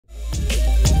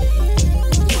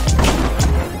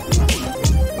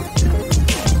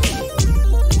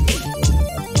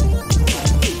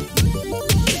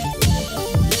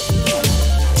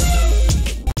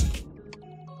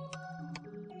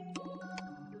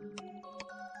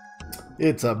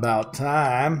It's about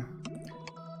time.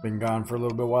 Been gone for a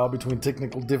little bit while between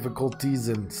technical difficulties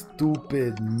and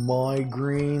stupid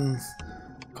migraines.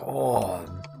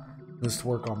 God. Missed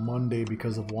work on Monday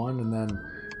because of one, and then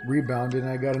rebounded,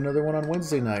 and I got another one on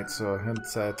Wednesday night, so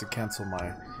hence I had to cancel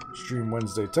my stream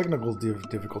Wednesday. Technical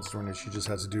difficulties were an issue, just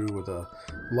had to do with a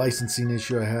licensing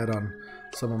issue I had on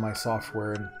some of my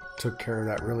software, and took care of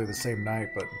that really the same night,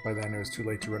 but by then it was too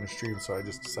late to run a stream, so I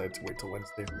just decided to wait till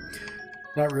Wednesday.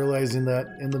 Not realizing that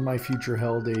into my future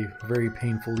held a very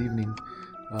painful evening.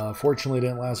 Fortunately, it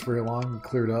didn't last very long. It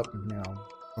cleared up, you know,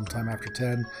 sometime after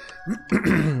 10,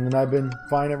 and I've been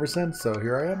fine ever since. So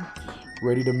here I am,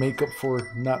 ready to make up for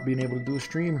not being able to do a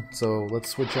stream. So let's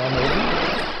switch on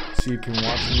over so you can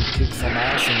watch me kick some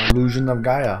ass in Illusion of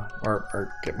Gaia,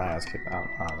 or get my ass kicked. I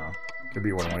don't know. Could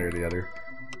be one way or the other.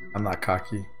 I'm not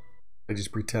cocky. I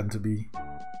just pretend to be.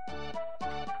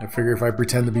 I figure if I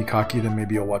pretend to be cocky, then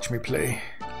maybe you'll watch me play.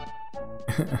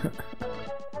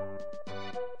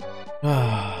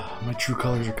 My true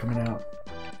colors are coming out.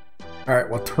 Alright,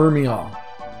 well, turn me on.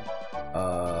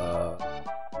 How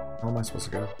am I supposed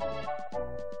to go?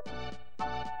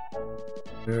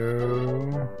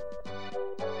 No.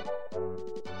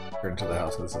 Turn to the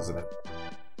house, this isn't it.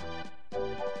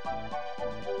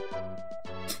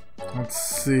 Let's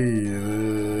see.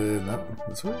 No,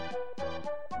 this way?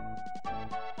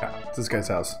 Yeah, it's this guy's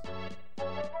house.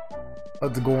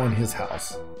 Let's go in his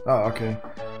house. Oh, okay.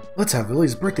 Let's have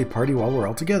Lily's birthday party while we're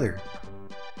all together.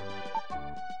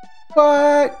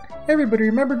 What? Everybody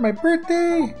remembered my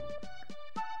birthday?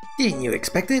 Didn't you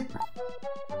expect it?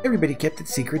 Everybody kept it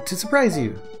secret to surprise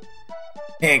you.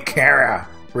 Hey, Kara,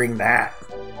 bring that.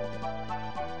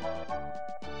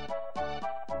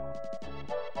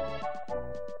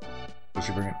 What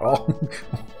she bring it? Oh,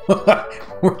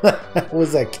 where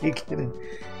was that cake hidden?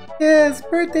 Yes,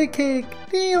 birthday cake.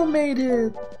 Neil made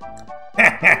it.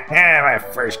 My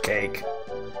first cake.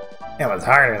 It was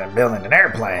harder than building an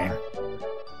airplane.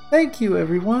 Thank you,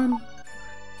 everyone.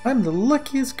 I'm the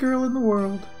luckiest girl in the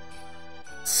world.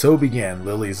 So began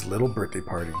Lily's little birthday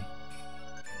party.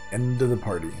 End of the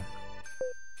party.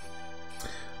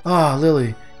 Ah,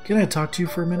 Lily, can I talk to you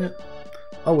for a minute?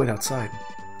 I'll wait outside.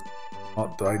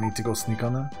 Oh, do I need to go sneak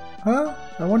on them? Huh?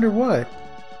 I wonder what.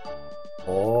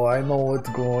 Oh, I know what's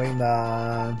going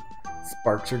on.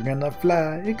 Sparks are gonna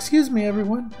fly. Excuse me,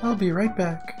 everyone. I'll be right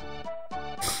back.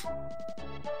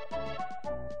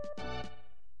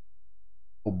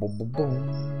 Boom, boom, boom,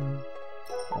 boom.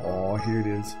 Oh, here it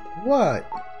is. What?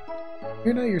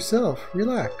 You're not yourself.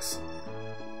 Relax.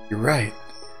 You're right.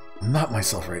 I'm not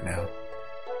myself right now.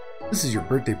 This is your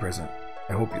birthday present.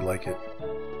 I hope you like it.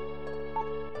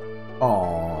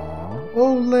 Aww.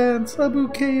 Oh, Lance, a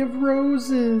bouquet of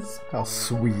roses. How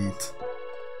sweet.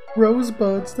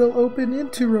 Rosebuds, they'll open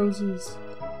into roses.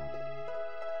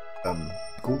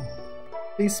 Cool.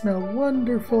 They smell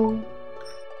wonderful.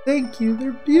 Thank you,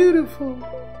 they're beautiful.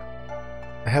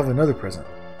 I have another present.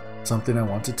 Something I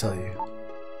want to tell you.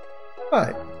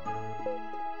 What?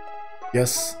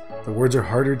 Yes, the words are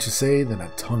harder to say than a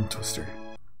tongue twister.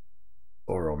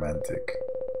 So romantic.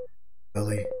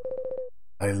 Lily,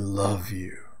 I love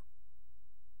you.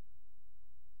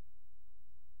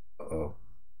 Uh-oh.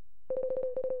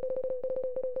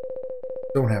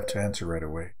 Don't have to answer right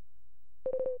away.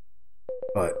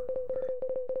 But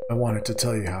I wanted to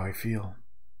tell you how I feel.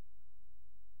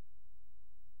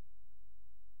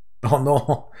 Oh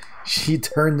no, she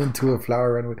turned into a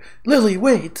flower and went, Lily,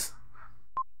 wait!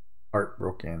 Heart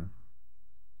broke in.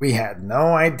 We had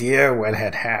no idea what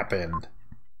had happened.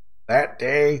 That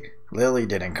day, Lily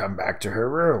didn't come back to her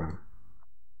room.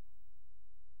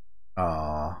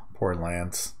 Aw, poor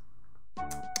Lance.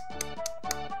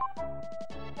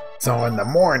 So in the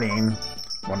morning,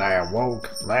 when I awoke,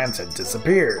 Lance had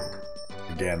disappeared.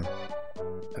 Again.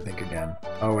 I think again.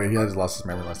 Oh wait, he had lost his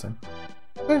memory last time.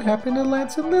 What happened to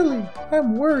Lance and Lily?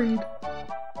 I'm worried.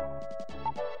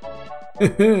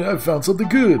 I found something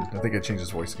good. I think I changed his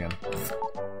voice again.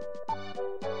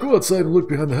 Go outside and look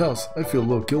behind the house. I feel a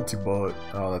little guilty, but...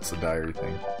 Oh, that's the diary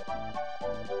thing.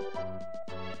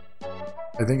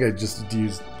 I think I just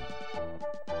used...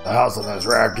 The house on this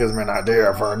rack gives me an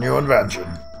idea for a new invention.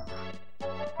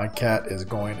 My cat is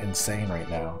going insane right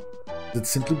now. Is it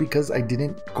simply because I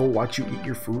didn't go watch you eat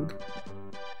your food?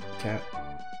 Cat.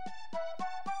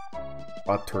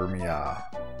 Baturmia.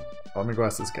 Let me go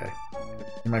ask this guy.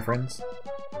 Hey, my friends?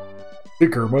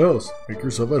 Take care of my house. Make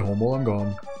yourself at home while I'm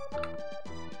gone.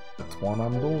 That's what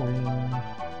I'm doing.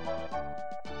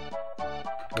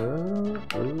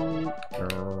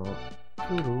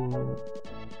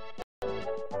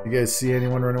 You guys see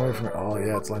anyone run away from it? Oh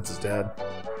yeah, it's Lance's dad.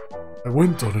 I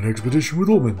went on an expedition with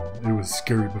Omen. It was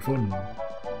scary but fun.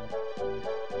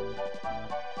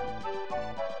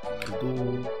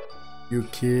 You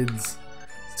kids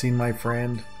seen my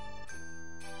friend?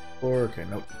 Or okay,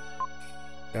 nope.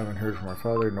 Haven't heard from our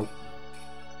father, nope.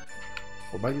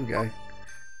 What about you, guy?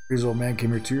 Here's old man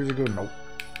came here 2 years ago, nope.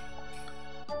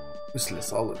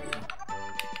 Useless, all of you.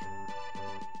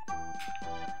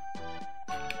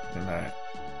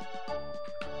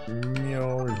 And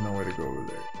no, there's no way to go over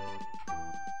there.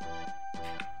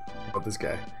 How about this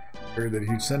guy? Heard that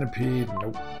huge centipede,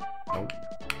 nope. Nope.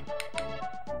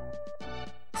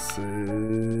 This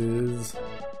is...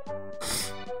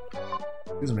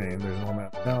 Excuse me, there's no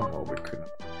map down. Oh, we couldn't.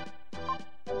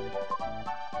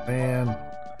 Man.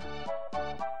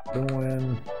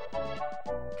 Doing.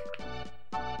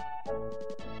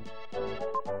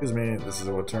 Excuse me, this is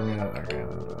what turned me on. Okay.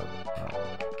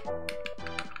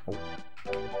 Oh.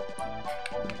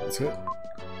 That's it.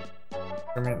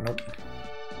 Turn me, nope.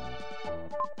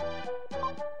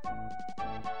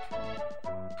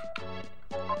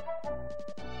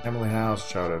 Emily House,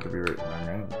 shout out to be written,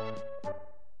 alright.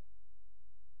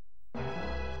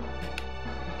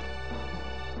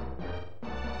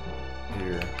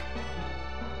 Here.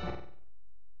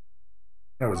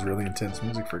 That was really intense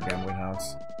music for a gambling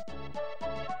house.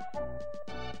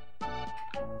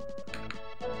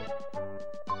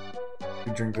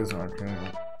 You drink this one, okay?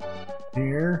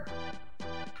 Here.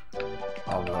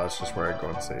 Oh, well, that's just where I go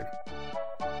and save.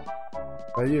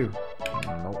 How about you?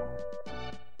 Nope.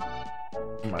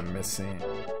 What am I missing?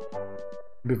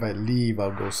 Maybe if I leave,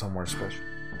 I'll go somewhere special.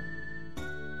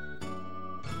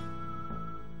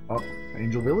 Oh,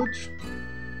 Angel Village?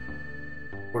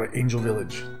 Go to Angel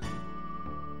Village.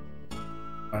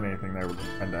 Find anything there, we'll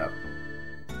find out.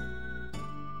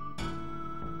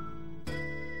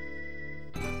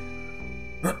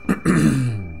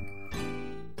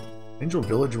 Angel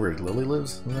Village where Lily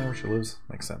lives? Isn't that where she lives?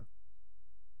 Makes sense.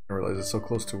 I realize it's so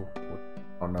close to...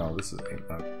 Oh no, this is...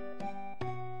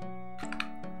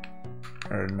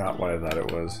 Or not what I thought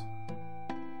it was.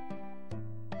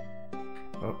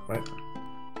 Oh, wait.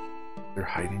 They're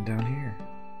hiding down here.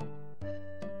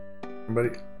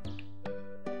 Somebody...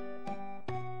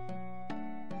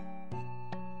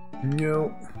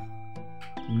 Nope.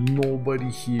 Nobody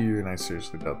here, and I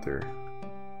seriously doubt they're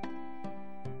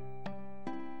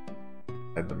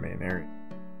at the main area.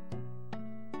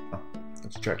 Oh,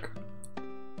 let's check.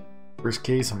 Worst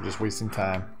case, I'm just wasting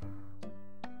time.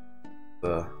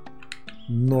 The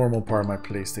normal part of my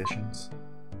PlayStations.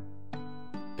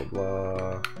 Blah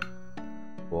blah.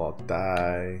 Well, I'll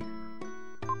die.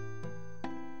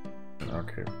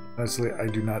 Okay. Honestly, I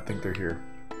do not think they're here.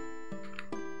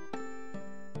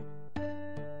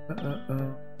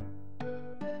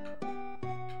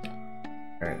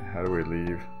 Alright, how do we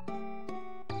leave?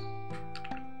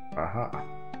 Aha.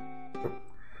 Oh.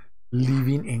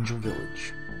 Leaving Angel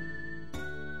Village.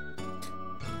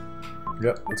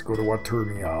 Yep, let's go to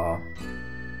Watermia.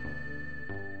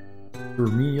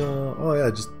 Watermia. Oh yeah,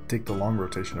 just take the long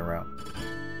rotation around.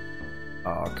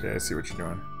 Oh, okay, I see what you're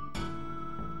doing.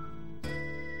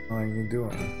 What are you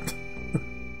doing?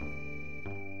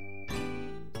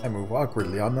 I move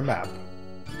awkwardly on the map.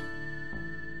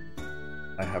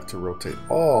 I have to rotate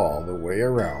all the way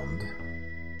around.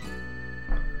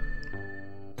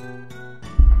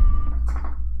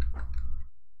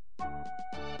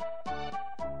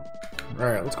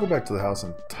 Alright, let's go back to the house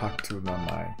and talk to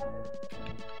my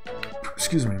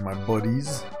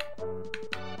buddies.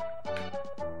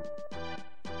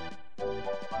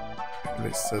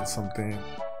 They said something.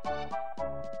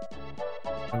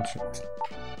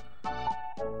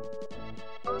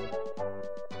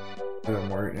 I'm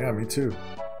worried. Yeah, me too.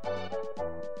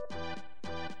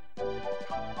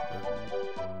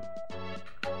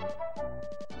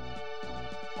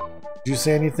 Did you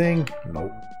say anything?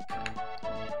 Nope.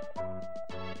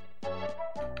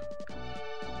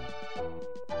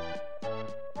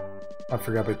 I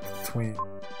forgot between.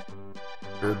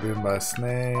 You're bitten by a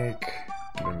snake.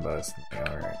 Bitten by a snake.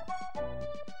 Alright.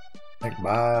 Snake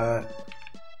bite.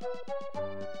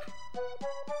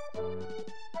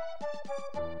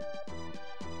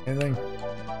 Anything?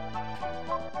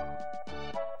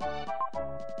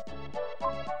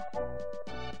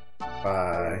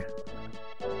 Bye.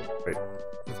 Wait.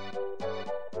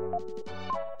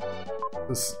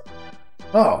 This.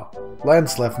 Oh!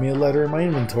 Lance left me a letter in my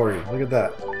inventory. Look at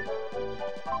that.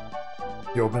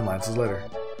 You open Lance's letter.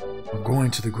 I'm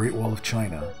going to the Great Wall of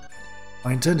China.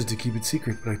 I intended to keep it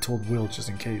secret, but I told Will just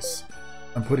in case.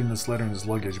 I'm putting this letter in his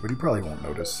luggage, but he probably won't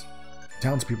notice.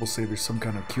 Townspeople say there's some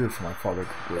kind of cure for my father at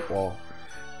the Great Wall.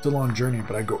 It's a long journey,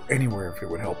 but I'd go anywhere if it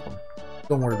would help him.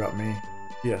 Don't worry about me.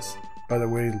 Yes, by the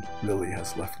way, Lily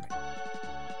has left me.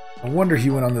 No wonder he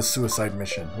went on this suicide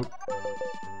mission. Oop.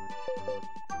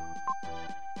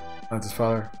 That's his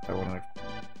father. I want to.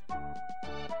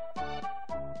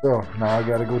 So now I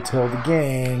gotta go tell the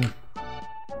gang.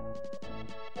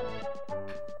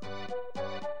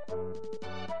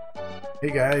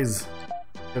 Hey guys,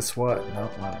 guess what? No,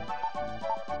 not.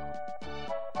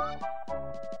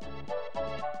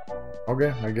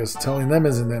 Okay, I guess telling them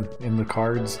isn't in the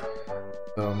cards.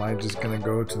 So am I just gonna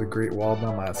go to the Great Wall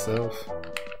by myself?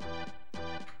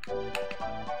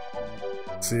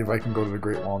 Let's see if I can go to the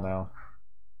Great Wall now.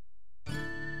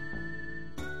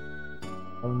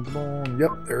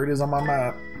 Yep, there it is on my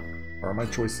map. Or my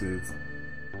choices.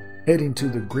 Heading to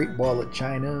the Great Wall of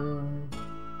China.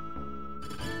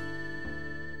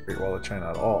 Great Wall of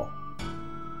China at all.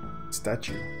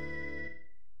 Statue.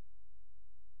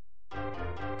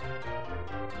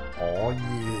 Oh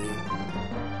yeah.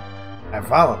 I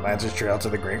followed Lance's trail to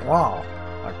the Great Wall.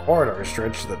 A corridor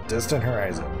stretched to the distant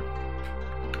horizon.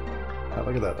 Oh,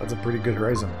 look at that. That's a pretty good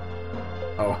horizon.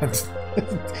 Oh,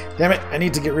 damn it. I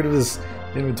need to get rid of this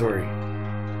inventory.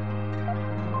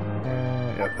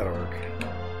 Yep, that'll work.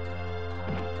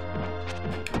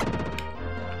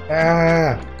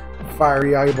 Ah!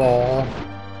 Fiery eyeball.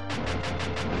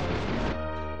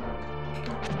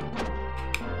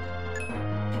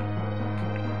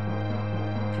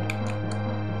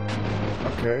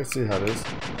 Okay, I see how it is.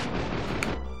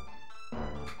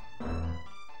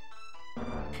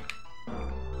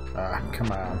 Ah,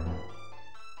 come on.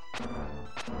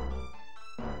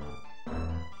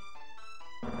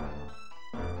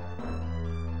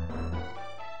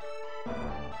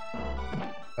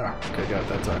 Ah, okay, got it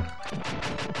that time.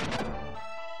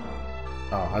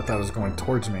 Oh, I thought it was going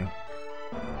towards me.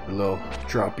 The little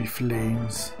droppy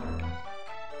flames.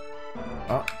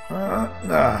 Oh,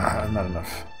 not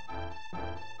enough.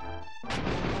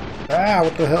 Ah,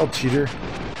 what the hell, cheater?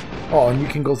 Oh, and you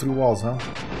can go through walls, huh?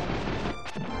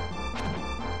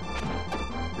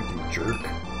 Freaking jerk.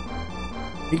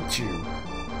 Hate you.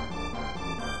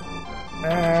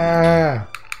 Ah!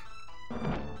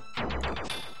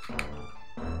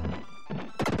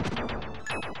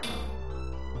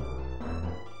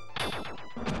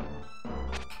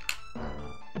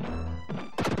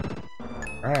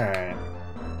 Alright.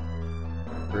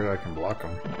 Sure I can block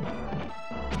them.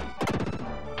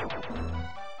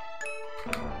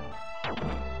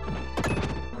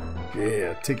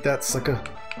 Yeah, take that, sucker.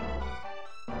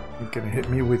 You gonna hit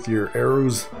me with your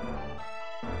arrows?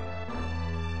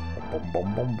 Boom,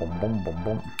 boom, boom, boom, boom, boom,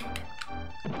 boom.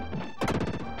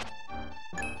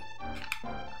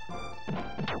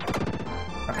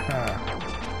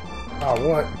 Oh,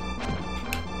 what?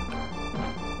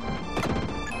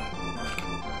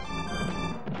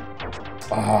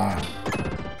 Ah.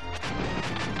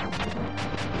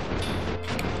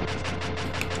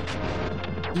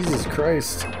 Jesus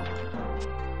Christ.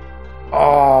 Oh,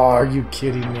 are you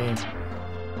kidding me?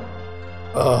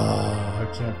 Oh, I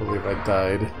can't believe I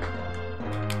died.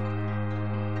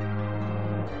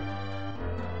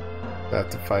 I have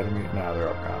to fight him. Nah, they're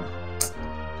all gone.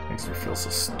 Makes me feel so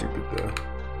stupid though.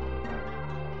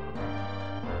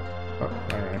 Oh,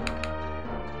 alright.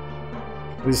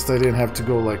 At least I didn't have to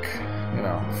go, like, you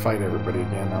know, fight everybody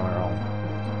again on our own.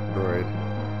 Droid.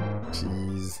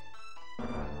 Jeez.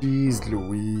 Jeez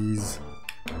Louise.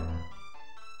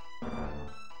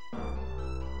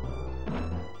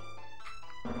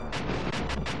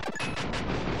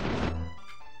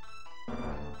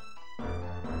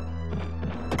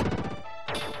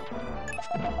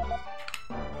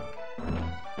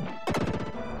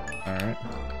 Alright.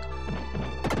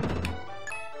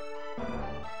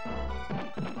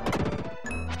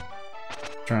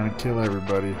 Trying to kill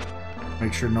everybody.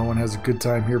 Make sure no one has a good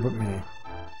time here but me.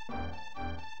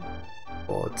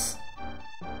 Bullets.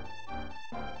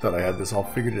 Thought I had this all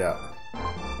figured out.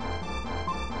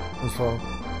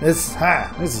 This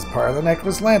is part of the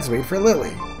necklace Lance made for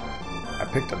Lily. I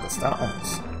picked up the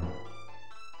stones.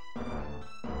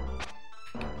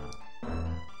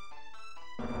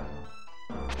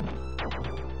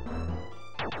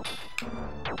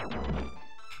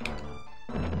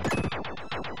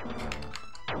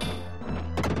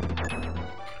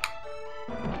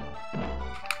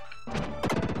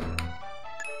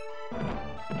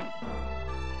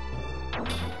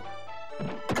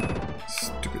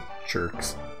 Stupid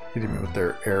jerks. Hitting me with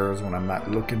their arrows when I'm not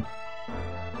looking.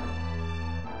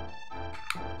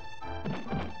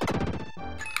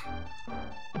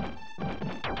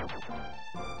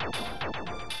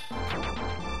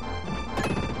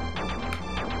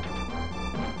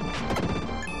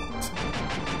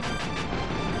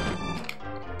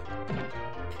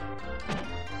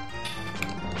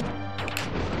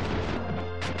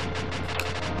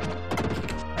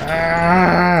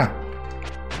 Ah!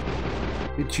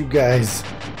 Hit you guys.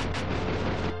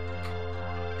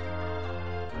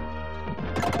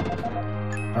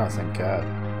 Oh, thank God.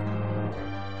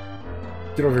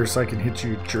 Get over here so I can hit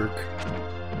you, jerk.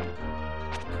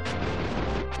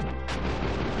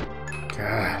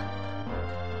 God.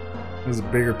 It was a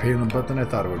bigger pain in the butt than I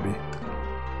thought it would be.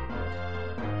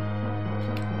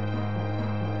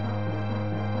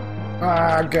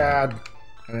 Ah, God.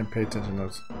 I didn't pay attention to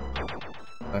those.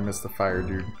 I missed the fire,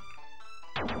 dude.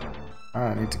 Ah,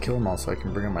 I need to kill them all so I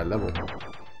can bring up my level.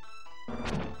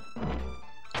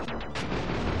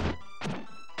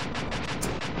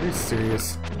 Are you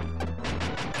serious?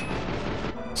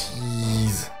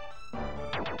 Jeez.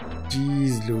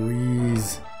 Jeez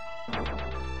Louise.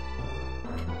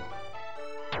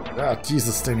 Ah,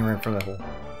 Jesus, standing right in front of that hole.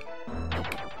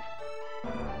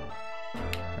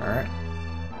 Alright.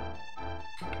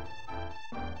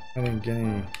 I didn't get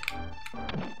any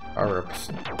power-ups.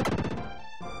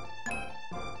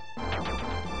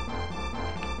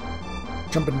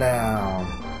 Jumping down.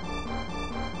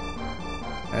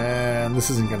 And this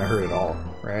isn't gonna hurt at all,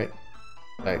 right?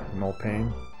 Like, no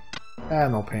pain. Ah,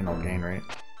 no pain, no gain, right?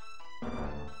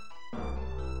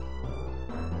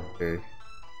 Okay.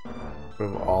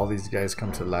 Will all these guys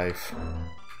come to life?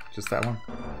 Just that one?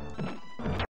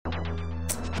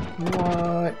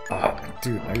 What? Oh,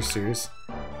 dude, are you serious?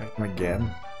 Make him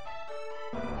again?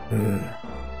 Ugh.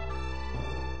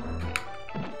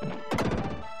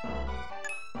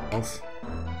 Health?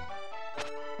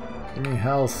 Give me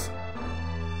health.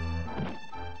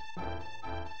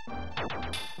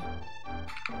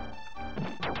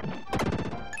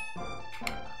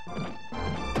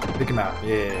 Pick him out,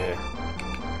 yeah.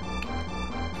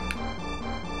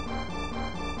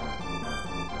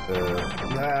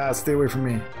 Nah, stay away from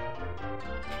me.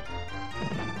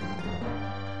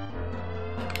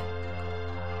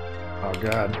 Oh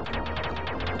God.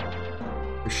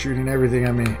 You're shooting everything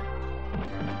at me.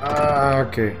 Ah,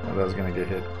 okay. Well, that was gonna get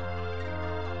hit.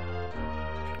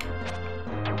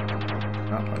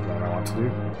 No, that's not what I want to do.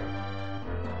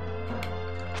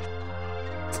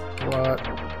 What?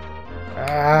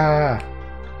 Ah!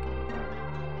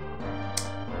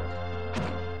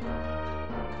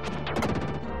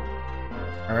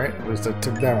 Alright, at least I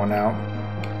took that one out.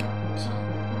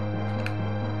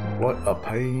 What a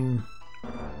pain.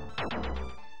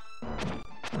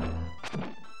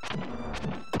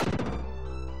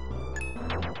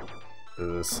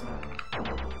 This.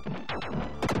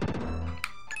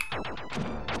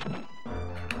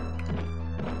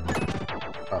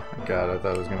 Oh my God, I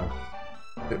thought it was gonna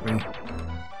hit me.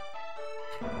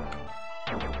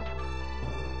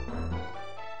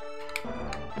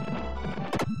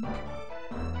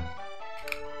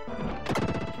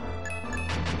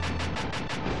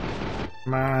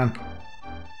 Come on.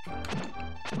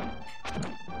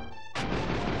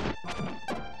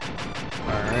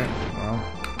 Alright, well.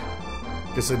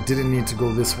 Guess I didn't need to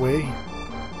go this way.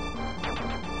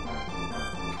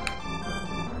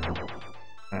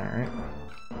 Alright.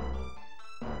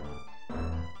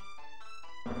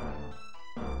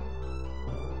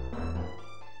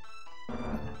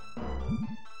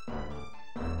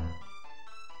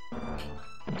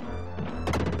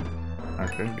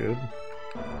 Okay, good.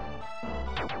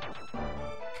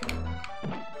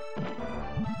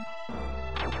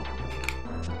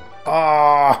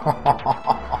 Oh,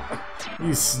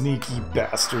 you sneaky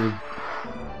bastard.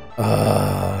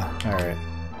 Alright.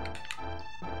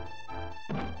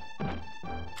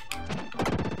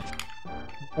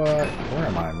 What? Where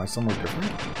am I? Am I somewhere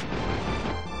different?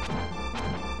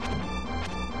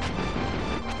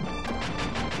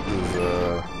 This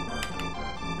is,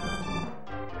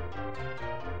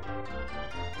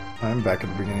 I'm back at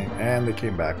the beginning, and they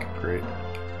came back. Great.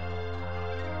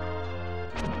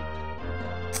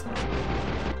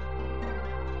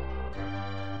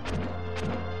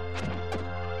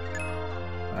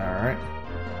 Alright.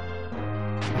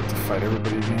 I have to fight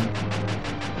everybody again.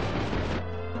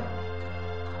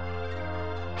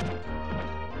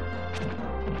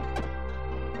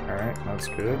 Alright, that's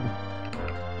good.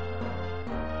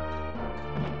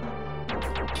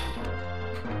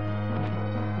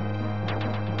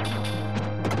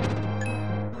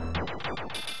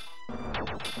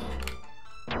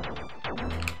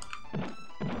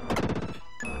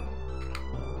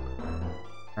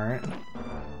 Alright.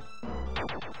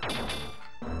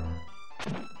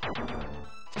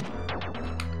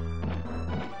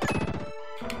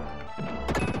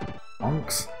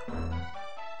 Monks.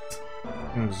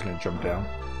 I'm just gonna jump down.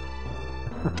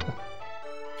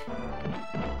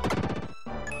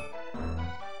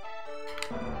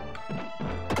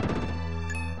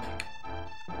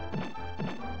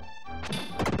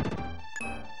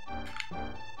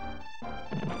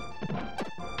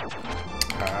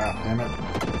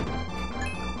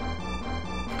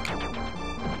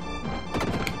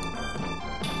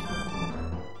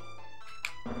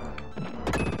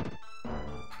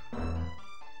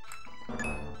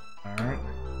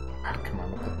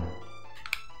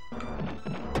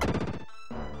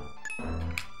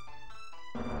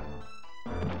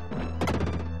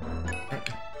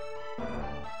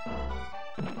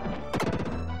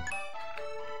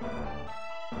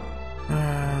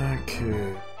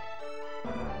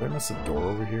 miss a door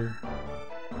over here?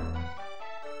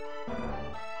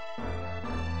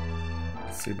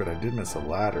 Let's see, but I did miss a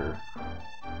ladder.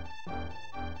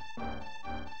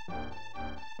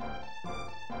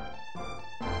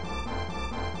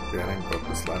 Yeah, I didn't go up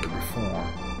this ladder before.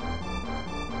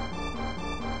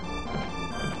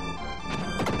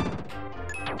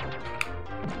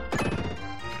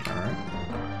 Alright.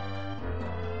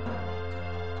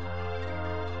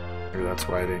 Maybe that's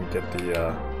why I didn't get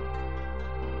the,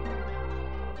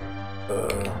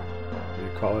 what do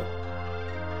you call it?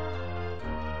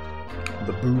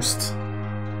 The boost.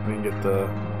 I didn't get the,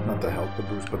 not the health the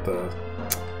boost, but the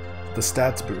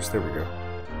stats boost. There we go.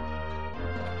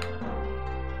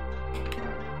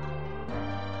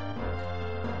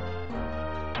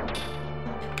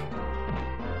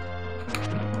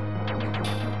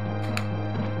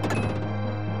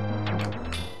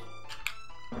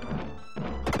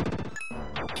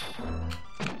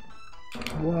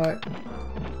 What?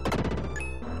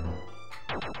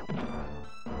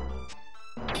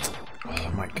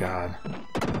 Oh my god.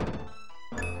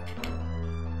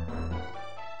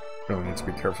 Really need to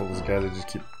be careful of this guy. They just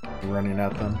keep running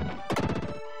at them.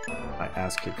 My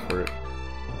ass kicked for it.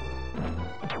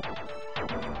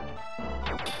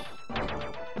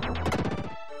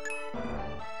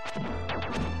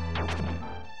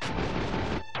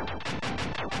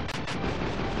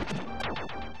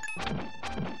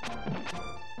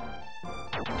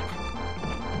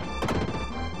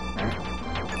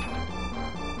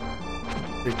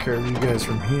 Take care of you guys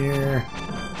from here.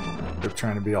 They're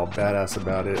trying to be all badass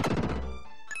about it.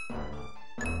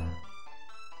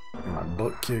 Get my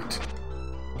butt kicked.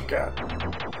 God.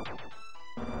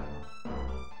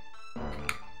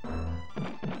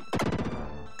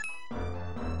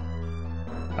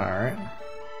 Alright.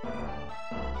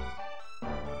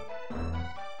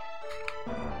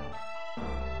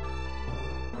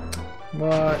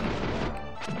 What?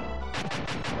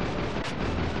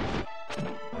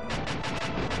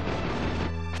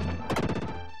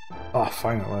 Oh,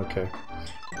 finally, okay.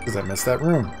 Because I missed that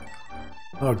room.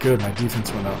 Oh, good, my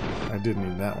defense went up. I did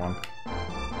need that one.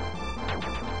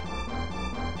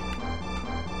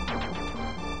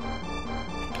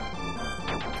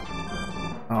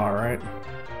 Alright.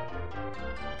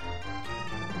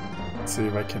 Let's see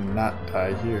if I can not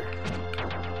die here.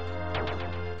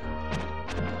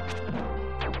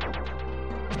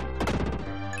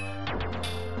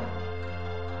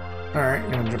 Alright,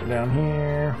 gonna jump down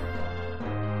here.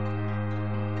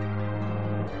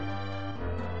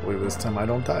 Hopefully this time I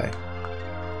don't die.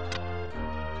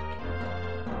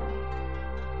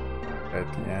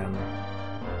 At the end.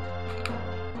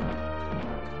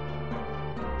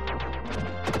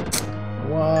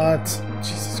 What?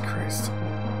 Jesus Christ.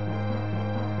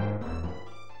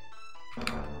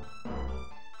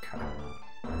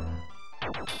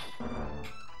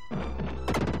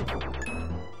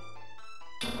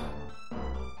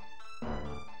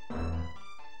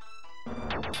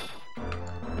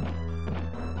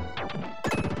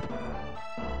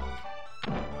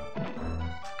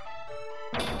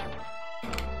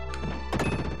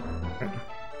 Okay.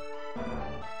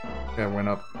 Okay, I went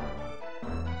up.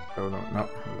 Oh no, no.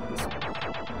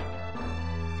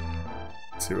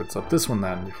 Let's see what's up this one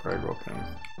then before I go up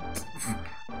anything.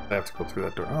 I have to go through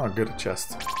that door. Oh, good, a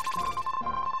chest.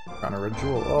 Found a red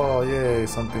jewel. Oh, yay,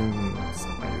 something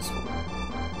useful.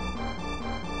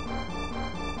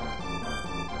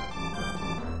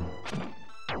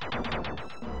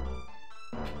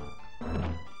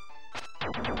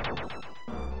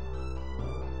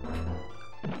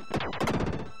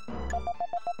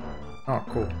 Oh,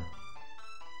 cool.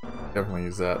 Definitely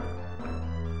use that.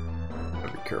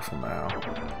 Gotta be careful now.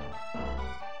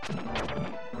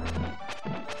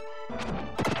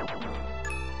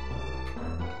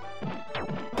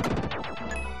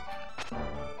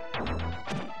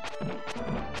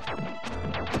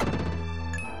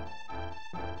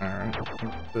 Alright,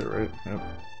 that's it, right? Yep.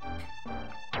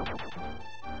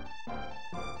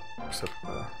 Except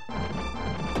come on.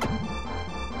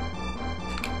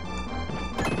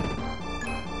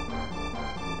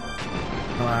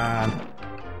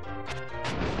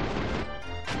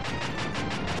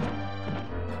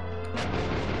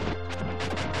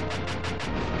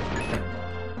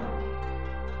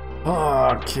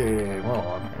 Okay, well,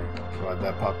 I'm glad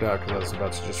that popped out because I was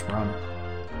about to just run.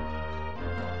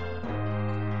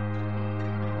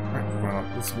 Alright, going up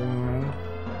this one.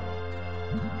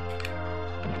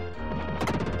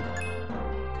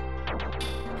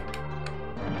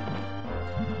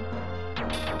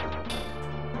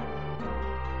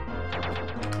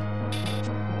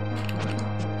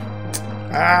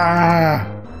 Ah!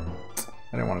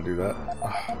 I didn't want to do that.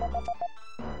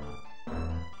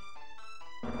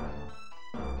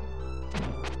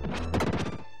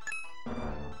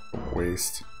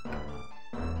 Waste.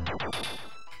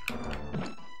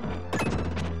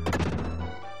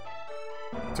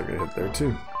 Took a hit there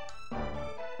too.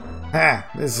 Ha!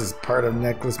 This is part of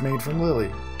necklace made from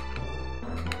Lily.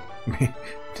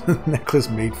 Necklace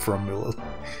made from Lily.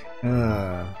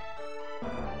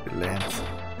 Lance.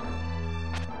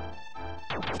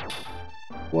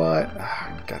 What?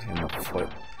 Ah, got hit in the foot.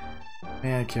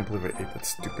 Man, I can't believe I ate that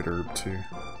stupid herb too.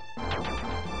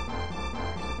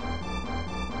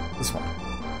 This one.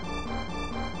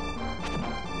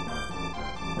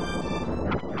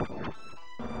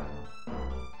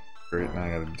 Great, now I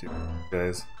gotta do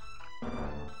guys.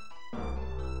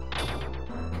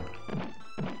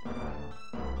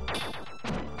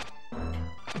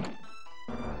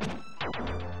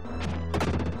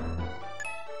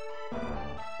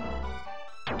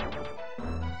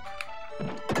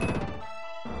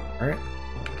 Alright.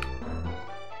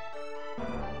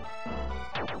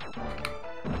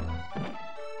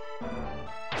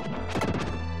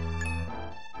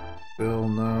 Still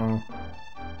no.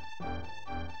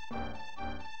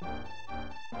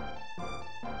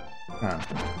 Huh.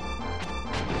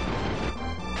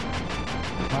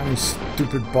 Tiny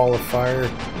stupid ball of fire.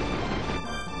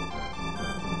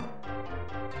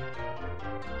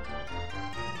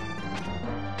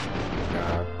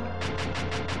 God.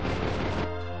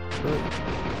 Really?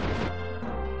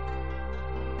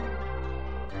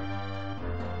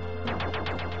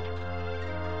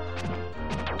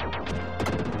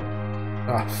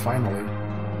 Ah, finally.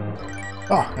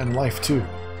 Oh, and life too.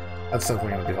 That's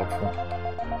definitely going to be helpful.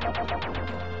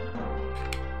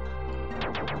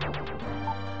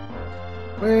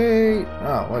 Wait!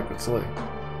 Oh, look, it's Lily.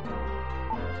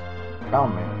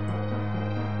 Found me.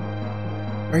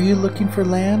 Are you looking for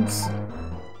Lance?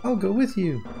 I'll go with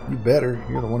you. You better.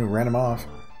 You're the one who ran him off.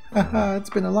 Haha, it's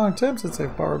been a long time since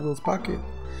I've borrowed Will's pocket.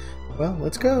 Well,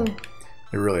 let's go.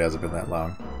 It really hasn't been that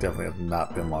long. Definitely has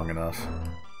not been long enough.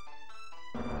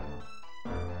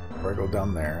 Before I go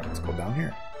down there, let's go down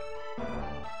here.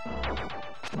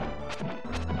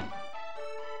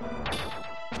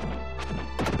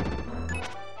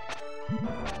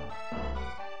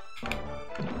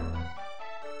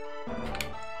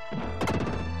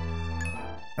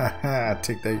 Haha,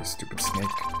 take that, you stupid snake.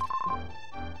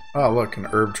 Oh, look, an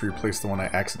herb to replace the one I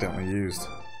accidentally used.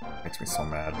 Makes me so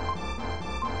mad.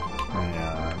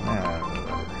 Yeah.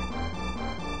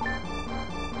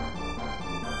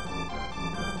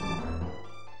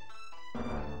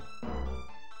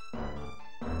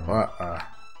 Well,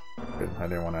 good. I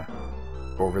didn't want to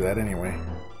go over that anyway.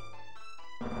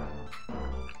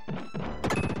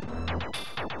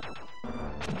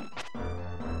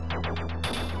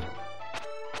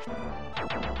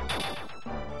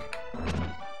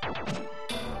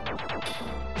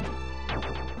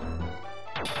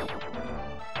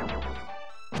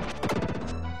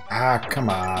 Ah, come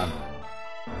on.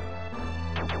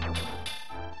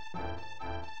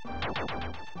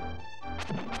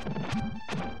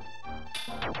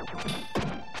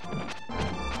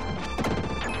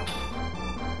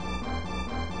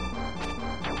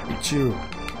 Eat you.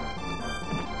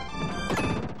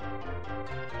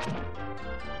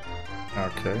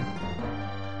 Okay.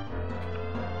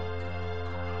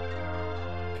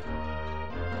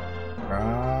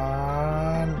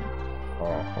 Run.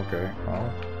 Oh, okay.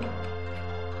 Well.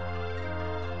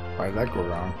 Why did that go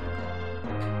wrong?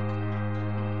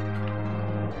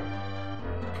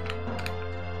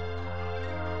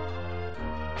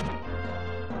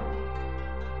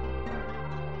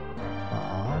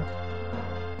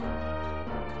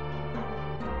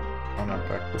 I'm not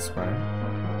back this way.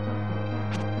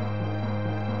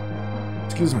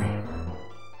 Excuse me.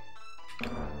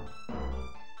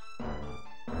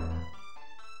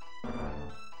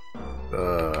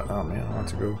 Oh man, I want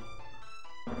to go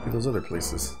to those other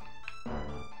places.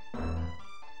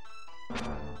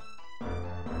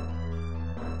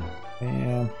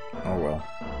 And oh well.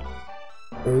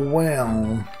 Oh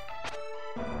well.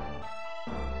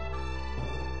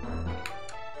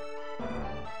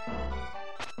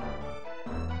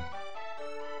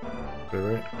 Is that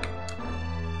right?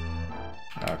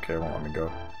 Okay, won't let me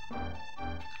go.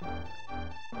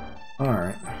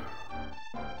 Alright.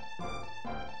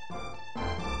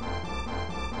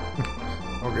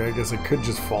 Okay, I guess I could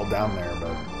just fall down there,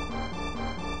 but...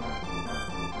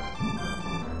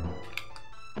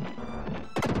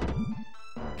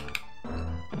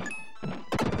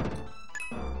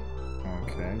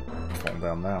 Okay, fall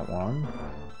down that one.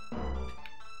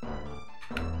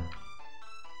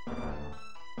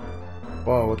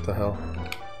 what the hell?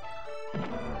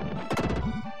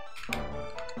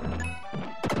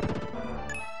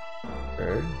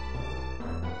 Okay.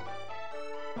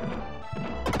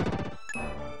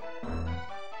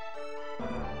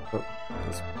 Oh,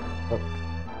 just up.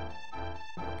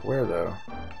 Where though?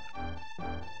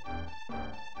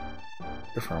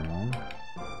 Different one.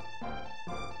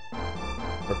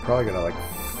 They're probably gonna like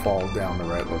fall down the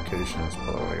right location is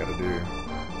probably what I gotta do.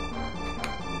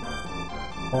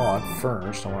 But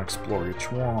first, I want to explore each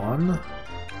one.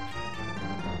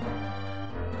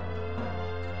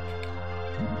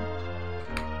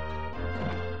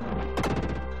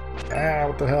 Ah,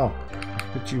 what the hell?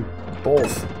 Hit you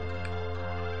both.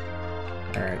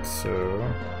 Alright, so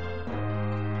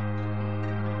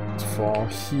let's fall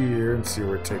here and see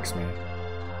where it takes me.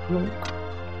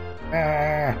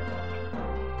 Ah!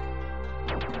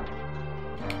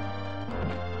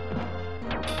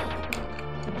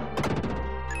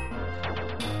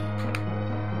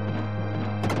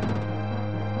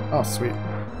 Oh, sweet.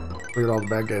 Look at all the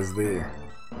bad guys there.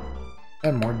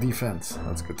 And more defense.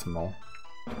 That's good to know.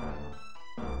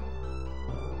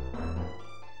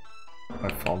 I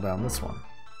fall down this one.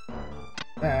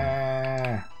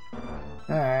 Ah!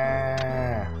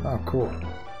 Ah! Oh, cool.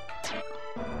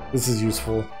 This is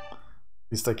useful. At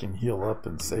least I can heal up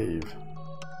and save.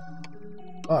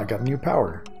 Oh, I got a new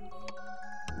power.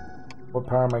 What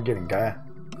power am I getting, Gaia?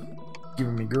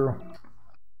 Giving me, girl.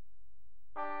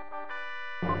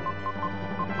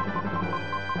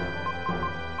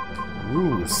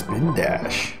 Ooh, spin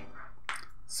dash.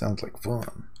 Sounds like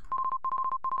fun.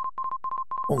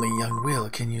 Only young Will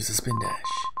can use a spin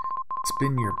dash.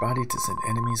 Spin your body to send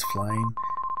enemies flying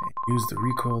and use the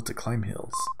recoil to climb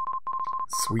hills.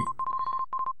 Sweet.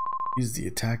 Use the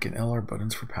attack and LR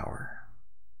buttons for power.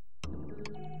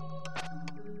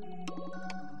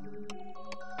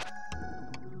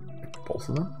 Both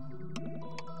of them?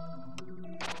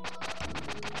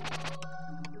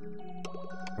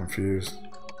 Confused.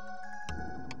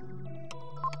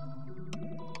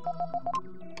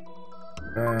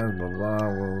 And blah blah,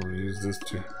 we'll use this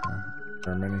to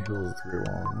there are many hills to go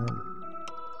on.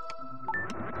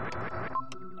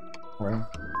 Well,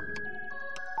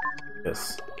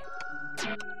 yes.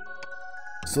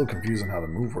 Still confused on how the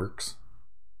move works.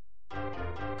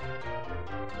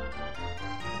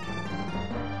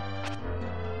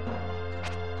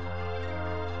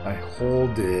 I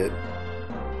hold it.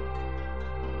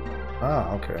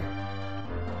 Ah, okay.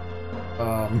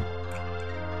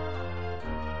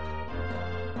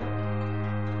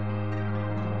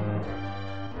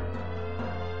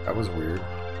 That was weird.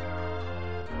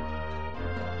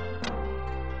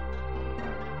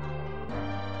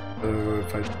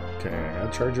 If I can, I'll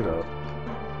charge it up.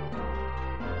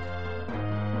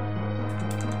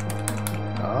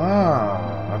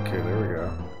 Ah, okay, there we go.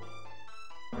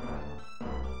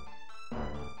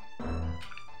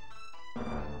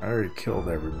 I already killed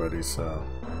everybody, so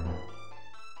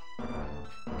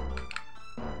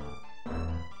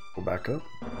go back up?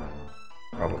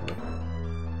 Probably.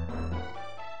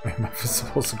 Am I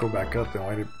supposed to go back up? Then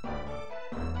why did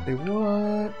they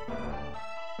what?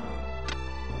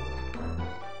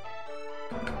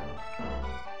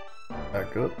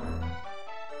 Back up?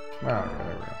 Ah, okay,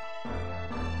 there we go.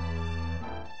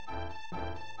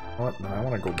 What? Then I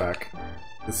want to go back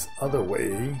this other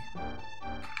way.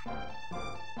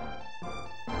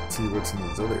 See what's in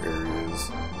these other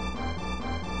areas.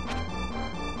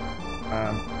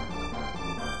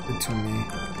 Get to me.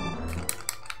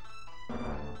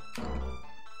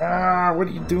 Ah, what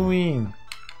are you doing?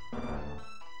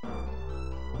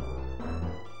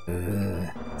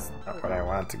 It's not what I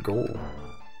want to go.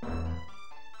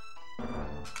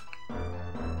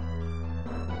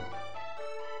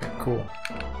 Okay, cool.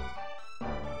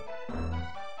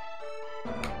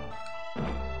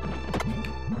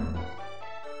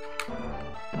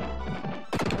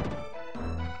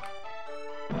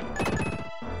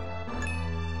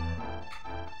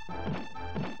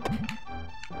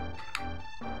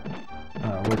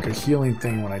 Like a healing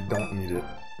thing when I don't need it.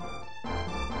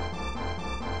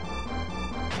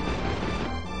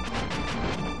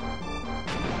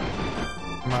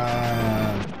 Come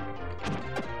on.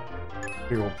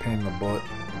 Big old pain in the butt.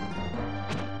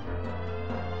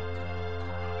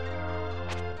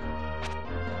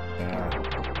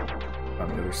 Yeah. On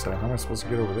the other side. How am I supposed to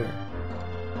get over there?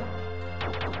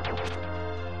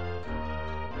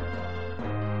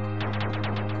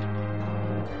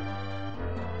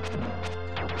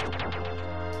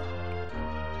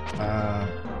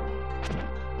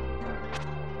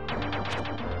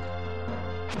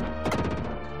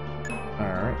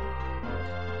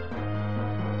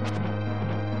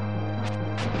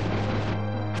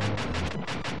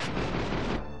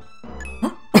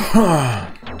 Nope,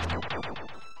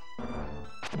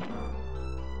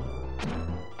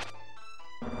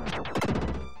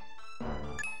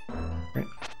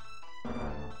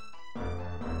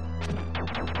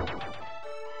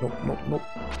 nope, nope.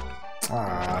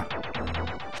 Ah.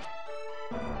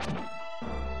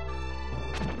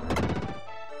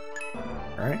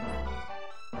 Alright.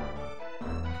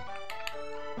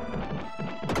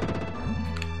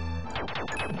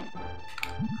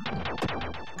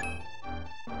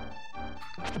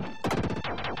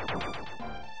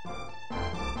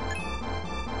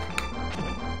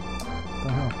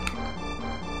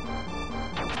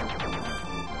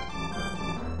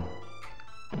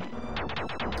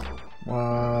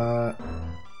 What?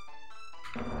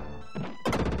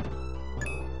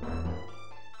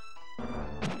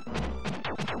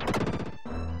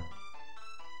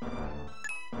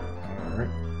 Alright.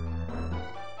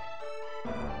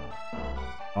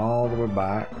 All the way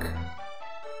back.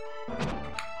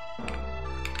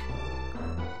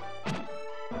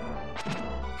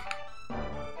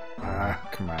 Ah,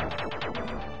 come on.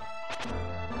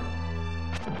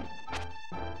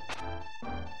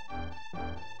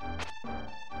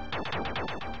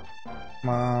 Come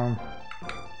on.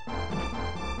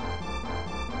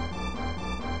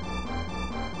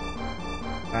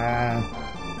 Ah,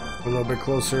 a little bit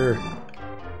closer.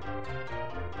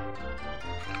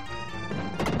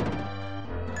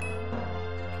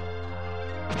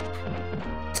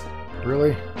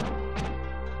 Really?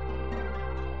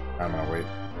 I'm gonna wait.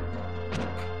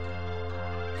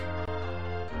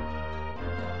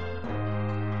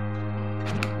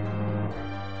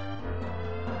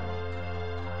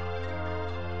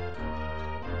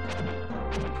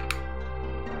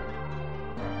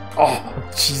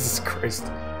 Oh, Jesus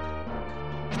Christ.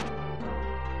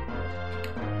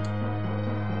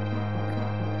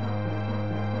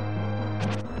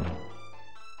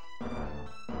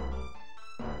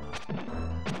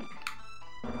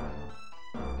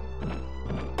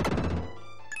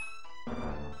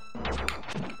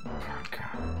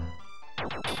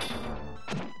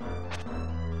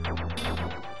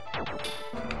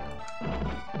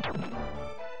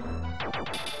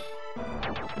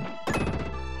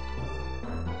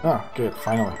 Oh, good.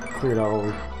 Finally cleared out all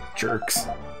the jerks.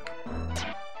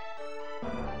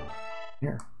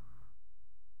 Here.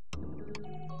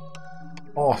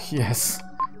 Oh, yes.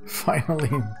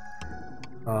 Finally.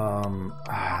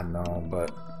 No, but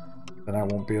then I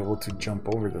won't be able to jump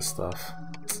over this stuff.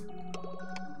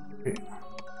 Okay.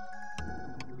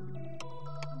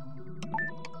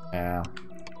 Yeah.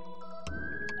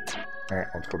 Alright,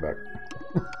 let's go back.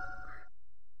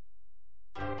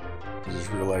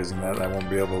 Just realizing that I won't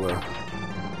be able to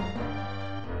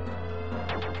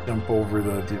jump over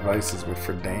the devices with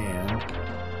Fredan.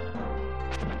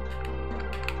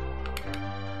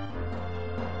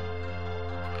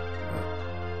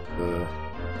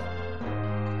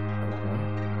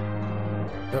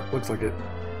 Yep, looks like it.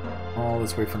 All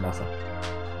this way for nothing.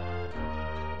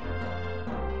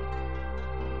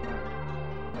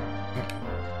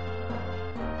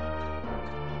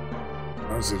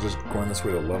 Honestly, just going this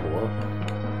way to level up.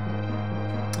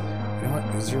 You know what?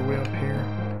 Is there a way up here?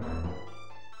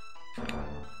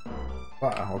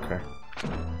 Ah, okay.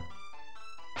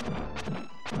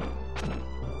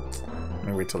 Let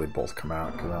me wait till they both come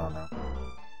out, because I don't know.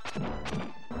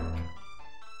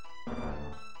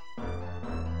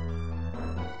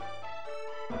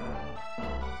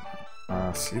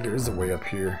 See, there is a way up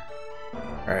here.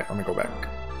 Alright, let me go back.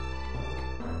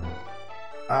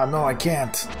 Ah, no, I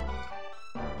can't!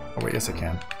 Oh wait, yes I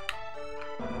can.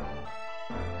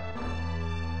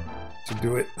 So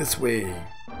do it this way.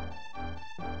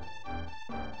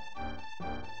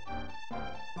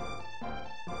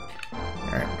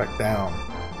 Alright, back down.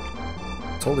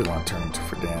 Totally want to turn into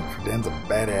Fredan. Fredan's a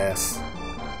badass.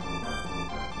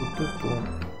 Boop, boop, boop.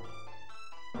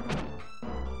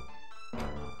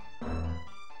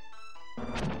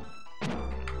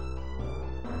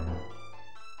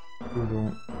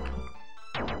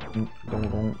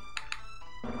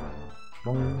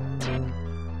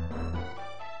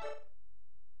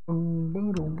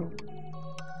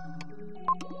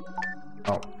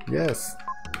 Oh, yes.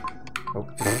 Oh.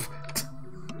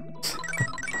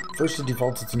 First it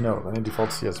defaulted to no, then it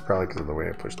defaults to yes, probably because of the way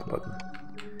I pushed the button.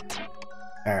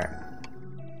 Alright.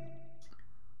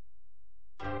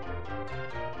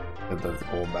 That does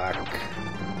go back.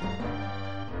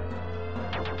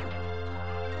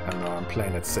 I know I'm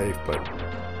playing it safe, but I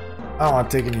don't want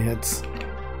to take any hits.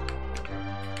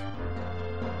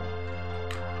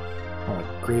 My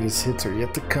greatest hits are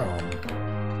yet to come.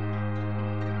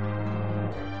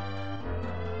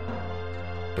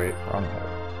 Wait, wrong hole.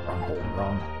 Wrong hole,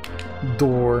 wrong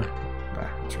door. Ah,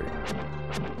 that's right.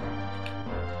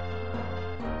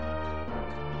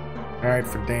 Alright,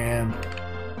 for Dan.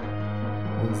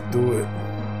 Let's do it.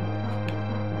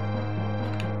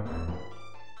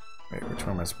 Wait, which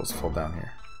one am I supposed to fall down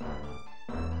here?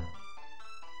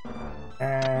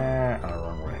 Oh,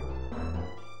 wrong way.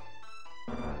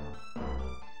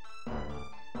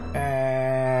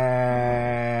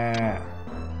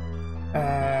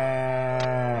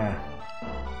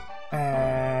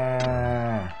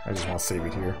 I just want to save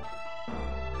it here.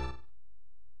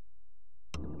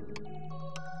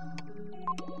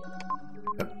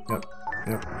 Yep.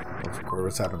 Let's record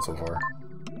what's happened so far.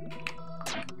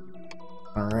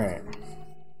 Alright.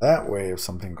 That way, if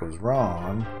something goes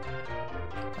wrong,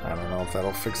 I don't know if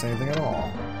that'll fix anything at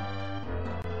all.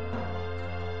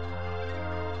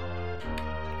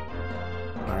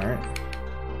 Alright.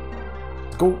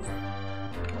 Let's go.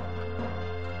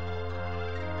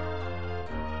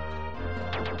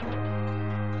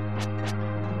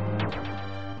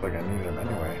 Like I needed him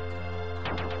anyway.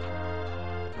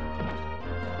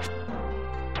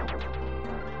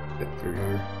 Get through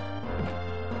here.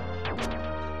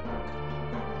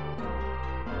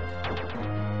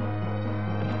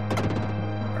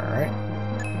 Alright.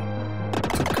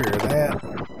 Took care of that.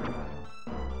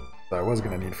 That I was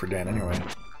gonna need for Dan anyway.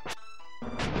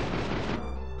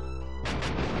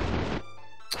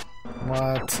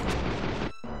 What?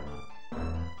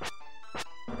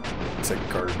 It's like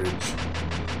garbage.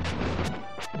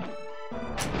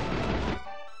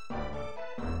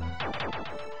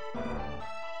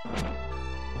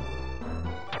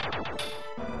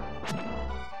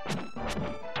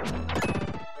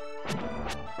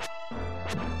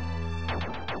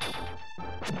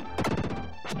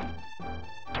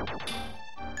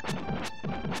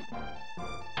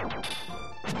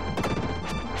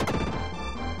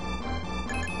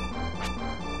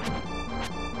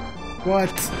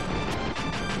 What?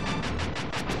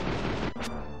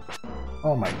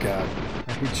 Oh my god.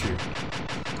 I hate you.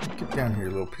 Get down here,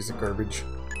 you little piece of garbage.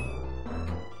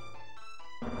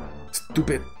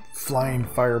 Stupid flying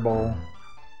fireball.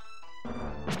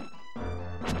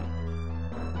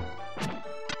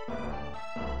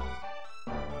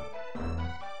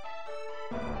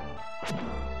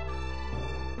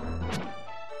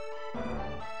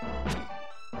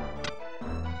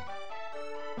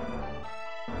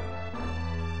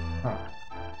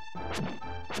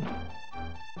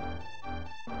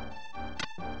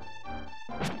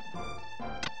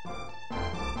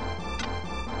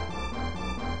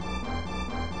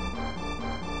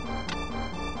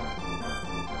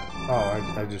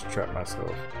 Oh, I just trapped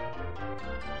myself.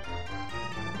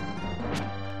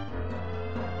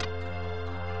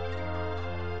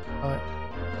 Alright.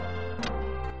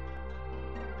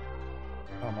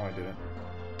 Oh no, I didn't.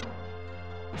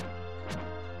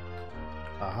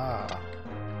 Aha.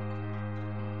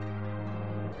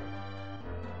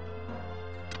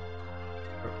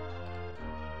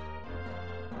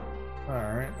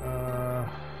 Alright,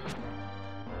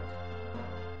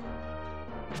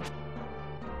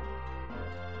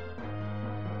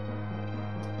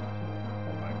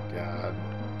 God.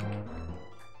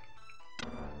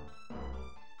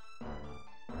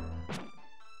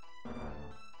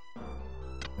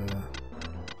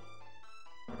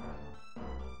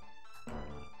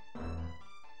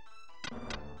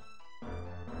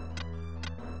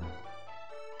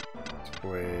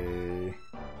 Way.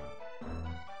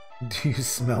 Do you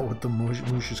smell what the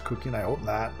moosh is cooking? I hope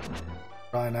not.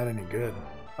 Probably not any good.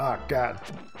 Oh, God.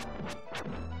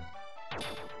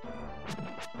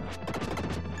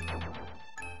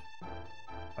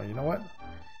 Oh, you know what?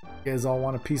 You guys all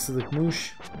want a piece of the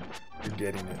moosh? You're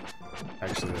getting it.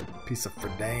 Actually, a piece of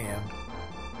Fredan.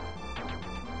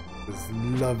 This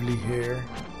lovely hair.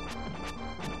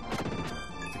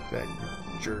 Take that,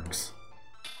 you jerks.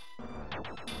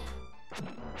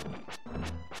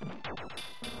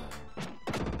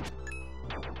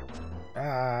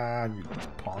 Ah, you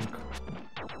punk.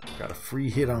 Got a free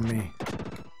hit on me.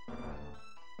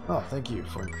 Oh, thank you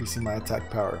for increasing my attack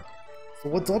power. So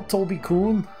what's up, Toby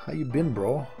Coon? How you been,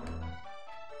 bro?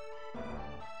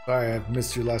 Sorry, I've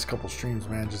missed your last couple streams,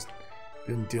 man. Just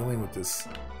been dealing with this.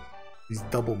 These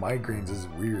double migraines is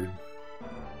weird.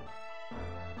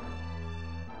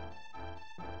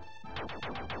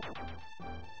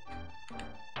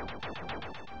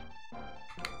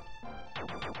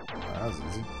 Oh, that was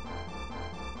easy.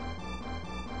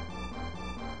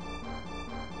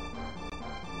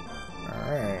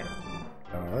 Alright.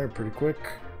 They're pretty quick.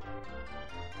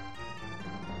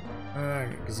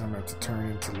 Because I'm going to have to turn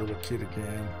into little kid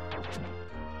again.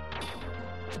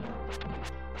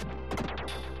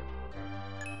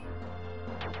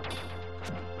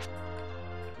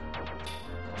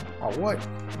 Oh, what?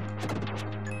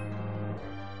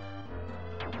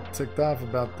 Ticked off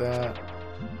about that.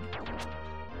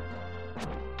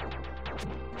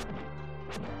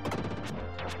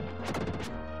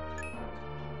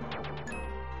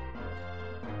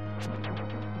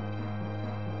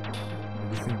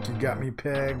 You think you got me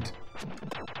pegged?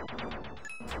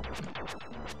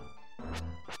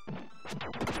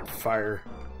 Fire.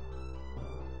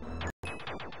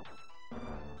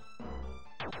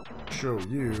 Show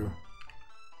you.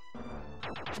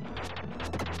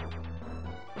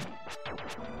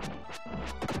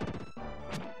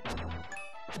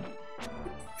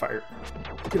 Fire.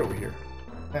 Get over here.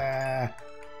 Ah.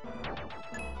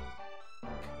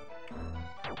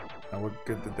 Now what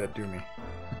good did that do me?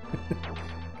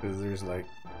 Because there's like...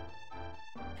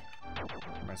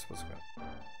 Where am I supposed to go?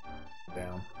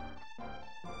 Down.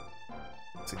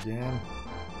 Once again.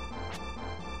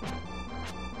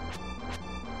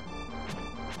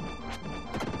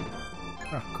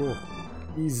 Oh, cool.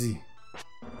 Easy.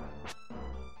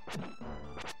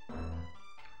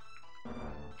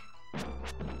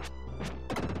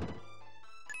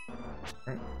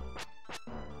 Right.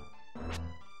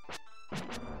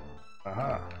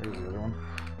 Aha, here's the other one.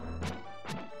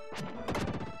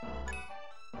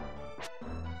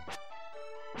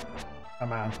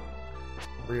 Come on.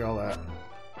 Where y'all at?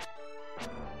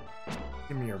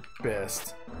 Give me your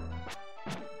best.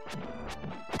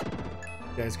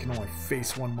 You guys can only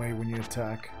face one way when you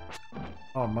attack.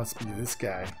 Oh, it must be this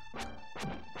guy.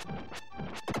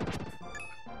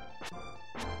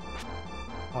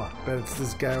 Oh, I bet it's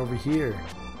this guy over here.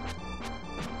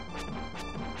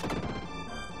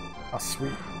 Oh,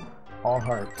 sweet. All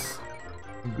hearts.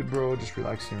 I'm good, bro. Just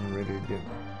relaxing and ready to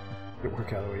get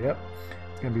work out of the way. Yep.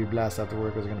 It's gonna be a blast after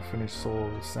work. I was gonna finish Soul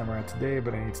Samurai today,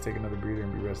 but I need to take another breather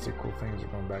and be rested. Cool things are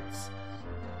going back to...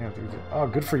 Oh,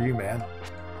 good for you, man.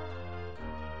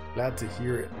 Glad to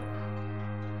hear it.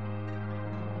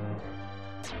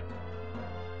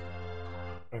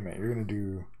 Wait a minute, you're gonna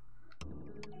do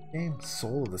game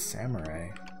Soul of the Samurai.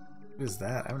 What is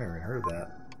that? I haven't even heard of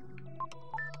that.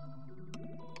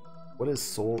 What is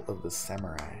Soul of the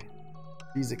Samurai?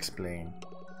 Please explain.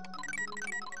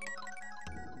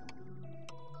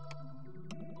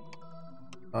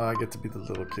 Oh, I get to be the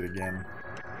little kid again.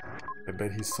 I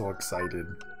bet he's so excited.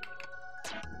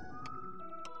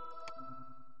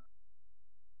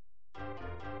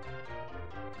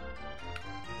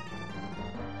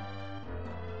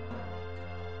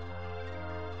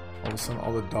 All of a sudden,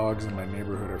 all the dogs in my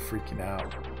neighborhood are freaking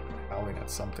out, howling at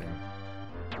something.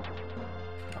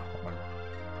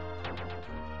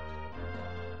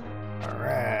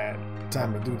 Alright,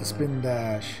 time to do the spin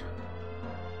dash.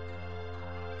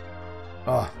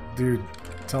 Oh, dude,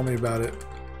 tell me about it.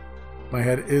 My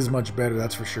head is much better,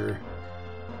 that's for sure.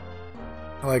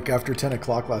 Like, after 10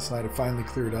 o'clock last night, it finally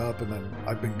cleared up, and then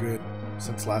I've been good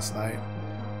since last night.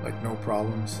 Like, no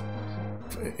problems.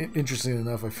 Interestingly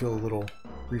enough, I feel a little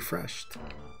refreshed.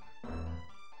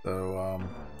 So,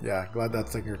 yeah, glad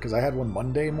that's like here, because I had one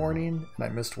Monday morning, and I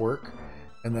missed work,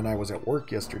 and then I was at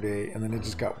work yesterday, and then it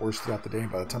just got worse throughout the day,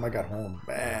 and by the time I got home,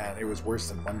 man, it was worse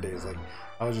than Mondays. Like,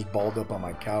 I was just balled up on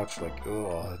my couch, like,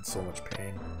 oh, I had so much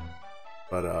pain.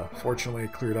 But, fortunately,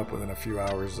 it cleared up within a few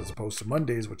hours, as opposed to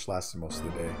Mondays, which lasted most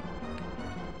of the day.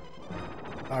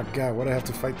 Oh, God, why'd I have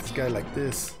to fight this guy like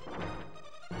this?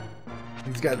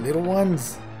 He's got little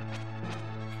ones?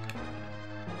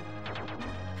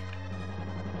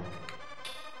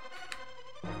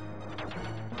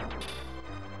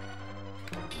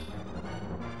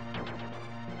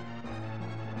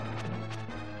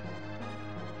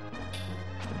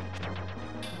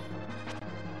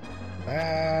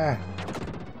 Ah!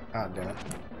 Ah, damn it.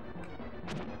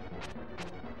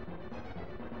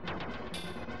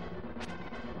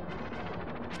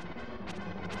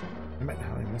 Damn it,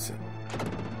 how did I miss it?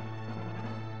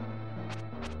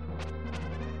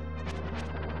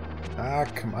 Ah,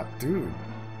 come on, dude.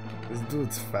 This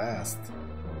dude's fast.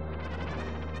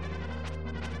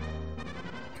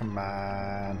 Come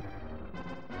on.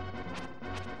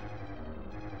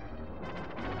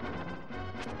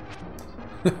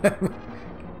 I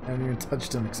haven't even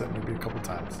touched him except maybe a couple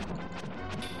times.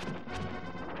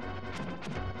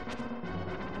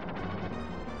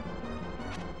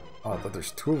 Oh, I thought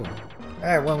there's two of them.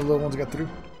 Hey, one of the little ones got through.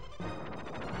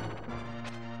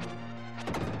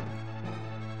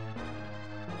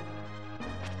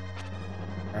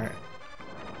 Alright.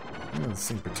 It doesn't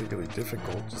seem particularly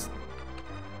difficult, just...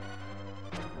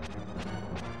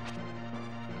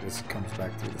 I guess it comes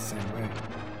back through the same way.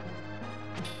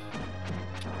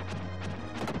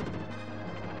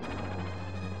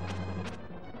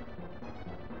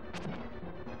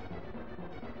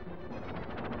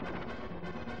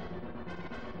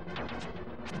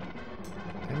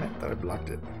 I blocked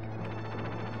it.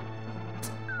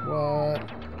 What?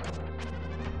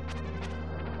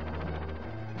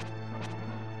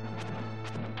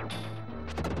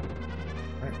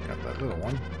 Alright, got that little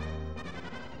one.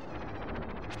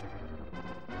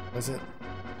 That's it.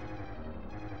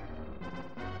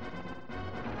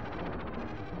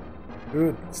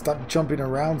 Dude, stop jumping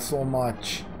around so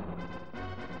much.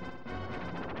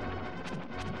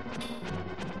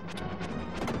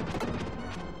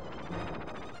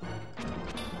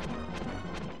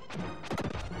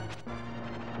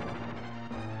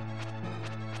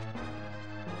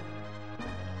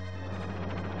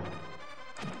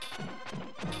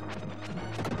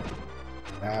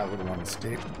 Ah, little one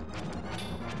escape.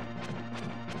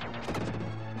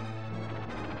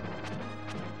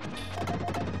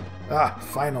 Ah,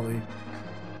 finally.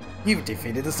 You've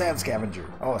defeated the sand scavenger.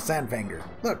 Oh, a sandfanger.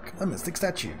 Look, a mystic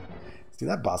statue. See,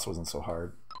 that boss wasn't so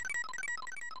hard.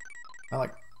 Not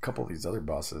like a couple of these other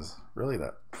bosses. Really,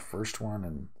 that first one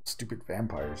and stupid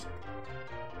vampires.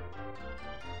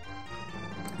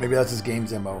 Maybe that's his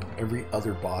game's MO. Every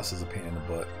other boss is a pain in the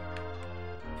butt.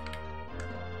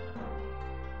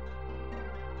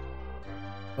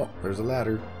 Oh, there's a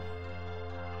ladder.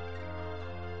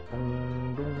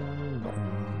 Dun, dun,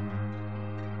 dun.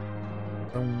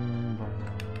 Dun, dun.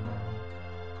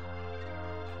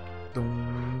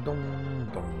 Dun,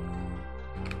 dun, dun.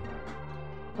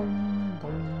 Dun,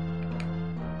 dun.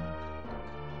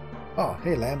 Oh,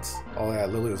 hey Lance. Oh yeah,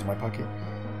 Lily was in my pocket.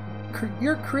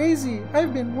 You're crazy.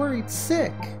 I've been worried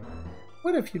sick.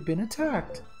 What if you'd been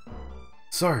attacked?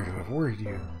 Sorry to have worried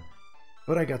you,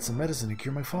 but I got some medicine to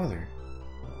cure my father.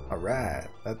 Alright,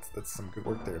 that's some good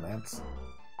work there, Lance.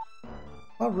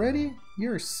 Already?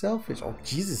 You're selfish. Oh,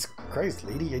 Jesus Christ,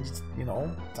 lady. I just, you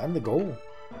know, time to go.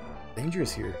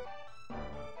 Dangerous here.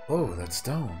 Oh, that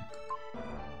stone.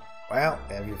 Well,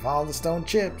 if you follow the stone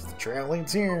chips, the trail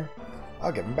leads here.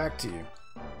 I'll give them back to you.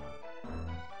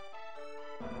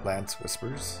 Lance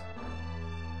whispers.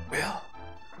 Will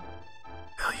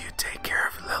you take care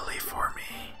of Lily for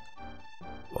me?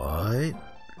 What?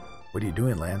 What are you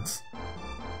doing, Lance?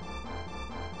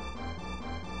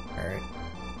 Alright.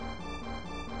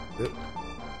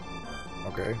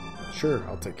 Okay. Sure,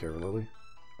 I'll take care of Lily.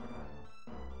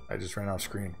 I just ran off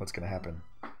screen. What's gonna happen?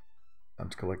 Time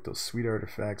to collect those sweet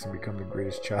artifacts and become the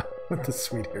greatest child with the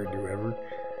sweet hairdo ever.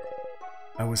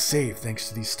 I was saved thanks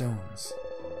to these stones.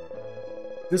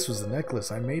 This was the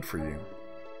necklace I made for you.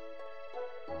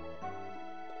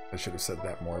 I should have said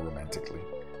that more romantically.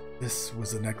 This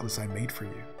was the necklace I made for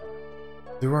you.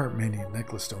 There aren't many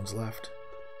necklace stones left.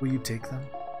 Will you take them?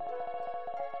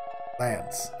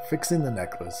 Lance, fixing the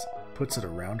necklace, puts it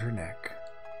around her neck.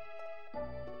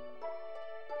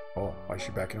 Oh, why is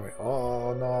she backing away?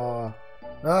 Oh, no.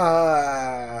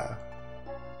 Ah!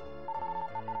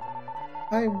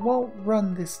 I won't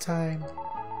run this time.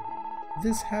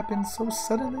 This happened so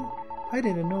suddenly, I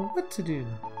didn't know what to do.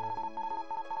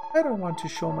 I don't want to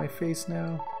show my face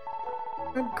now.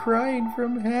 I'm crying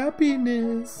from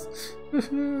happiness.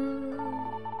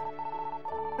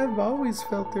 I've always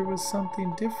felt there was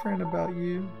something different about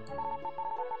you.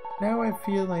 Now I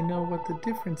feel I know what the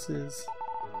difference is.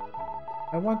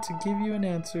 I want to give you an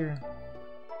answer.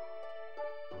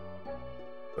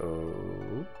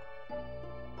 Oh.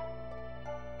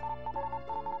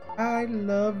 I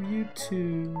love you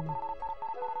too.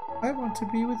 I want to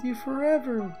be with you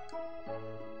forever.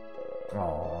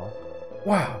 Aww.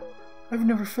 Wow. I've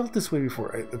never felt this way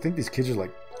before. I think these kids are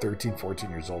like 13, 14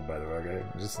 years old, by the way, okay?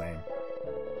 I'm just saying.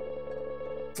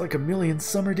 It's like a million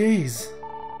summer days.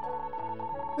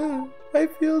 I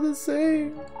feel the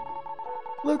same.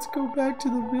 Let's go back to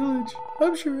the village.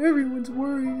 I'm sure everyone's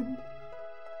worried.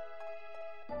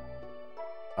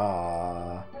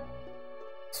 Ah,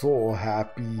 so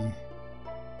happy.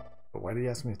 But why did he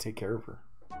ask me to take care of her?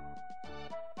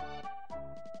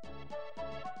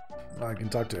 Oh, I can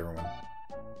talk to everyone.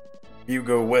 You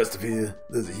go west of here.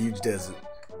 There's a huge desert.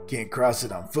 Can't cross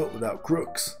it on foot without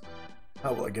crooks.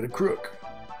 How will I get a crook?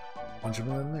 Punch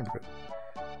him in the neighborhood.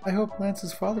 I hope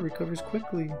Lance's father recovers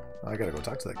quickly. I gotta go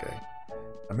talk to that guy.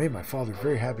 I made my father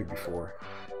very happy before.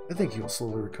 I think he'll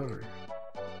slowly recover.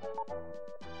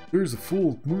 There's a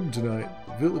full moon tonight.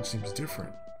 The village seems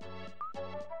different.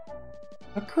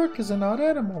 A crook is an odd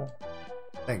animal.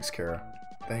 Thanks, Kara.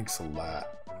 Thanks a lot.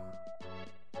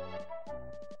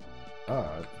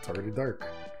 Ah, it's already dark.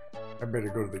 I better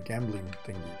go to the gambling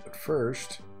thingy. But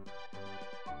first,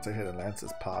 let's say hey to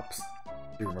Lance's pops.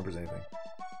 If he remembers anything.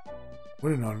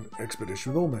 Went on an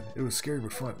expedition with Omen. It was scary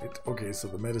but fun. Okay, so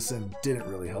the medicine didn't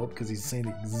really help because he's saying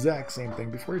the exact same thing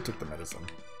before he took the medicine.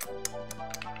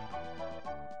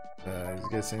 Did you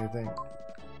guys say anything?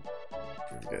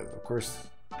 because of course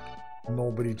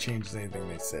nobody changes anything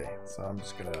they say. So I'm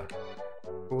just gonna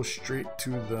go straight to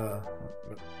the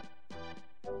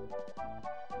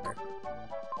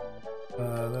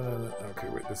no. Okay,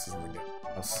 wait, this isn't the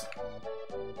house.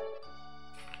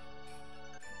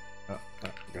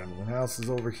 Gambling house is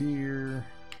over here.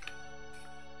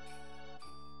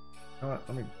 You know what?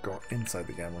 Let me go inside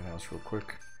the gambling house real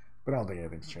quick. But I don't think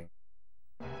anything's changed.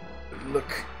 But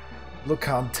look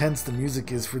how intense the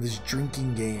music is for this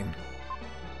drinking game.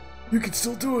 You can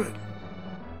still do it.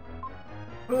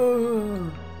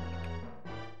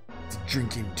 It's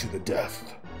drinking to the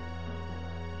death.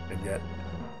 And yet,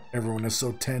 everyone is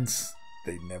so tense,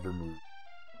 they never move.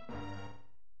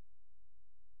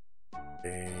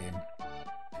 Game.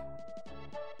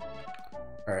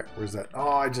 Alright, where's that?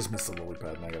 Oh, I just missed the lily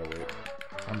pad and I gotta wait.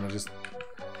 I'm gonna just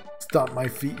stomp my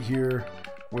feet here,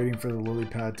 waiting for the lily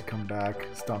pad to come back,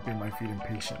 stomping my feet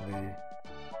impatiently.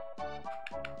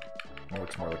 It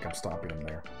looks more like I'm stomping them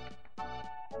there.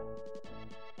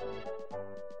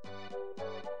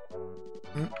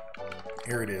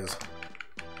 Here it is.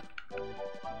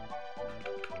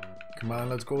 Come on,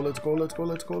 let's go, let's go, let's go,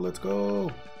 let's go, let's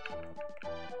go.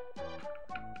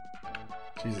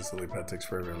 Jesus, lily pad takes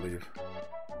forever to leave.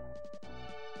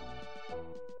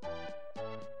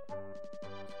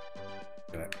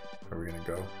 Where are we gonna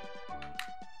go?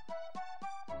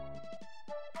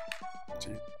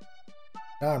 Gee.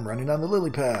 Now I'm running on the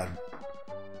lily pad.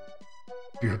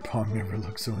 Beer pong never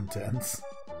looked so intense.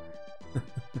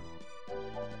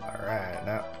 Alright,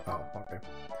 now. Oh, okay.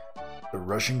 The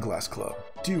Russian Glass Club.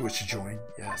 Do you wish to join?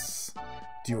 Yes.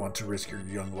 Do you want to risk your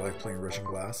young life playing Russian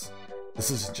glass?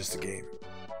 This isn't just a game.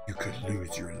 You could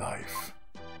lose your life.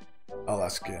 I'll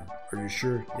ask again. Are you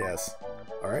sure? Yes.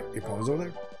 Alright, the opponent's over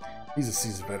there. He's a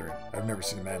seasoned veteran. I've never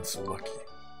seen a man so lucky.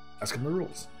 Ask him the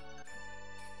rules.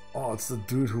 Oh, it's the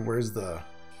dude who wears the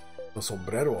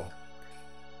sombrero.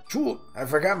 Shoot, I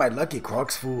forgot my Lucky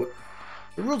Crocs food.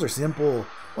 The rules are simple.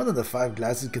 One of the 5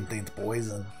 glasses contains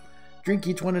poison. Drink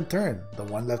each one in turn. The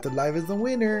one left alive is the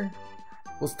winner.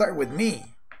 We'll start with me.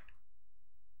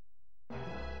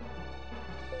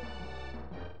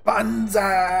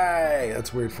 Banzai!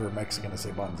 That's weird for a Mexican to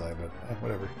say banzai, but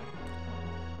whatever.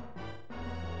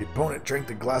 The opponent drank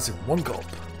the glass in one gulp.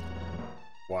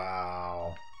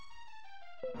 Wow.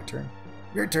 My turn.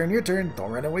 Your turn, your turn.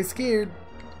 Don't run away scared.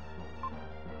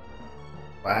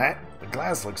 What? The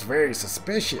glass looks very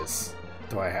suspicious.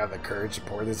 Do I have the courage to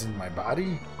pour this into my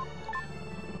body?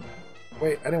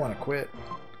 Wait, I didn't want to quit.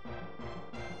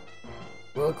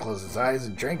 Will closed his eyes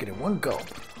and drank it in one gulp.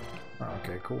 Oh,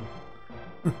 okay, cool.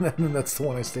 That's the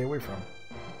one I stay away from.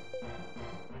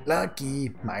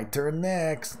 Lucky, my turn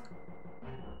next.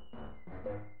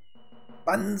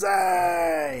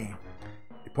 Banzai!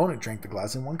 The opponent drank the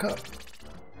glass in one cup.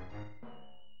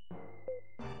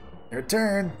 Your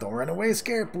turn. Don't run away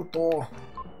scared, puto.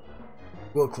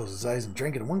 Will closed his eyes and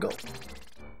drank it in one gulp.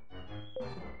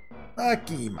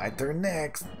 Lucky, my turn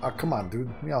next. Oh, come on,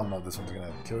 dude. We all know this one's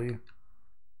gonna kill you.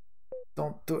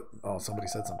 Don't do it. Oh, somebody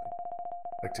said something.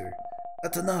 Spectator.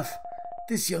 That's enough.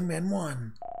 This young man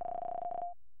won.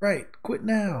 Right, quit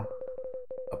now.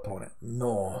 Opponent.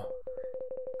 No.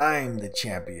 I'm the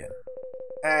champion.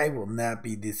 I will not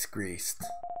be disgraced.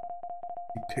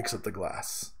 He picks up the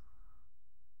glass.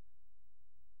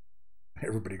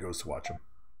 Everybody goes to watch him.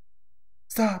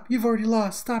 Stop! You've already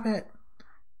lost. Stop it!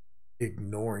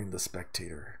 Ignoring the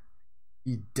spectator,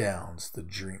 he downs the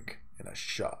drink in a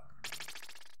shot.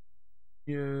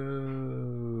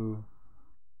 Yo.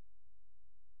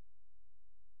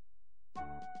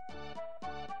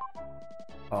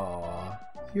 Aw,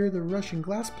 you're the Russian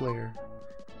glass player.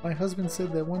 My husband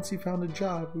said that once he found a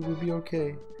job, it would be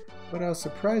okay, but I was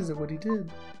surprised at what he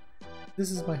did.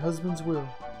 This is my husband's will.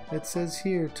 It says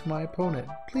here to my opponent.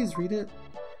 Please read it.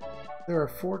 There are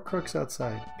 4 crooks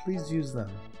outside. Please use them.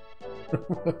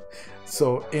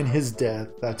 So in his death,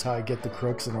 that's how I get the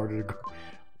crooks in order to go.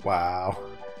 Wow.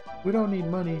 We don't need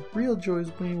money. Real joy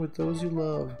is being with those you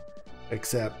love.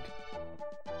 Except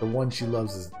the one she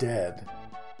loves is dead.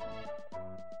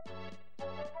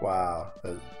 Wow.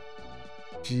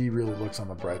 She really looks on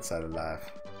the bright side of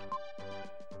life.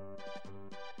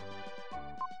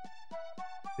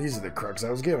 These are the crooks I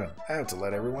was given. I have to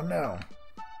let everyone know.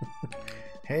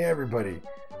 Hey everybody.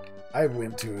 I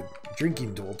went to a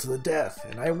drinking duel to the death,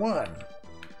 and I won.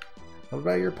 What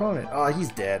about your opponent? Oh, he's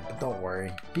dead, but don't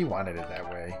worry. He wanted it that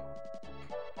way.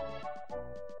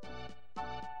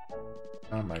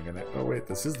 How am I gonna... Oh wait,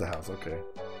 this is the house, okay.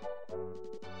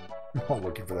 I'm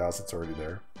looking for the house that's already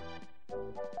there.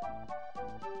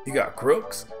 You got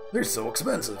crooks? They're so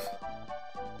expensive.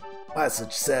 Why such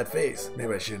a sad face?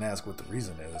 Maybe I shouldn't ask what the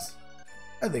reason is.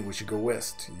 I think we should go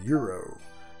west to Euro.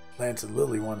 Lance and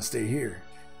Lily want to stay here.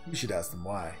 You should ask them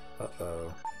why.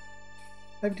 Uh-oh.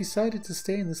 I've decided to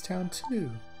stay in this town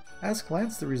too. Ask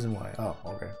Lance the reason why. Oh,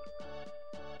 okay.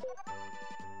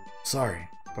 Sorry,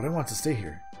 but I want to stay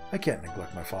here. I can't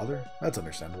neglect my father. That's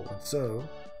understandable. And so,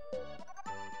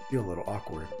 I feel a little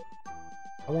awkward.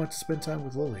 I want to spend time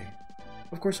with Lily.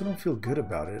 Of course, I don't feel good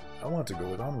about it. I want to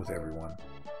go on with everyone.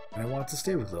 And I want to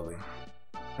stay with Lily.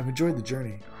 I've enjoyed the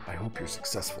journey. I hope you're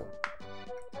successful.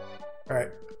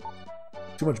 Alright.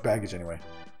 Too much baggage anyway.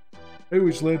 I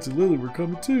wish Lance and Lily were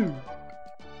coming too.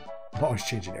 I'm always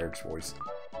changing Eric's voice.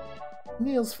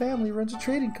 Neil's family runs a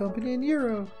trading company in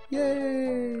Euro.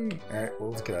 Yay! Alright, well,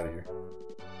 let's get out of here.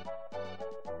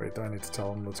 Wait, do I need to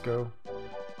tell him let's go?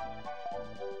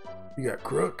 You got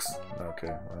crooks?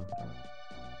 Okay, well.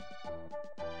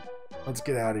 Let's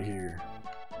get out of here.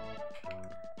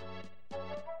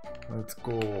 Let's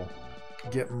go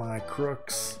get my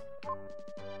crooks.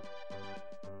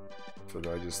 So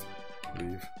do I just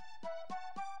leave?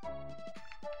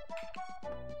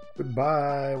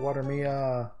 Goodbye,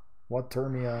 Watermia.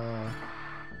 Watermia.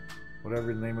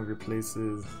 Whatever the name of your place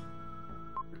is.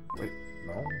 Wait,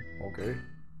 no? Okay.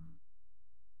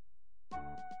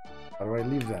 How do I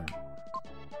leave then?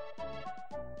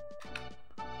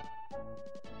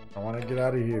 I want to get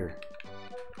out of here.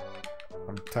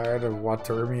 I'm tired of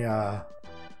Watermia.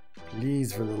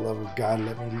 Please, for the love of God,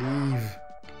 let me leave.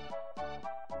 I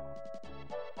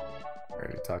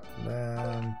already talked to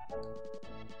them.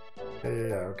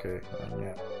 Yeah, okay.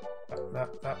 Yeah. No,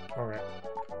 okay.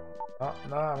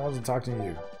 No, I wasn't talking to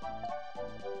you.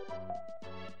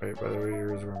 Wait, by the way,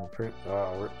 here's where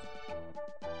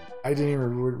I didn't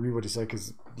even read what he said,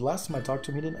 because the last time I talked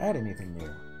to him, he didn't add anything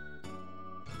new.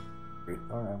 Wait,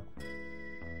 alright.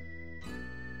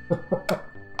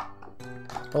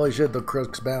 Holy shit, the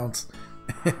crooks bounce.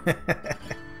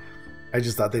 I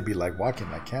just thought they'd be like walking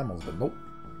like camels, but nope.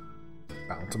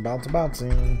 Bouncing, bouncing,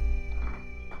 bouncing.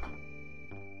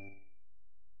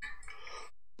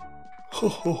 Ho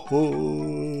ho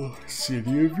ho!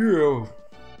 City of Euro.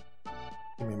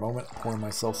 Give me a moment, pouring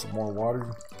myself some more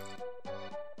water.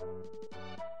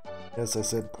 Yes, I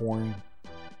said pouring.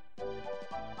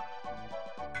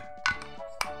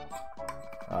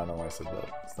 I don't know why I said that.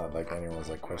 It's not like anyone was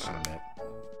like questioning it.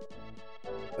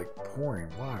 Like pouring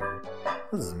water?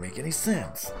 This doesn't make any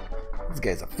sense. This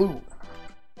guy's a fool.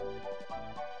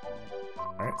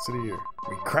 Alright, city here.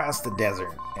 We crossed the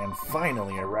desert and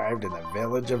finally arrived in the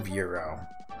village of Euro.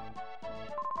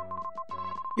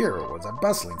 Euro was a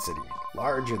bustling city,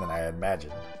 larger than I had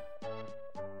imagined.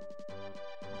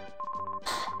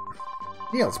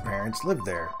 Neil's parents lived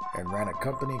there and ran a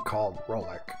company called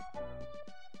Rolek.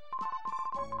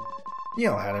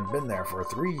 Neil hadn't been there for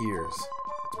 3 years.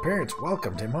 His parents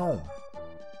welcomed him home,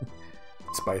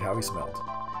 despite how he smelled.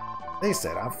 They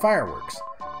set off fireworks.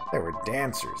 There were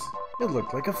dancers. It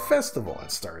looked like a festival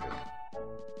had started.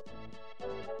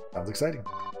 Sounds exciting.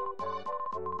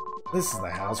 This is the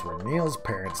house where Neil's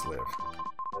parents lived.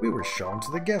 We were shown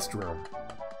to the guest room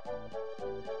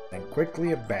and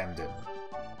quickly abandoned.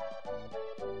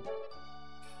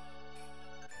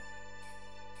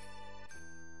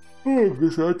 Oh, I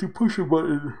guess I had to push a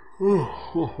button.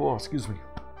 Oh, excuse me.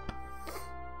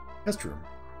 Guest room.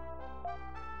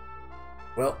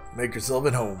 Well, make yourself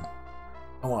at home.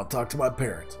 I want to talk to my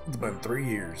parents. It's been 3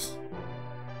 years.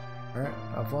 Alright,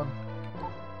 have fun.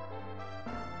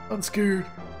 I'm scared.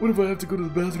 What if I have to go to the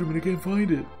bathroom and I can't find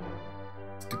it?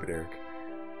 Stupid Eric.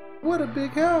 What a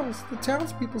big house! The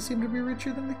townspeople seem to be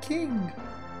richer than the king.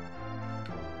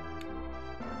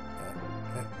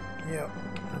 Yeah,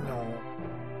 no.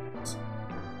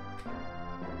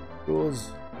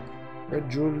 Jewels. Red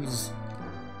jewels.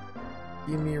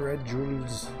 Give me red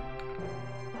jewels.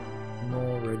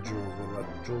 No red jewels. What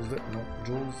about jewels? No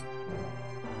jewels.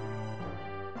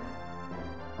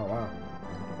 Oh wow.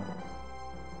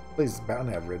 Place is bound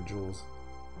to have red jewels.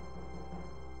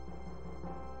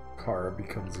 Kara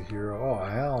becomes a hero. Oh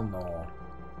hell no.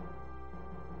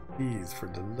 Please, for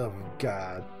the love of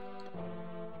God.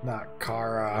 Not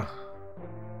Kara.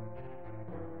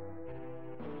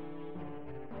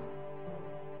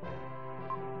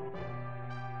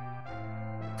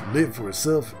 To live for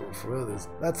herself or for others?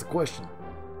 That's the question.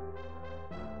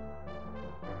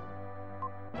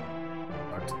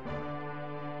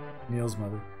 Neil's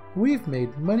mother. We've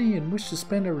made money and wish to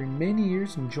spend our remaining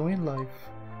years enjoying life.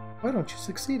 Why don't you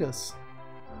succeed us?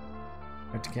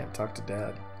 I can't talk to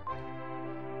Dad.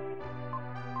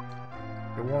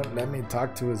 It won't let me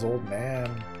talk to his old man.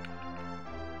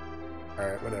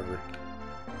 Alright, whatever.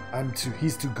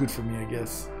 He's too good for me, I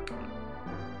guess.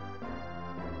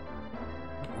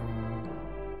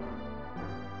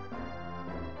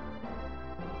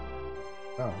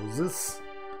 Oh, who's this?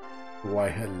 Why,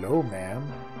 hello,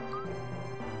 ma'am.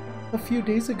 A few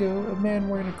days ago, a man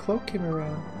wearing a cloak came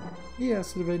around. He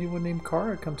asked if anyone named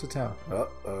Kara come to town.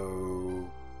 Uh-oh.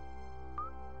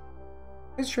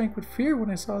 I shrank with fear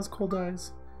when I saw his cold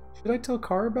eyes. Should I tell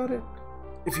Kara about it?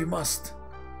 If you must.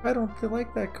 I don't feel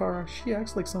like that, Kara. She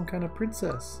acts like some kind of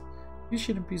princess. You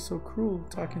shouldn't be so cruel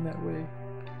talking that way.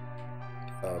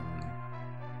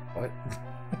 What?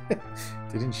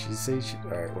 Didn't she say she...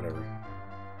 Alright, whatever.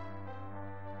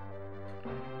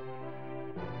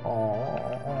 Aww.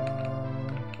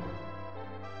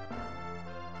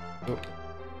 Oh,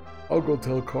 I'll go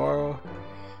tell Kara.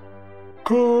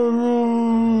 Kara!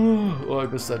 Oh, I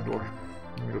missed that door.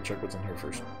 Let me go check what's in here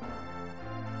first.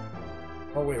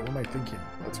 Oh wait, what am I thinking?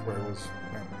 That's where I was.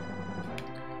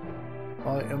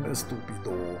 I am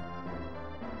estupido.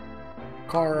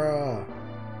 Kara!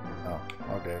 Oh,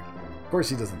 okay. Of course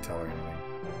he doesn't tell her anything.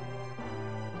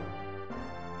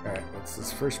 Alright, what's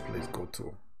this first place go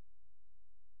to?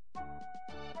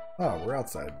 Oh, we're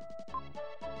outside.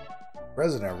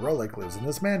 President Rolik lives in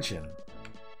this mansion.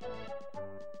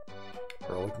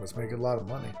 Rolik must make a lot of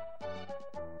money.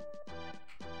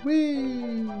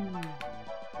 Whee!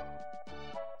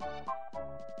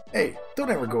 Hey, don't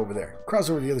ever go over there. Cross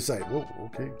over to the other side. Whoa,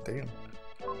 okay, damn.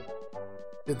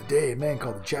 The other day, a man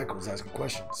called the Jackal was asking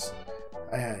questions.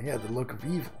 He had the look of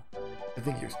evil. I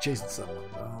think he was chasing someone.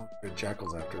 Oh, the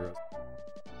Jackal's after us.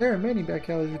 There are many back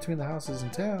alleys between the houses in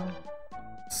town.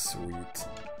 Sweet.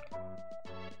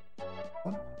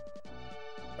 What?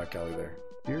 Back alley there.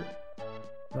 Here?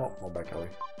 No, no back alley.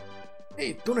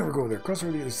 Hey, don't ever go over there. Cross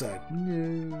over to the other side.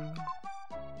 No.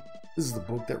 This is the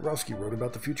book that Rowski wrote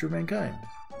about the future of mankind.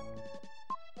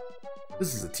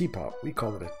 This is a teapot. We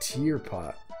call it a tear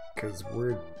pot because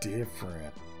we're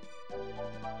different.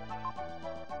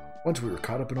 Once we were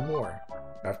caught up in a war.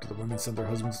 After the women sent their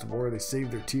husbands to war, they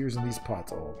saved their tears in these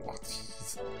pots. Oh,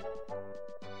 jeez.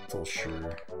 So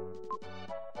sure.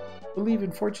 Believe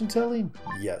in fortune telling?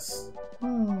 Yes.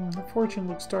 The fortune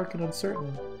looks dark and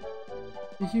uncertain.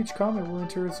 A huge comet will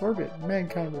enter its orbit.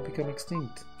 Mankind will become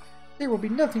extinct. There will be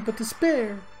nothing but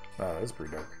despair. Oh, that's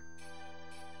pretty dark.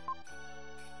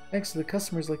 Thanks to the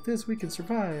customers like this, we can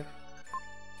survive.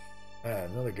 Ah,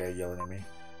 another guy yelling at me.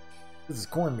 This is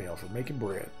cornmeal for making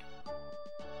bread.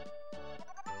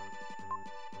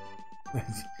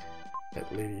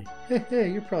 That lady.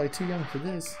 Hey, you're probably too young for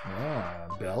this. Ah,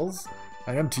 bells?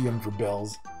 I am too young for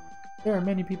bells. There are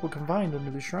many people confined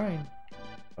under the shrine.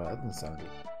 Oh, that doesn't sound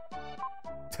good.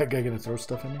 Is that guy gonna throw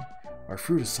stuff at me? Our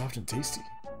fruit is soft and tasty.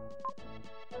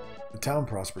 The town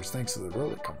prospers thanks to the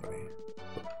Rolik Company.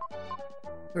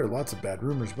 There are lots of bad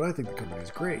rumors, but I think the company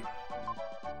is great.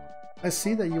 I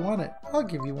see that you want it. I'll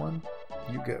give you one.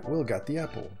 Will got the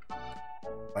apple.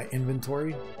 My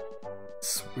inventory?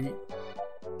 Sweet.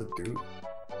 The dude.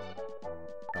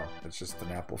 Oh, it's just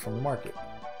an apple from the market.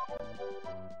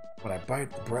 When I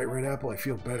bite the bright red apple, I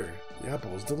feel better. The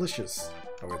apple is delicious.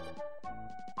 Oh, wait.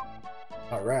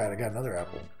 Alright, I got another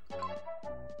apple.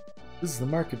 This is the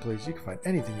marketplace. You can find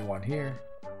anything you want here.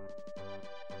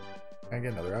 Can I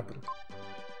get another apple?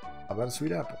 How about a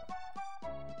sweet apple?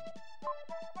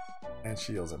 And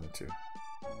she yells at me too.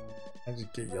 I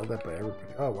just get yelled at by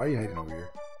everybody. Oh, why are you hiding over here?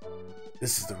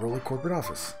 This is the Rolik corporate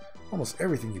office. Almost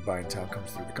everything you buy in town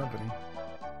comes through the company.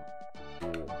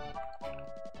 Cool.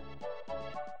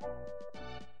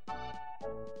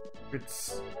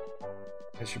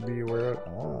 I should be aware of.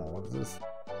 Oh, what is this?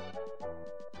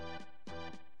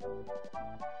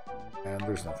 And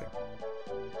there's nothing.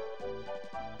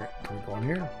 Okay, can we go in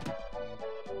here?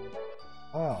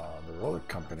 Ah, the Rolik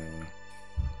Company.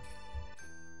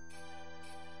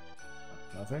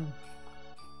 Nothing?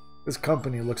 This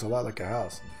company looks a lot like a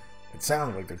house. It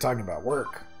sounds like they're talking about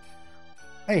work.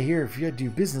 I hear if you do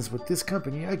business with this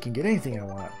company, I can get anything I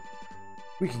want.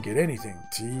 We can get anything.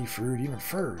 Tea, fruit, even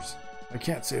furs. I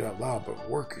can't say it out loud, but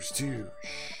workers too.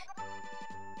 Shh.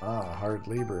 Ah, hard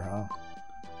labor, huh?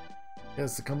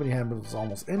 Yes, the company handles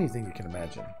almost anything you can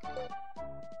imagine.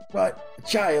 But, a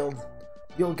child!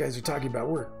 The old guys are talking about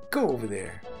work. Go over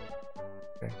there.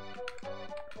 Okay.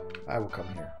 I will come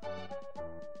here.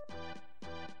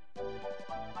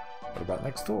 What about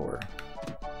next door?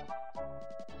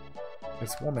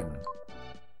 This woman.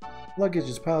 Luggage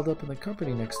is piled up in the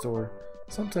company next door.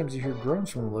 Sometimes you hear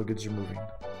groans from the luggage you're moving.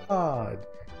 Odd.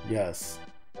 Yes.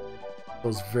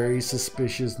 Those very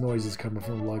suspicious noises coming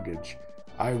from the luggage.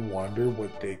 I wonder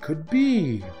what they could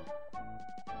be.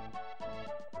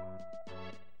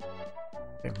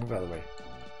 Okay, move out of the way.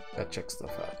 Gotta check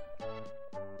stuff out.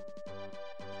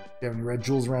 You have any red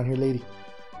jewels around here, lady?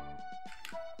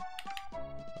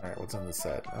 Alright, what's on this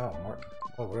side? Oh, Martin.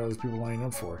 Oh, what are those people lining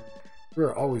up for?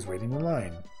 We're always waiting in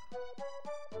line.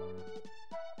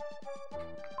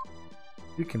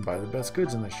 You can buy the best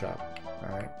goods in the shop.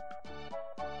 Alright.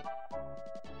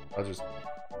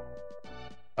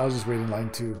 I'll just wait in line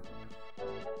too.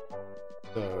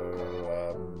 So,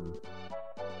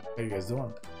 how you guys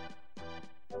doing?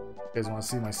 You guys want to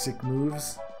see my sick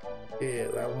moves? Yeah,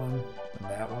 that one, and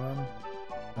that one.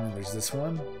 And then there's this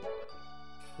one.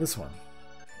 This one.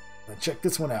 Now check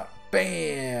this one out.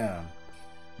 Bam!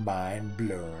 Mind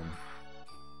blown.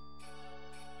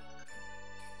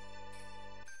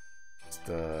 Just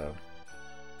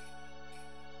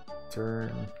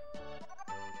turn.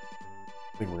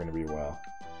 I think we're gonna be well.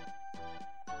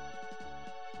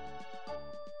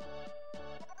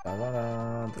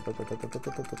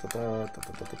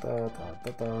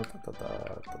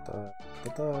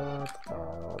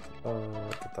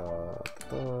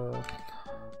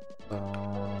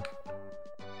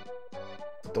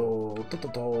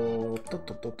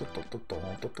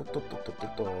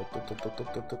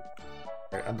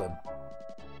 Alright, I'm done.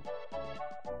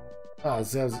 Oh, it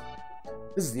says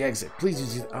this is the exit. Please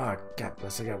use it. Ah, oh, God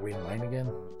bless. I gotta wait in line again.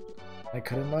 Can I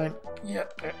cut in line? Yeah.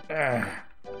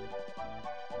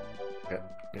 Good.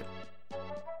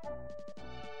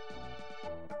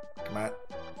 Come on.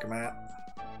 Come on.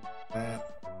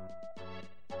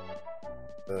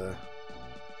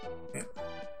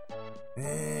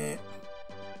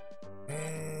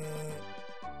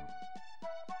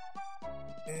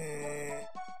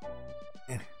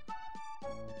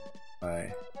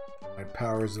 My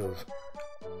powers of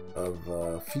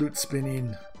flute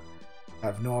spinning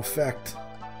have no effect.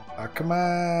 Ah, come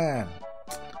on.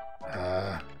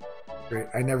 Great.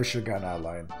 I never should have gotten out of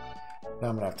line. Now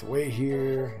I'm gonna have to wait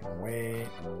here and wait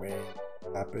and wait.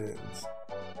 What happens?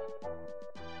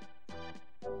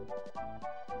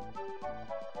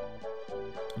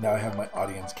 Now I have my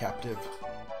audience captive.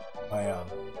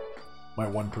 My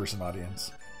one-person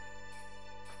audience.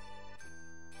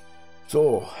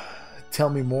 So, tell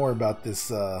me more about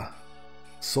this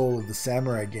Soul of the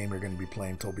Samurai game you're going to be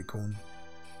playing, Toby-kun.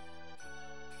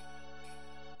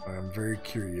 I'm very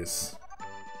curious.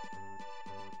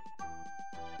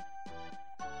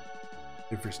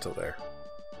 If you're still there.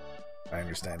 I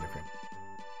understand if you're...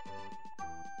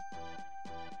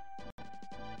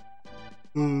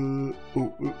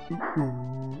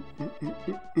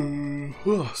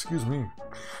 Oh, excuse me.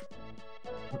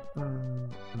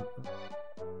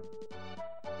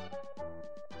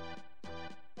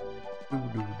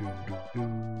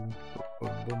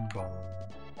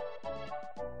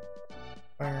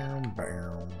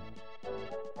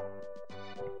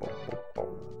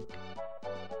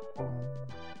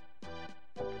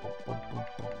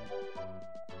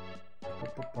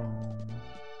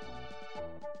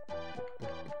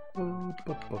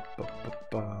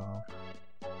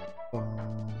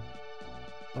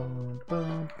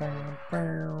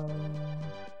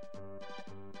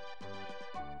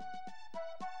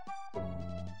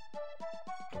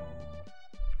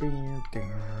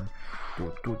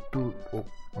 Oh,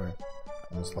 wait.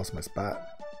 Almost lost my spot.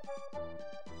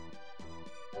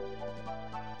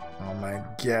 Oh my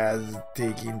god, it's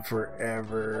taking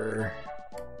forever.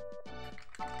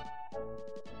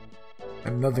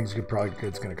 And nothing's probably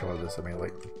good's gonna come out of this. I mean,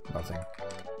 like, nothing.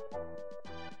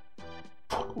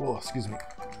 Oh, excuse me.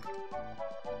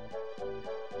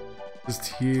 Just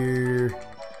here,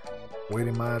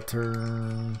 waiting my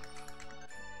turn.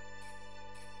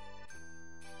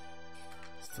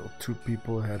 Still 2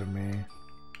 people ahead of me.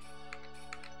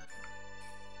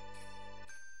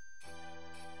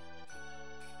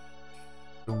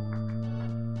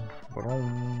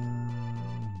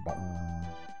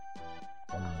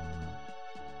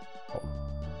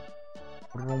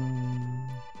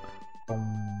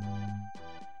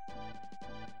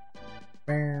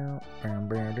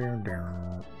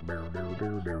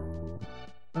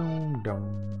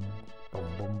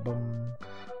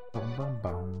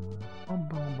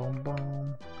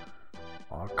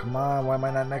 Oh, come on, why am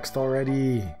I not next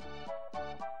already?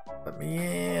 Let me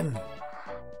in.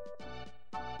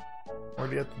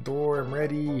 Already at the door, I'm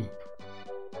ready.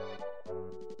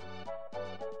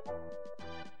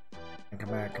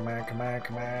 Come on, come on, come on,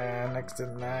 come on. Next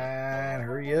in line,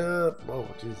 hurry up. Whoa,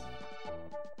 jeez.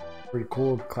 Pretty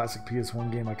cool, classic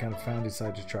PS1 game I kind of found,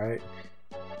 decided to try it.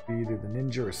 Be either the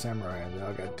ninja or samurai, they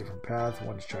all got different paths.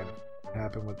 One is trying to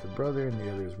happen with the brother, and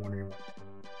the other is wondering.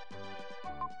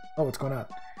 Oh, what's going on?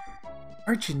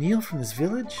 Aren't you Neil from this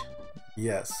village?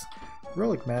 Yes.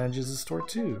 Rolik manages a store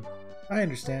too. I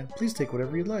understand. Please take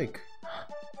whatever you like.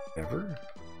 Ever?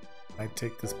 I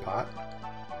take this pot?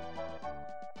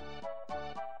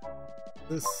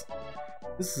 This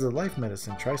is a life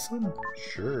medicine. Try some?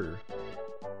 Sure.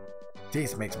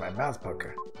 Taste makes my mouth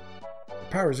pucker. The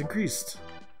power is increased.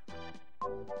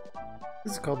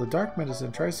 This is called the dark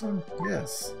medicine. Try some?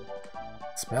 Yes.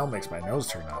 Smell makes my nose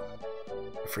turn up.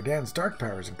 For Dan's dark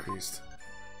power is increased.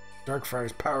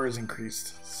 Darkfire's power is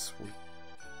increased. Sweet.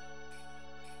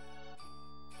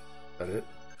 Is that it?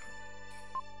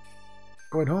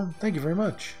 Going home? Thank you very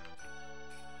much.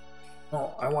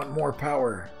 Oh, I want more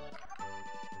power.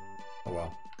 Oh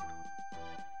well.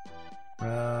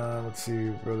 Let's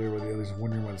see. Earlier, were the others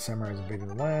wondering why the samurais invading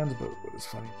the lands, but what is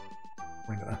funny?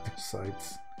 Going to other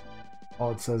sites.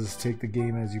 All it says is take the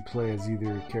game as you play as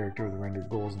either character with rendered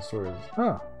goals and stories.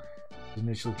 Huh. I was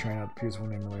initially trying out the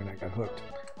PS1 emulator and I got hooked.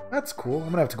 That's cool. I'm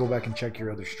gonna have to go back and check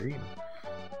your other stream.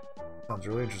 Sounds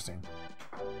really interesting.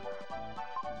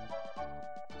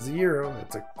 Zero.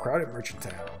 It's a crowded merchant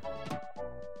town.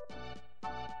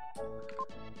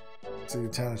 So the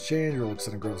town has changed, or looks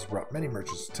and growth has brought many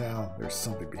merchants to town. There's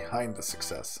something behind the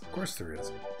success. Of course there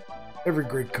is. Every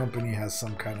great company has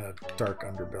some kind of dark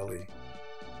underbelly.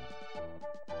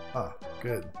 Ah,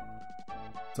 good.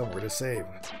 Somewhere to save.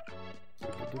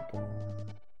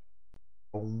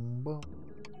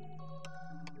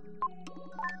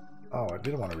 Oh, I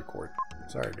didn't want to record.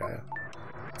 Sorry, Gaia.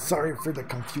 Sorry for the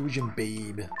confusion,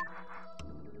 babe.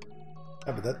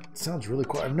 Yeah, but that sounds really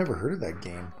cool. I've never heard of that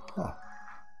game. Huh.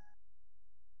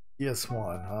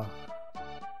 PS1, huh?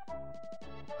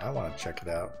 I want to check it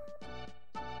out.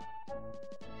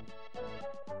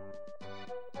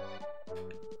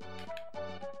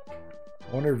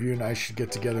 I wonder if you and I should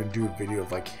get together and do a video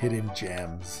of like hidden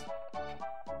gems.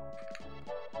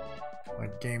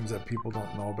 Like games that people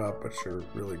don't know about but are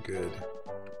really good.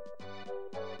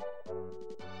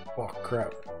 Oh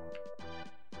crap.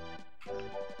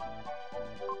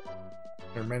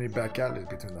 There are many back alleys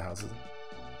between the houses.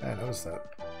 Yeah, I noticed that.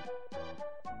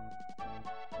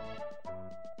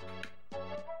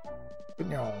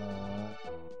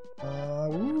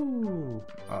 Woo!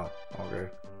 Oh, okay.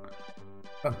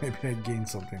 Maybe I gained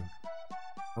something.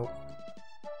 Nope.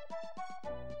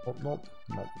 Nope.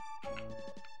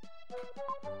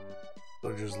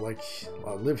 Villagers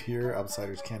live here,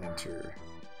 outsiders can't enter.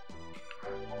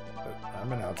 But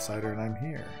I'm an outsider and I'm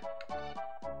here.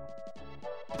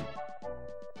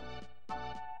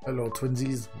 Hello,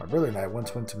 twinsies. My brother and I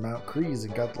once went to Mount Kreese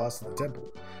and got lost in the temple.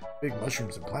 Big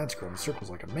mushrooms and plants grow in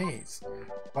circles like a maze.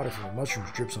 Water from the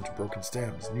mushrooms drips onto broken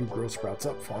stems. New growth sprouts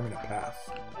up, forming a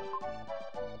path.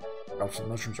 Crops of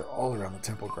mushrooms are all around the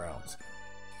temple grounds.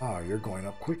 Ah, you're going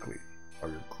up quickly. Or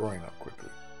you're growing up quickly.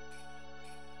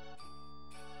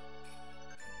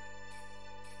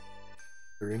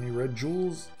 Are there any red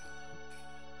jewels?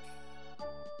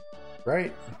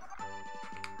 Right?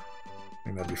 I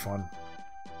think that'd be fun.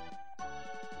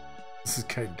 This is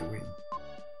guy doing.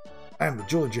 I am the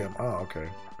jeweler gem. Oh, okay.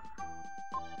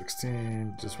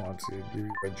 16. Just want to give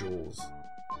you red jewels.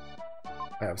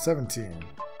 I have 17.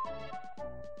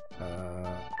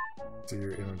 To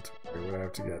your inventory. What do I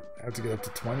have to get? I have to get up to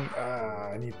 20. Ah,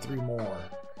 I need 3 more.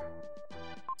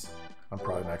 I'm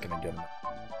probably not gonna get them.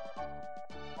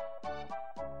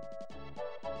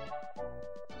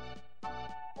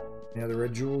 Any other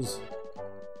red jewels?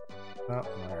 Oh,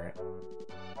 alright.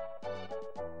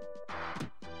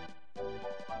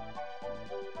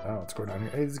 Oh, what's going on here?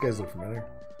 Hey, these guys look familiar.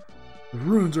 The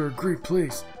ruins are a great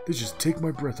place. They just take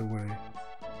my breath away.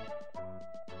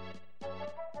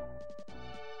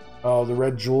 Oh, the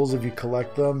red jewels, if you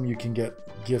collect them, you can get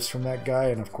gifts from that guy.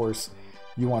 And of course,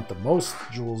 you want the most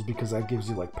jewels because that gives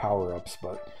you like power-ups.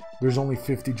 But there's only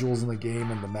 50 jewels in the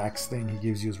game, and the max thing he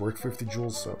gives you is worth 50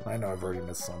 jewels. So I know I've already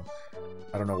missed some.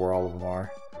 I don't know where all of them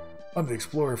are. I'm the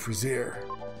explorer Frizier.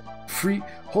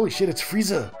 Holy shit, it's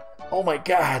Frieza! Oh my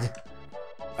god!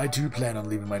 I do plan on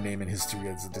leaving my name in history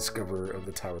as the discoverer of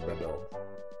the Tower of Babel.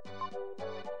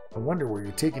 I wonder where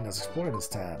you're taking us exploring this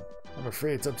time. I'm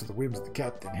afraid it's up to the whims of the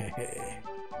captain. Hey.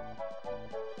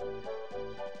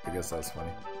 I guess that's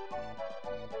funny.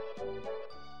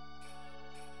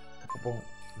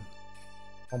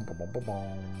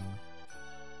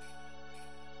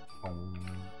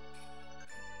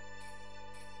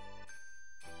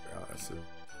 That's it.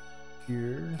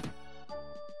 Here.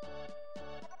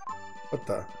 What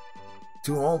the?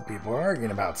 2 old people are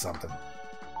arguing about something.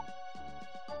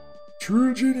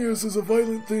 True genius is a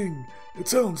violent thing. It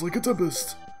sounds like a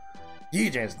tempest. You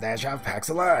just dash off packs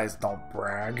of lies, don't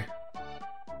brag.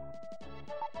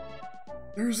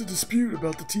 There's a dispute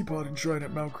about the teapot enshrine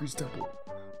at Mount Kreese Temple.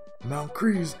 Mount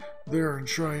Kreese, there are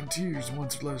enshrined tears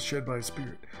once or less shed by a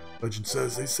spirit. Legend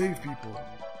says they save people.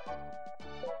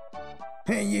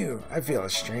 Hey you, I feel a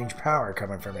strange power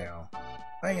coming from you.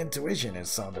 My intuition is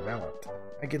so developed.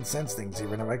 I can sense things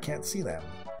even if I can't see them.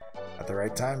 At the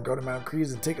right time, go to Mount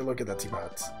Kreese and take a look at the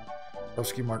teapots.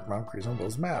 Broski marked Mount Kreese on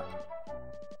Bill's map.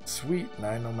 Sweet, and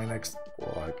I know my next...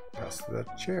 Well, I passed through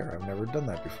that chair. I've never done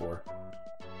that before.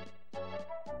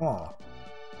 Aw.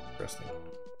 Interesting.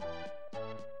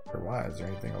 Or why? Is there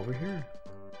anything over here?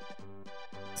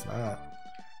 It's not.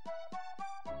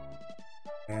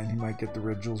 And he might get the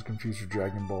red jewels confused with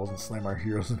Dragon Balls and slam our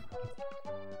heroes.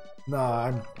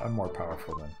 Nah, I'm more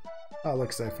powerful than. Oh,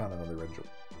 look, I found another red jewel.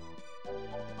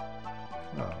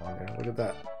 Oh, okay, look at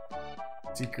that.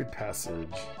 Secret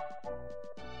passage.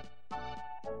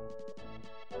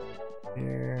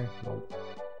 Here. Nope.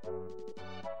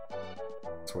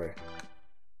 This way.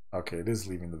 Okay, it is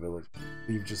leaving the village.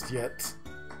 Leave just yet.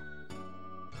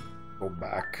 Go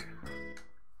back.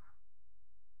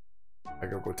 I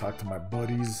gotta go talk to my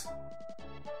buddies.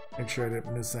 Make sure I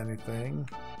didn't miss anything.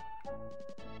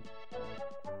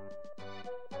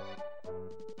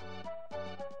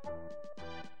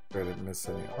 I didn't miss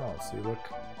any. Oh, see, look.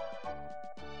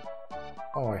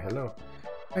 Oh, hello.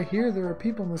 I hear there are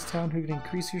people in this town who can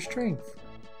increase your strength.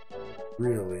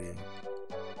 Really?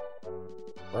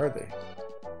 Where are they?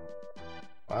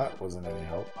 That wasn't any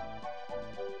help.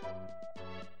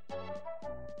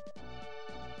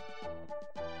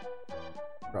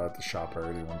 Probably at the shop I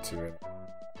already went to it.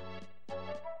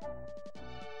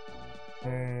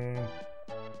 Okay.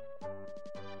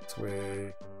 This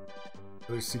way.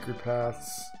 Other secret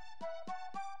paths.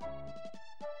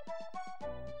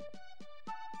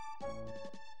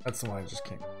 That's the one I just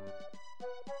came.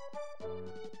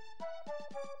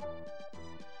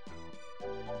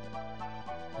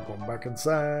 I'm going back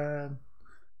inside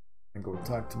and go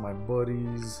talk to my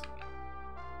buddies.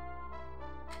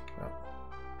 Oh.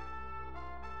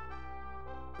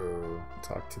 Go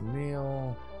talk to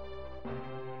Neil.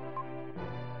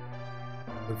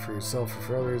 Live for yourself or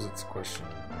for others, it's a question.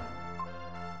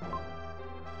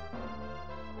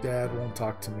 Dad won't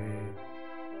talk to me.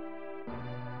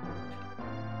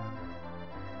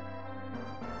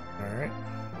 Alright.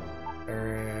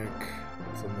 Eric.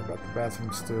 Something about the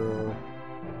bathroom still.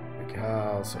 Big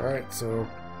house. Alright, so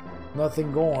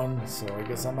nothing going, so I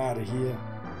guess I'm out of here.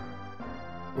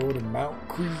 Go to Mount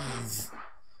Kreese.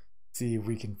 See if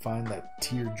we can find that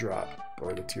teardrop.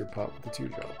 Or the tear pot with the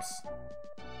teardrops.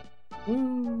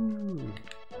 Woo!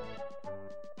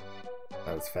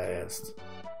 That was fast.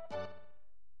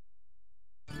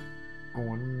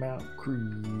 Going to Mount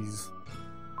Kreese.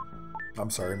 I'm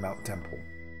sorry, Mount Temple.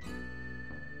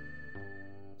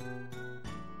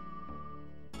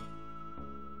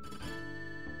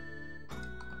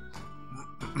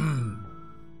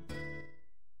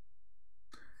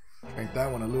 Drank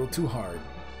that one a little too hard.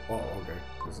 Oh, okay.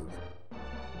 This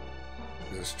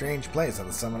is a strange place at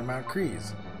the summit of Mount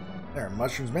Kreese. There are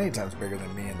mushrooms many times bigger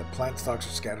than me, and the plant stalks are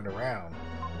scattered around.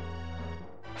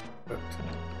 But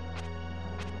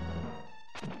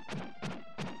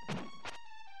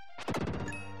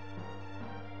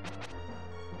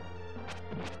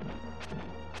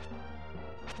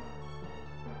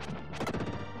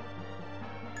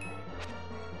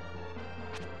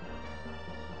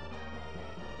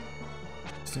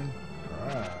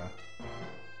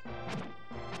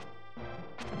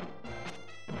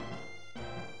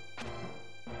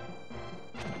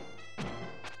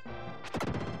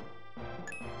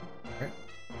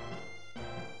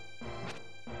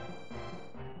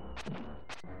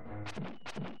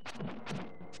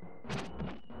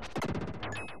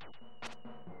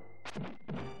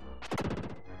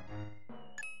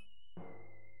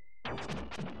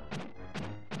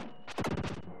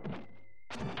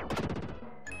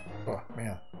oh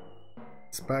man,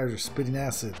 spiders are spitting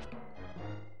acid.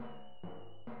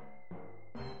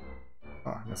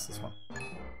 Oh, I missed this one.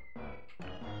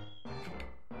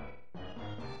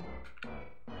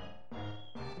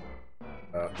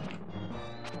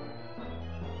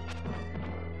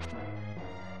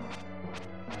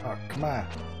 Oh, come on.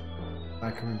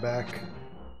 Not coming back.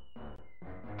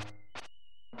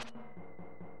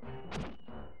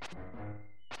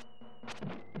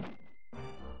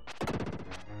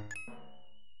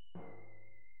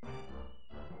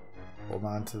 Hold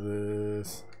on to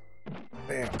this.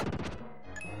 Bam.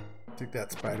 Take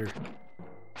that, spider.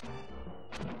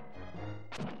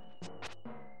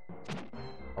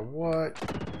 What?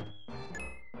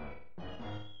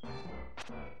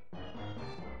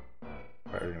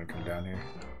 Spider gonna come down here.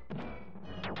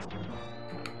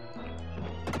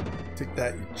 Take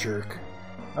that, you jerk.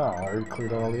 Oh, I already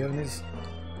cleared all the enemies?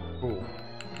 Cool.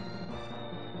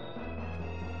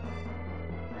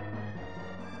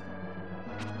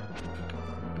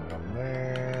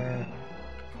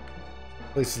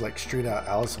 Place is like straight out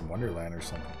Alice in Wonderland or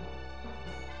something.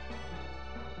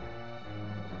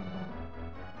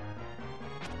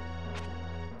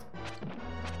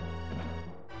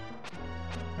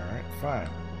 Alright, fine.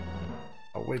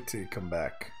 I'll wait till you come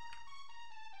back.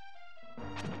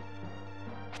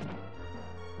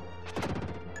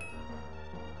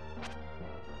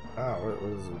 Oh,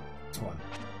 what is it? This one.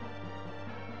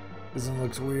 This one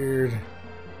looks weird.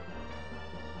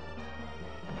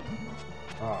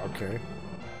 Oh, okay.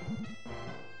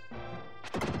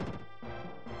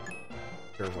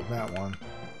 Careful with that one.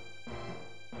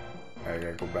 I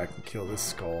gotta go back and kill this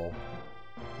skull.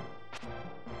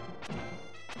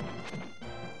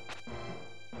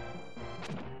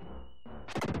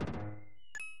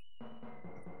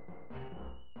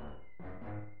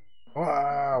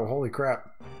 Wow, holy crap.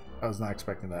 I was not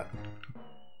expecting that.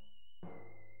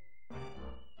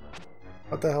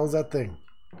 What the hell is that thing?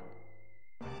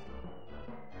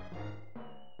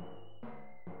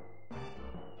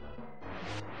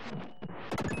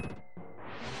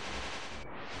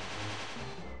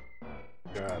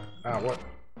 God. Ah, what?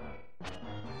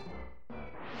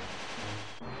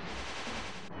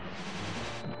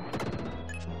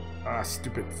 Ah,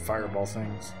 stupid fireball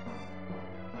things.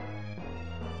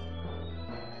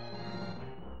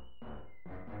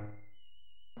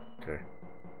 Okay.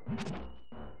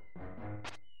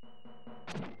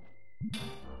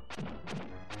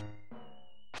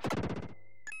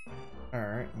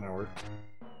 Alright, that worked.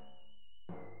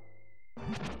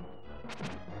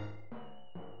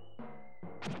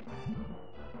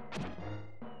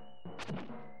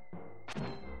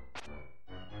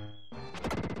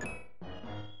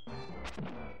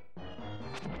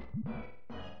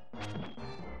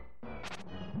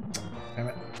 Damn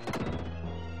it.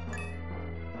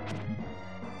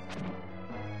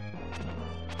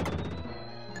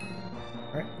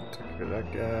 Alright, take care of that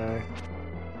guy.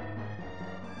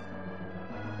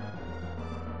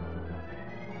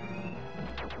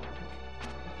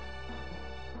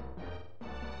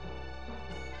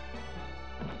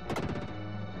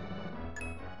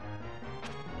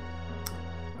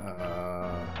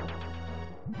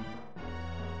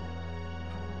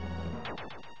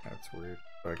 That's weird.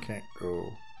 I can't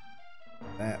go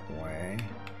that way.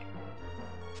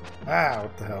 Ah,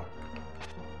 what the hell?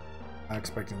 Not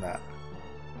expecting that.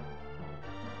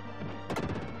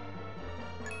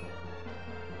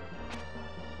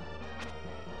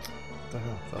 What the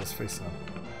hell? That was facing him.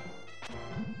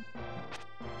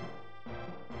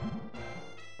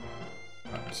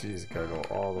 Oh, jeez, gotta go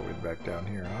all the way back down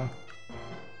here, huh?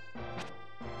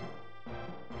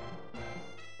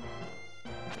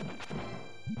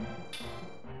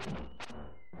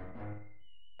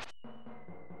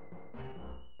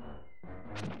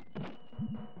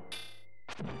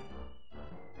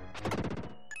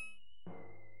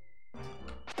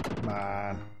 Come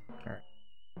on. Alright.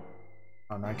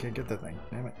 Oh, no, I can't get that thing.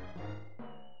 Damn it.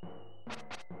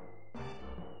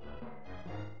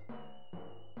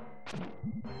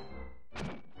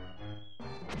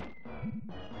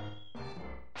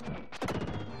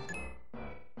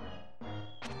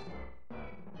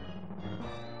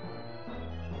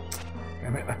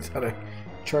 Damn it, I thought I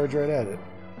charged right at it.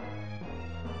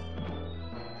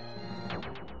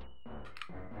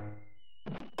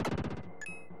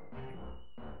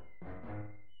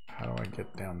 How do I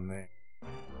get down there?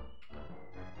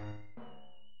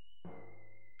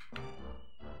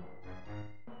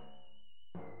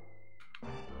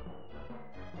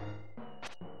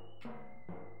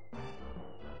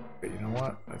 Okay, you know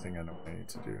what? I think I know what I need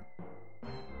to do.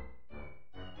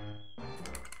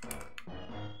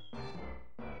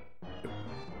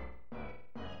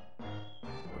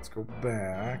 Let's go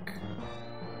back.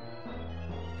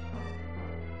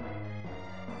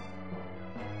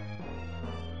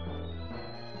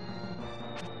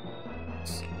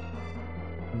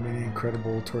 Mini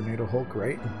Incredible Tornado Hulk,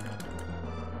 right?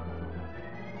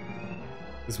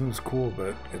 This move's cool,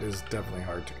 but it is definitely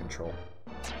hard to control.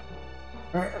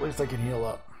 Alright, at least I can heal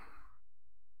up.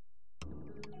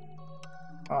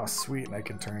 Oh, sweet, and I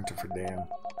can turn into Verdan.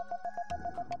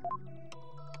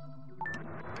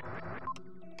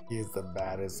 He is the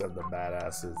baddest of the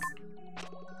badasses.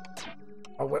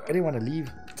 Oh, what? I didn't want to leave.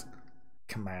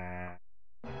 Come on.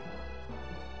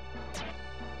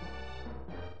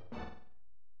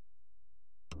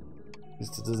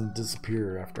 Just it doesn't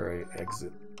disappear after I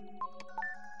exit.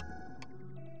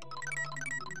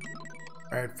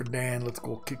 Alright, Verdan, let's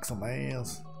go kick some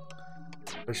ass.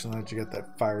 Especially now that you got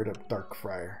that fired up Dark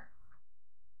Friar.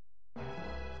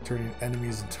 Turning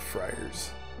enemies into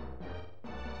friars.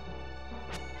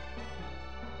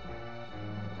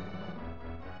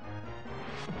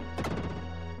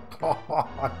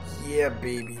 Yeah,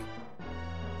 baby.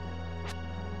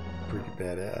 Pretty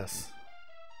badass.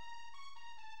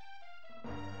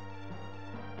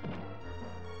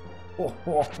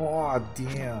 Oh,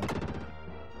 damn.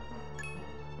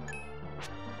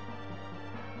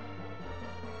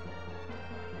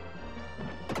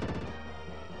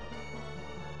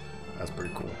 That's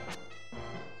pretty cool.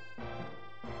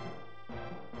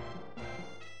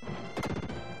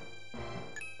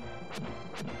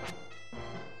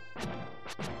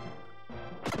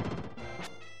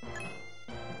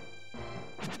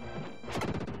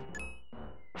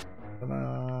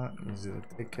 Easy to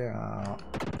take out.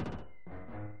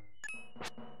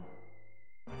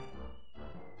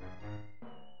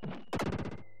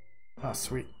 Oh,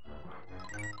 sweet.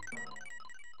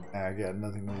 I got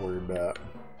nothing to worry about.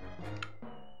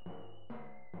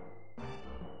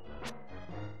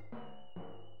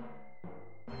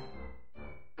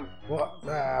 What?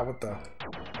 Ah, what the?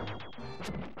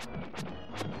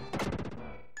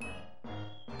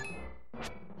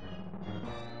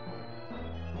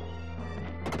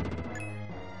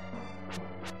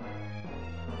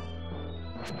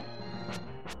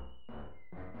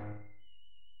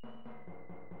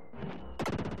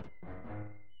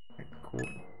 Cool.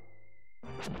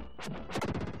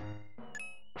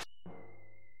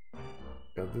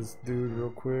 Got this dude real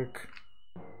quick.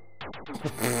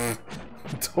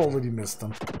 Totally missed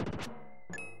him.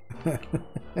 Like,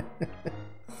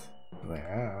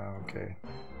 ah, okay.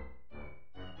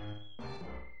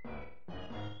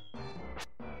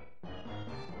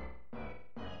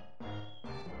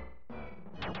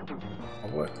 Oh,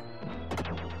 what?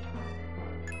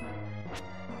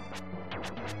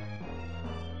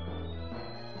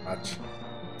 Watch.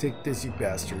 Take this, you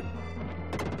bastard.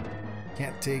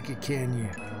 Can't take it, can you?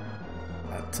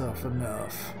 Not tough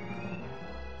enough.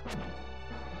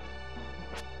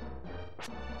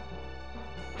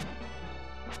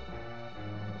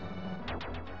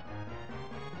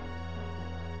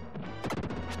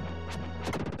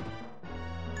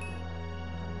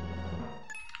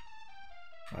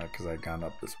 Because I'd gone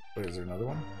up this way. Is there another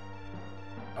one?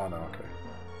 Oh no, okay.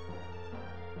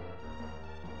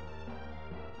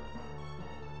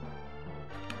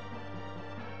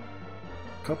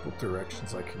 Couple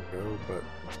directions I can go, but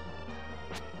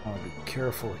I want to be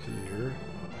careful here.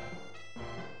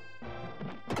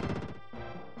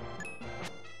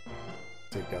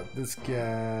 Take out this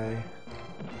guy.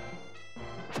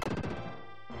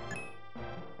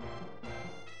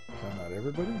 Is that not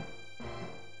everybody?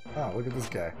 Oh, look at this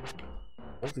guy.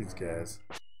 Both these guys.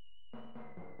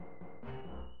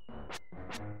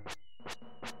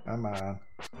 Come on.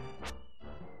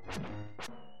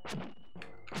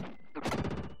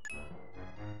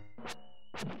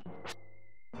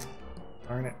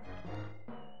 Darn it.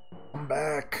 Come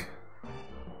back.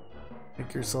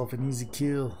 Make yourself an easy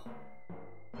kill.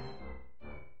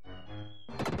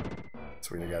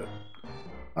 Sweet, I got it.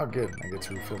 Oh, good. I get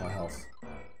to refill my health.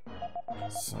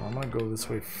 So I'm gonna go this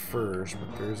way first,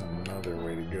 but there's another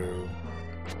way to go.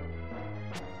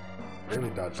 Barely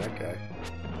dodge that guy.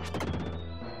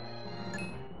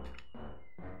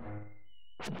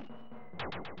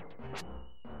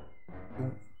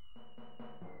 Ooh.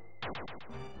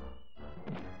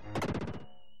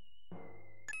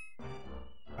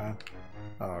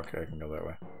 Oh, okay, I can go that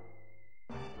way.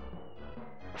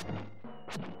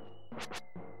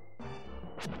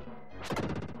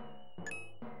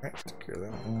 Alright, take care of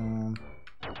that one.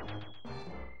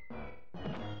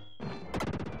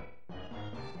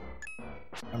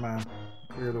 Come on,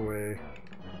 clear the way.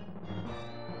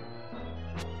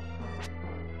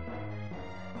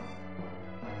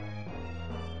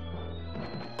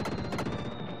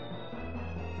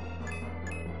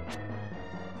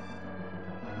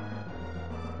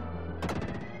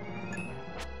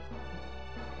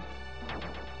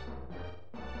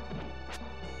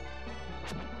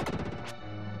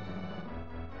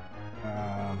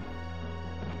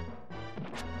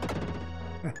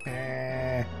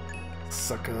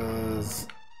 Suckers.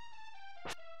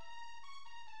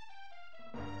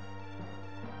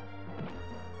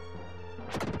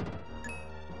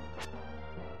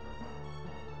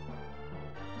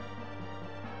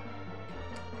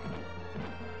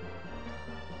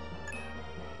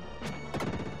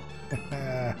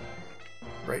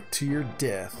 Right to your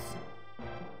death.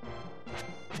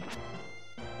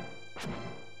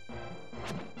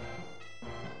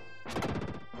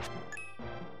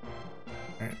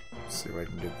 Alright, see if I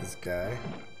can get this guy.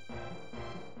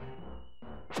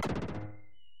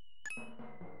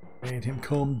 Made him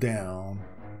calm down.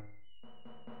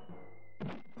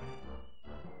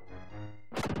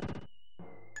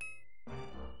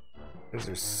 Because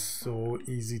they're so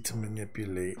easy to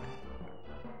manipulate.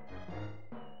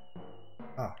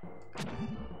 Oh.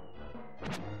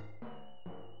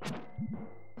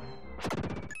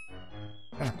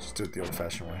 Just do it the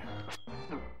old-fashioned way.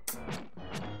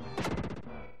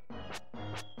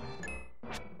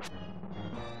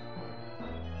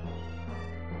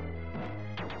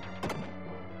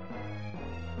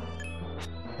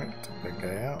 Alright, take that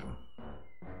guy out.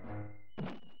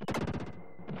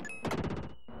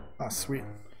 Ah, sweet.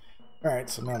 Alright,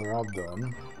 so now they're all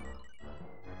done.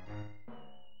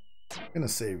 I'm gonna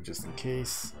save just in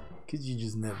case, because you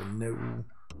just never know.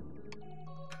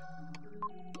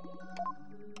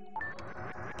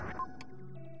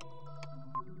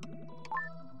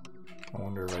 I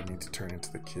wonder if I need to turn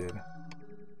into the kid.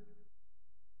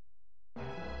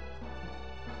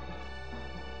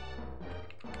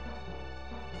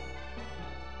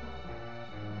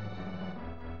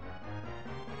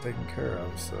 Taken care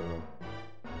of, so...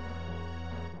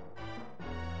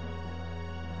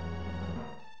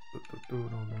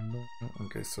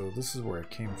 Okay, so this is where I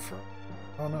came from.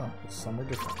 Oh no, it's somewhere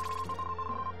different.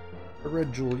 A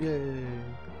red jewel, yay!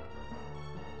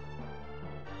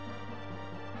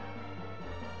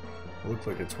 It looks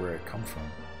like it's where I come from.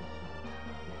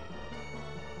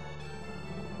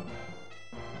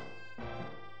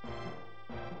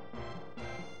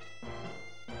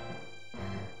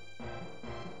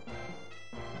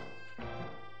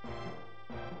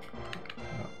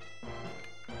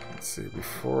 Let's see,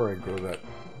 before I go that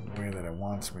way that it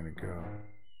wants me to go,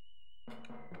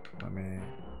 let me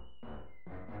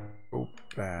go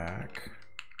back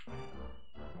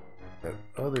that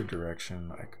other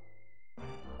direction. I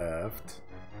left.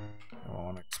 I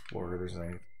want to explore if there's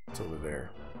anything that's over there.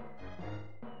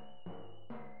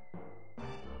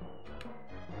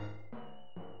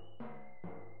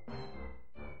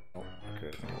 Oh, okay,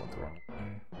 I think I went the wrong way.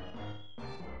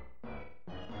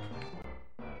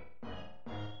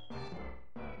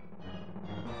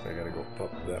 I gotta go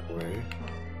up that way.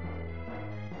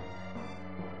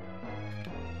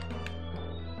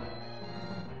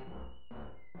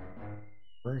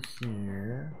 We're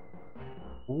here.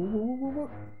 Ooh.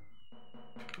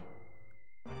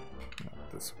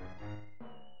 Not this way.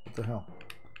 What the hell?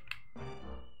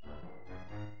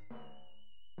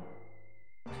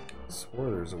 I swore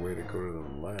there's a way to go to the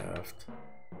left.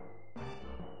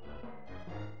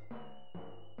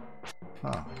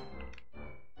 Huh.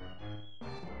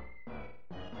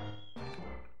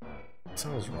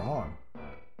 So I was wrong.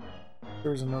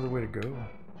 There's another way to go.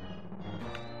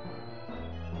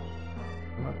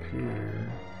 I'm up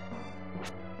here.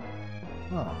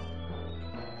 Huh.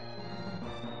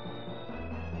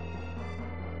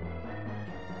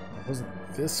 It wasn't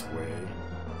this way.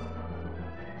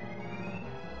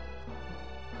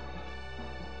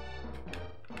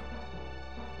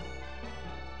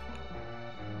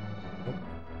 Oh.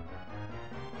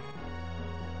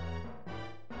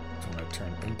 That's what I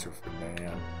turned into for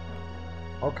man.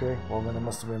 Okay, well then it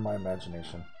must have been my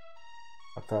imagination.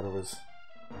 I thought it was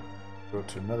go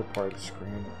to another part of the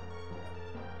screen.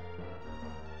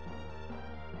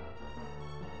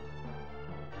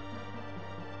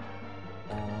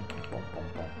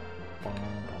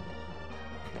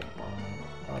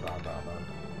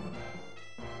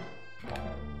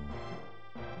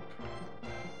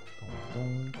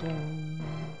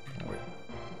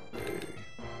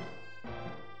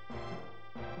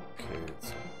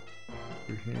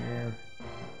 Here.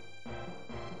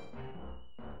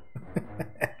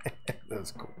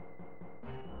 That's cool.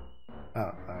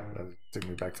 Oh, that took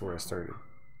me back to where I started.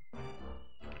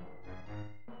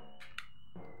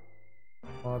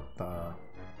 What the?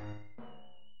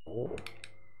 Oh.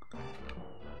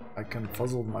 I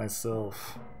confuzzled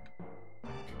myself.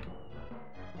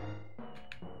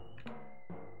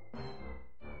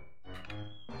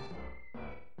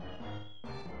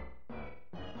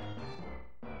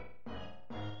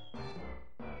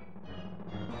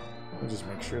 I'll just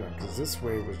make sure then, because this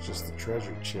way was just the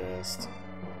treasure chest.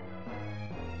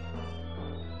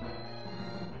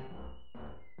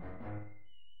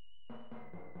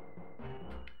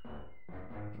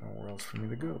 Nowhere else for me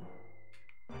to go.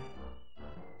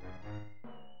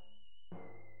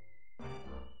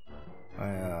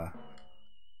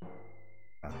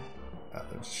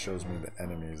 It just shows me the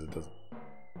enemies. It doesn't.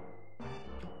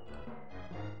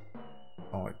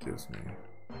 All it gives me.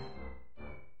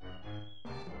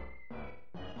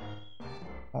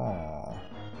 Aww.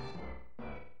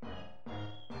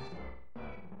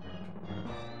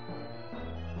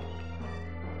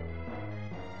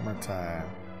 One more time.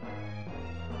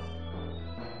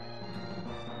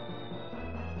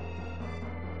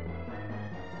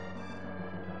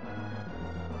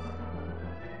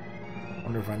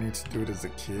 Wonder if I need to do it as a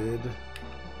kid.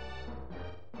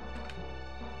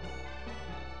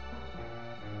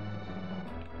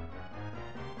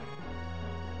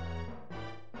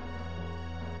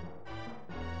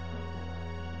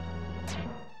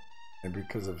 Maybe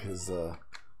because of his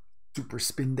super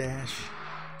spin dash.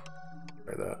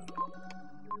 Try that.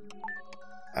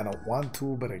 I don't want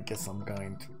to, but I guess I'm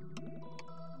going to.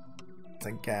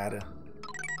 I gotta.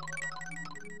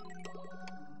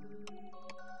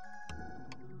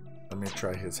 Let me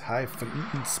try his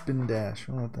highfalutin spin dash.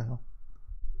 Oh, what the hell?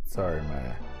 Sorry,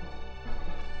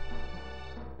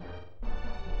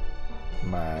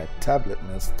 my tablet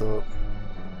messed up.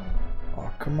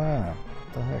 Oh, come on.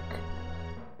 What the heck?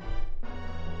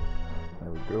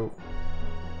 There we go.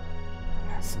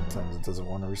 Sometimes it doesn't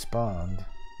want to respond.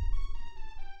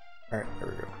 Alright, there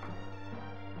we go.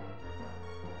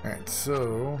 Alright,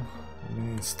 so let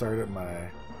me start at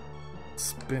my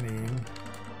spinning.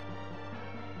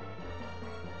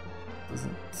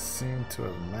 Doesn't seem to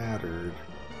have mattered.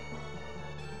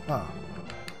 Huh.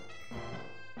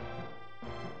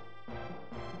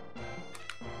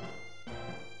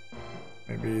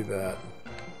 Maybe that.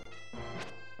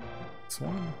 This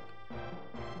one?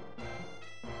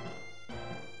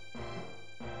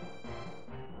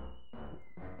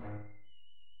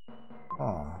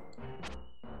 Oh.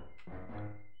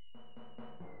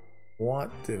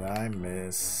 What did I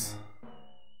miss?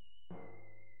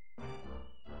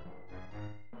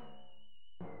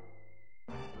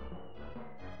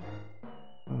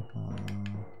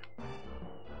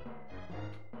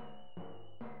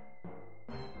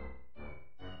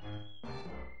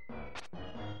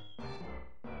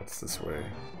 What's this way?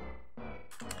 I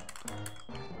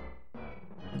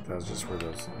think that was just where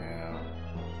those. Yeah.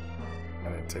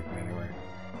 That didn't take me anywhere.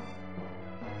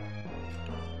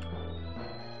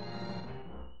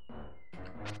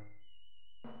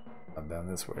 Not down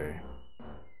this way.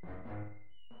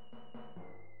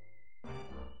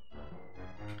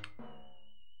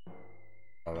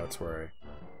 Oh, that's where I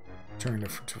turned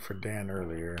it for Dan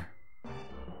earlier.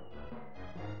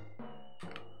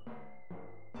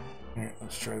 Alright,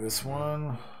 let's try this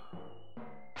one.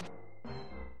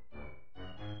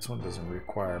 This one doesn't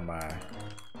require my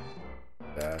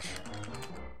dash.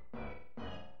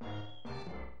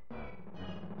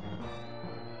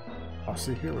 Oh,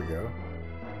 see, here we go.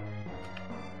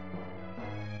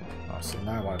 Oh, so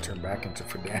now I want to turn back into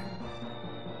for Dan.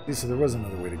 See, so there was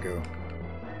another way to go.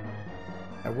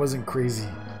 That wasn't crazy.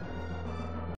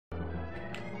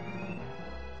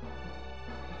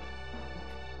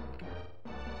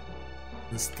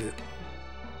 Missed it.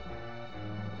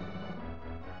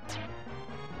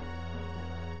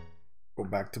 Go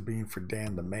back to being for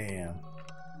Dan the man.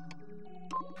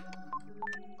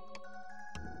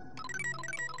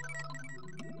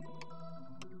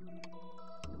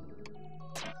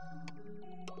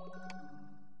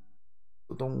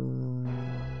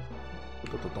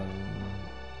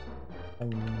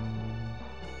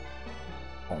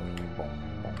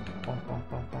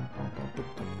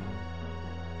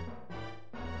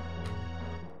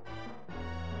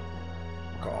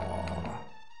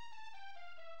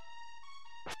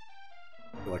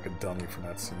 I feel like a dummy for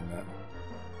not seeing that.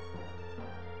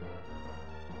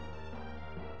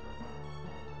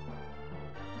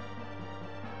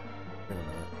 Wait a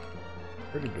minute.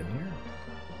 Already been here?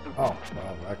 Oh,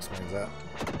 well, that explains that.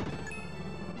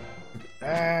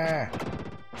 Ah!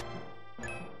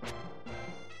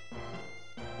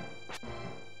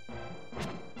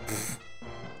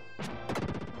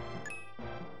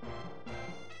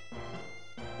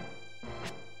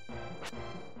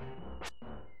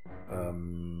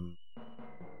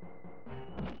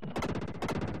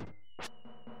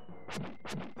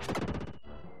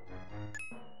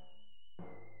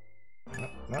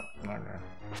 Nope, not gonna.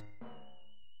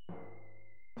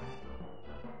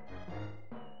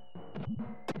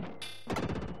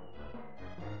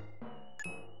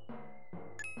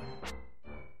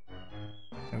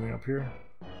 Anything up here?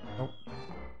 Nope.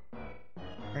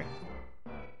 Alright.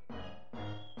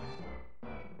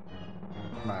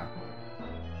 Come on.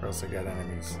 Or else I got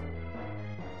enemies.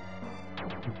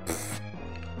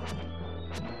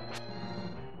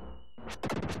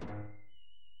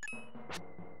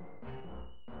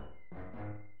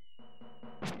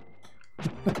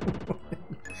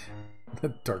 The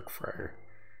dark fryer.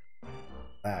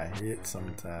 I hit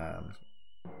sometimes.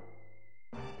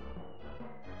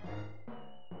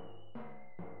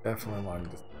 Definitely long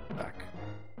distance back.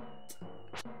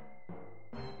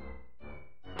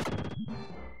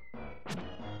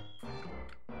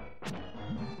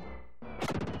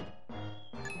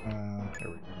 Here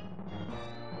we go.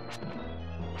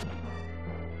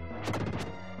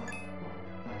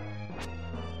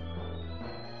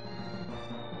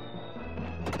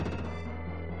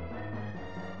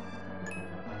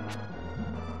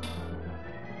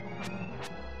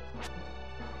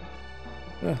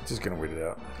 Just gonna wait it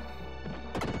out.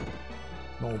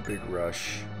 No big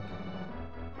rush.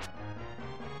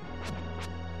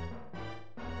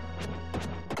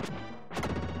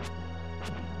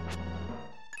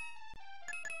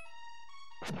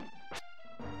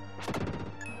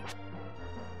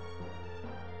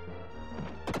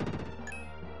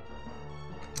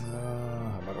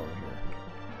 How about over here?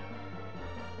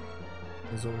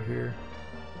 Is over here.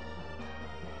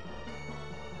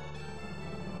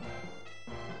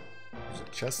 There's a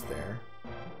chest there.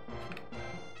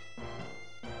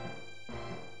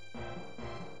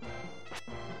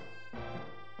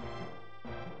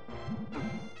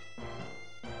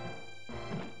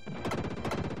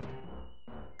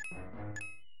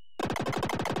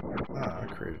 Ah, I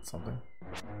created something.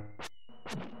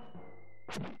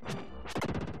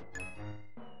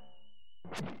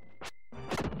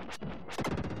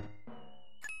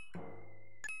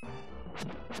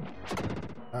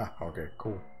 Ah, okay,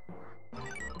 cool.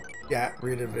 Got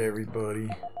rid of everybody.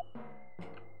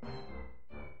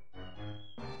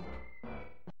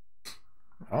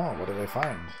 Oh, what did I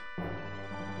find?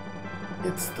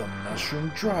 It's the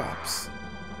mushroom drops.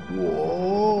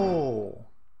 Whoa!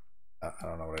 I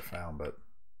don't know what I found, but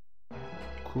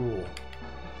cool.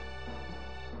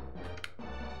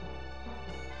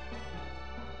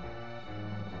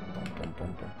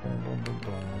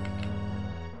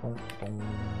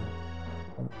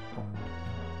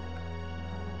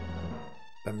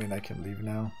 That mean I can leave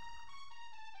now?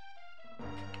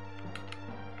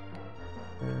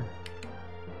 There.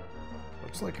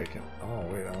 Looks like I can. Oh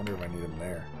wait, I wonder if I need him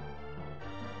there.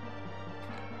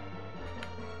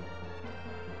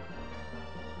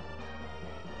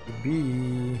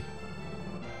 B.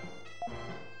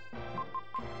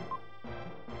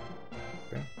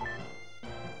 Okay.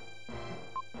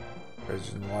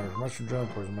 Guys in the water for mushroom drum,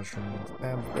 pours a mushroom in the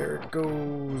stem. There it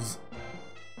goes.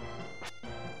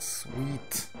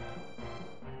 Sweet.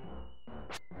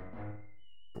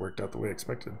 Worked out the way I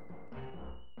expected.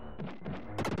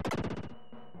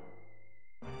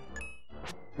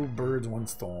 Two birds, one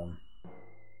stone.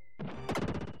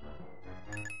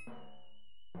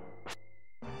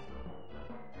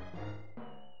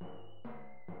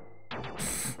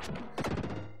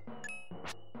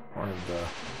 Or the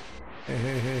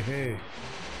hey.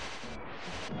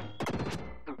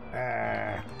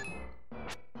 Ah.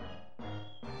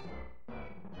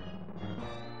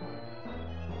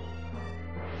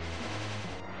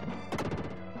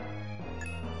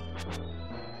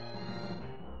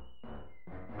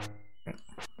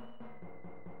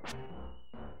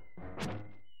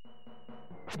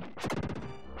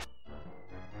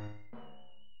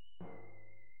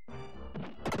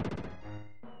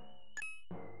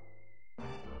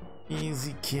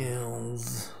 Easy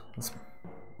kills. This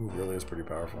really is pretty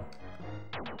powerful.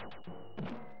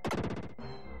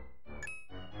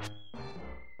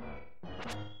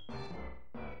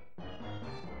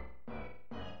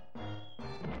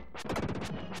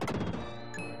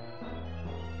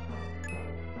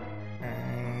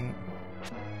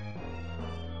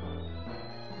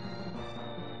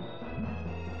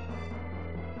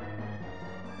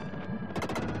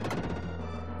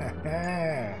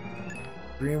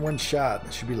 Three in one shot.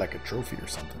 That should be like a trophy or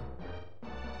something.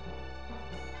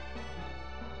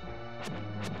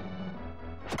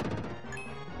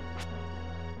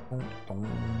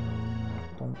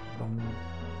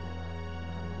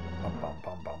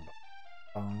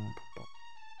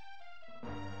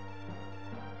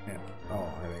 Yeah.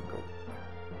 Oh, I didn't go.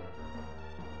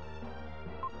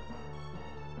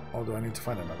 Oh, do I need to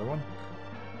find another one?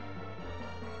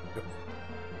 Yep.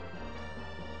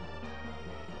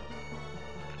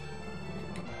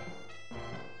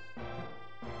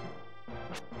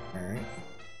 Alright.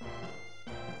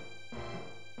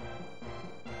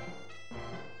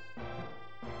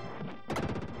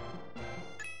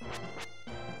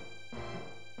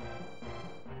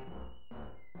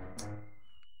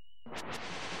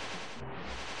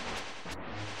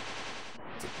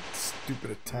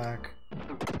 Stupid attack.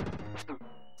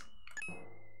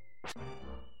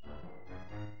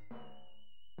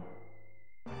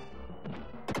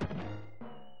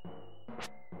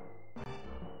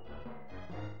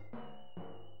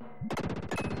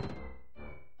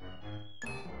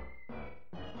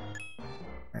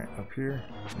 Alright, up here.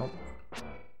 Nope.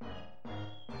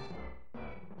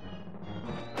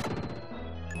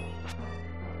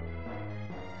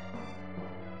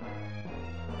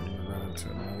 Run into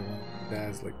another one.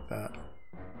 Guys like that.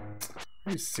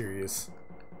 Are you serious?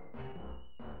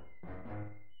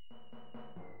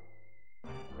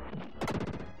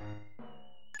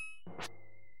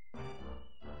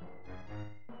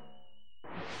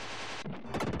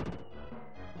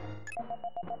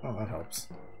 Oh, that helps.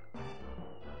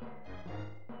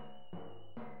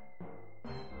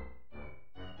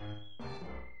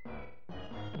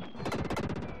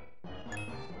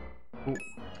 Ooh.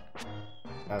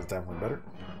 That's definitely better.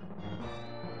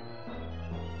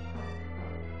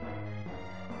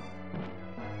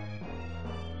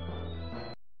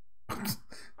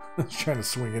 I was trying to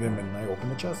swing it in and I open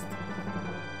the chest.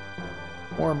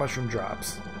 More mushroom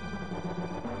drops.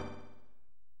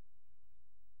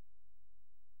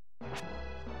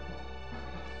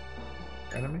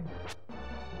 Enemy?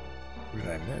 Who did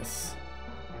I miss?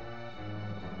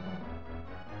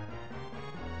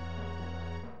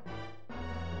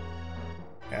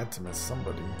 I had to miss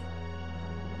somebody.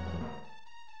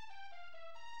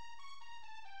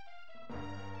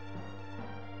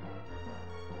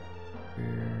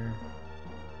 Here.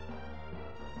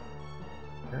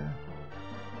 Here.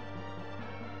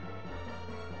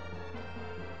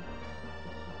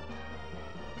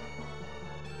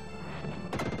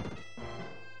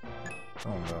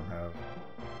 Oh, don't have.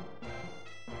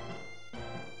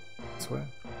 This way.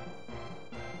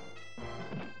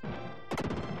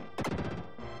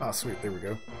 Oh, sweet. There we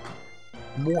go.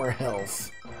 More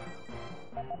health.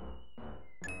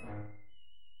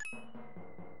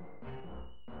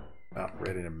 Not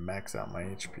ready to max out my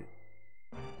HP.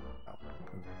 Oh,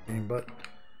 game, but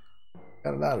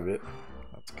got it out of it.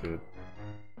 That's good.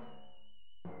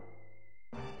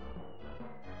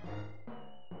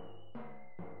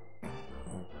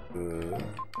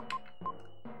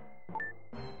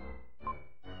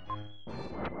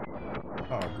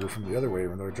 Oh, it grew from the other way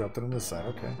even though I dropped it on this side.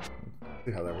 Okay.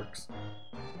 See how that works.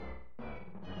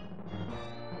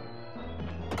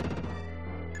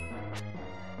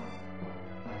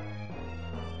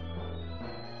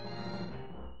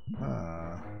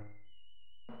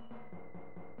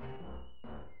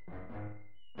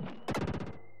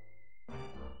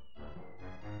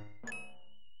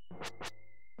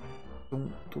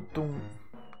 Dum, dum, dum.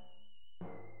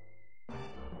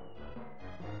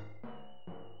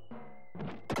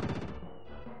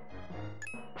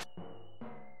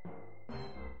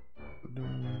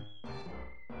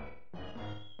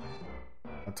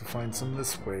 Have to find some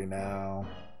this way now.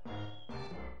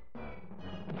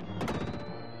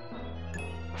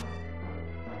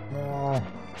 No.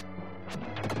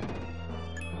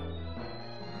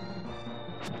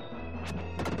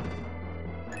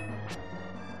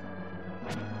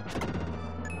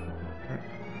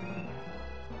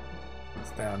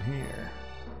 It's down here.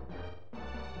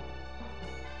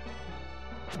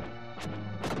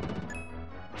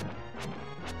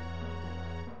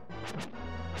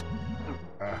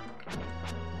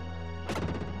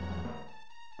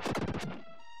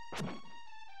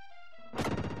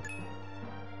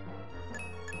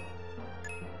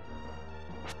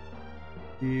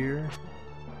 Here.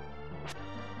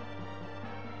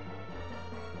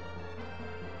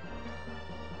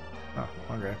 Oh,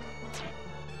 okay.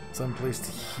 Someplace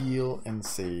to heal and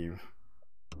save.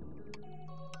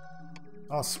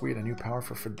 Oh, sweet, a new power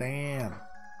for Fadan.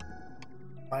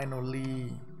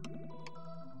 Finally.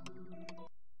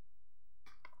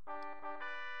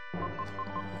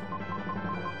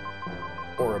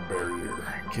 Aura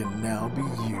barrier can now be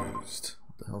used.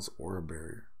 What the hell's aura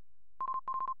barrier?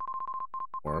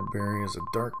 Aura barrier is a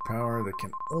dark power that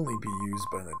can only be used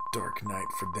by the Dark Knight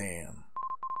Fadan.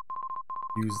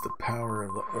 Use the power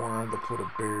of the aura to put a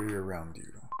barrier around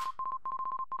you.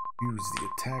 Use the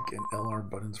attack and LR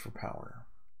buttons for power.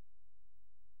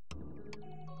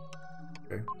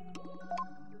 Okay.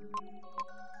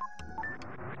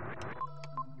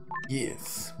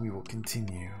 Yes, we will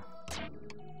continue.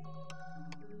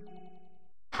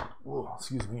 Whoa,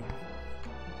 excuse me.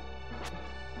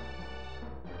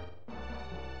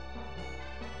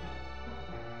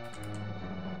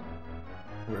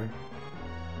 Right.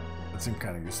 That seemed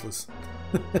kind of useless.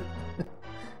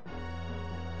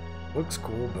 Looks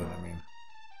cool, but I mean,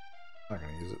 I'm not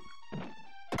gonna use it.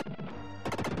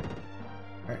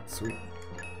 Alright, sweet.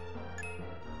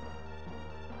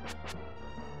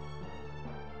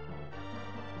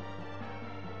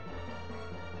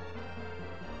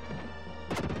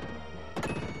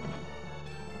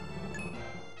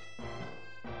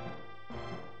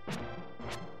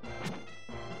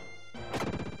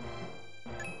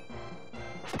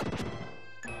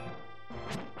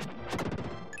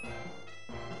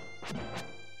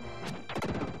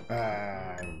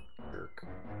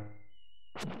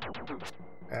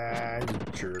 You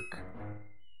jerk.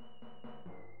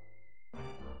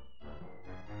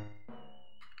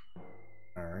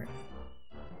 Alright.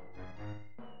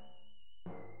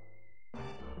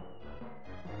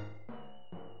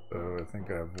 So I think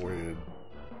I avoided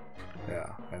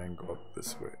Yeah, I didn't go up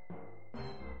this way.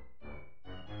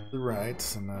 To the right,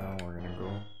 so now we're gonna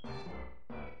go.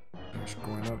 Just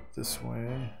going up this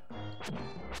way.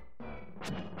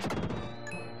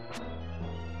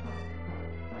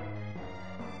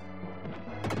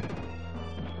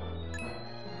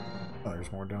 Oh,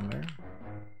 there's more down there.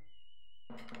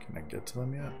 Can I get to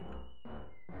them yet?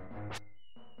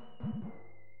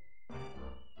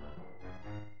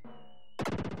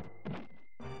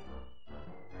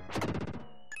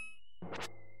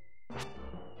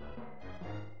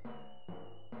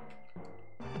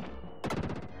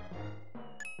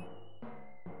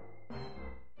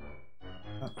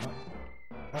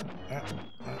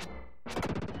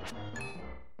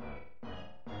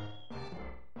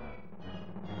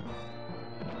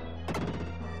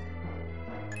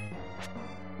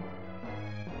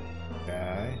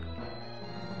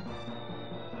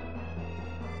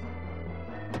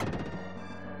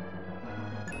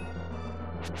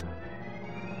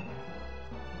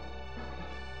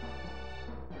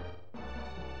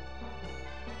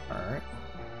 Alright.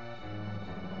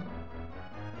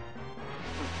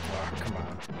 Oh, come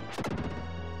on.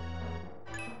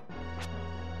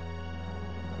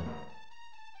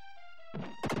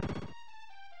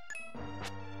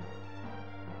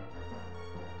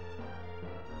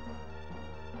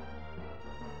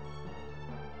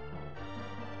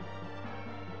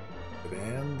 Good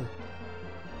end.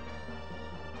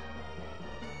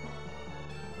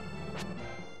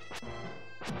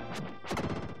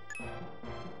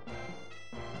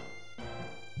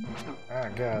 Ah,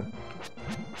 God.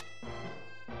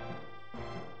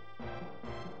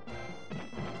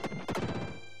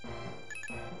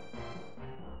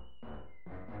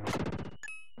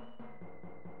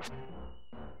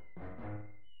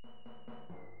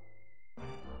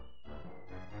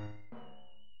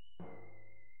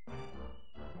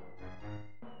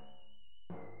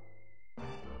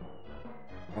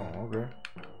 Oh, okay.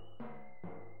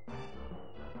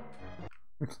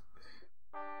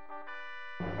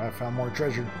 I found more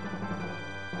treasure.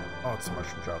 Oh, it's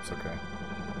mushroom drops, okay.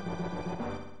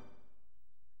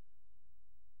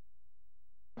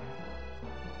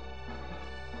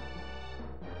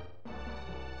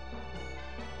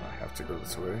 I have to go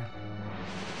this way.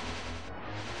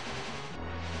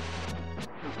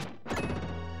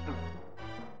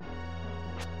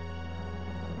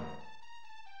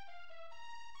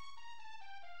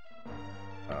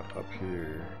 Up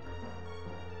here.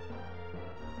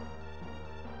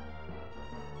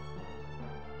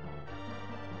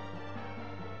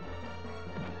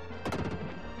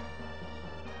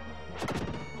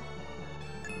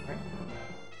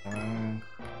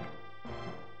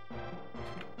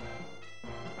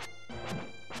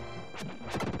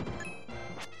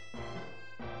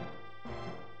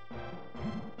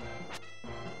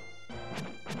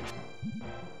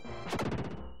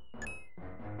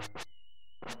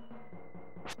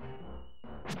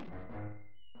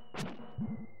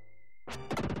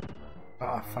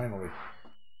 Ah, finally.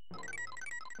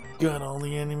 Got all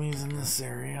the enemies in this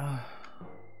area.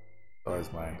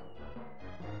 Always my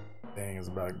thing is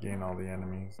about getting all the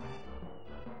enemies.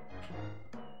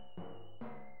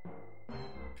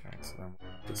 Okay, so then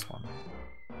this one.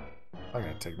 I'm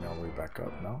gonna take me all the way back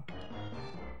up, no?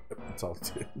 Yep, that's all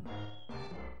it did.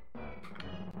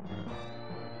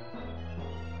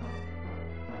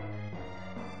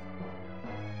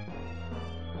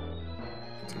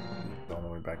 All the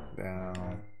way back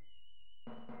down.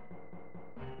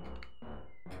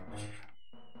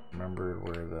 Remember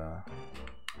where the...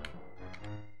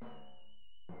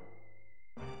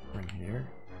 in here?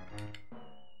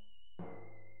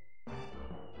 I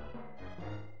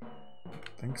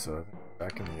think so. I think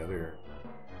back in the other...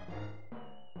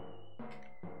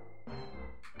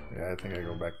 yeah, I think I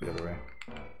go back the other way.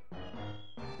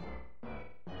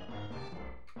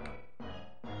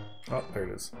 Oh, there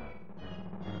it is.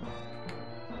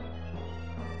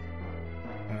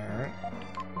 Alright.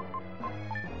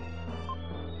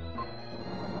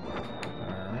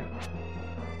 Alright.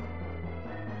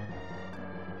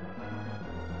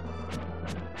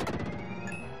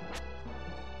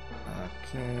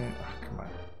 Okay.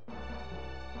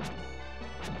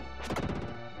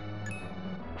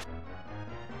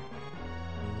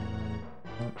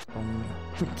 Oh, come on.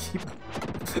 Keep.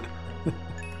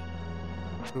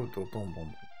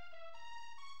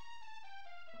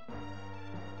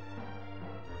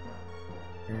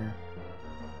 Here.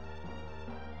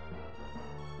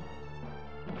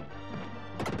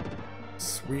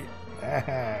 Sweet.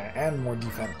 And more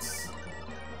defense.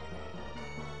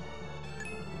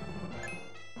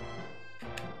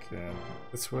 Okay,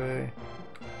 this way.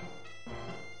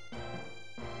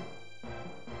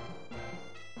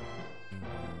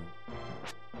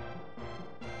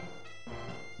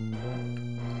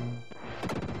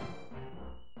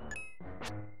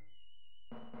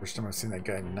 I've seen that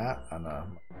guy not on a...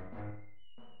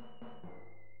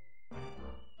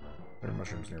 There are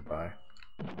mushrooms nearby.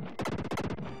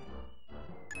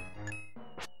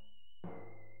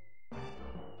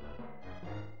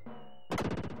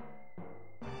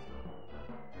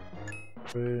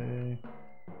 Okay.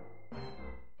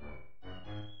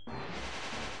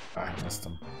 I missed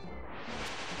him.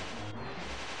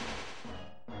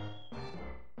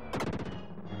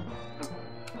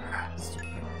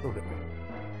 Still hit me.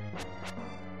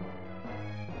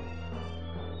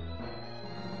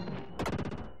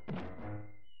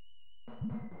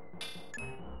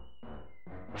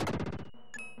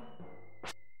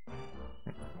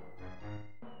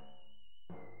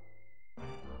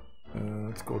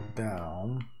 Let's go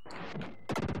down.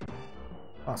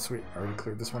 Oh, sweet. I already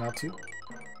cleared this one out too.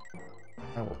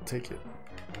 I will take it.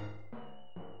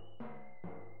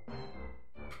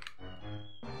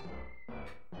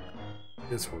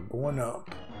 Guess we're going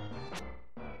up.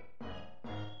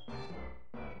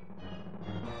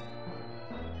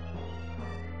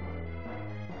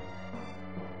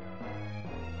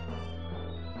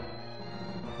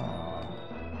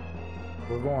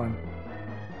 We're going.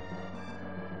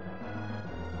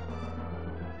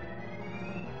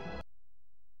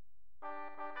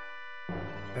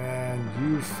 And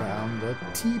you found the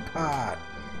teapot.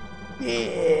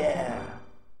 Yeah.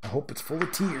 I hope it's full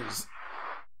of tears.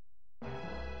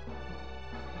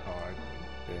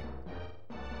 Okay.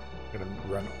 Gonna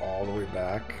run all the way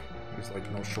back. There's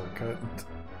like no shortcut.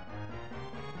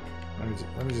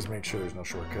 Let me just make sure there's no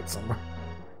shortcut somewhere.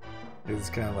 It's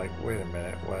kind of like, wait a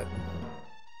minute, what?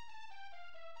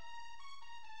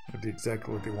 I did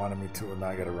exactly what they wanted me to, and now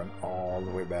I gotta run all the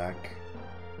way back.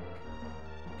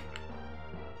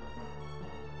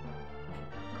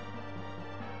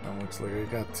 That looks like I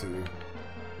got to.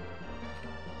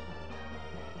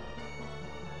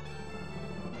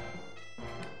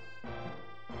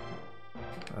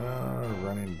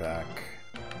 Running back.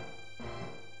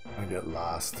 I get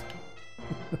lost.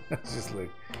 It's just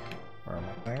like, where am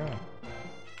I? Hang on.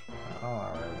 I don't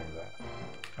know where everything's at.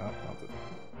 Oh,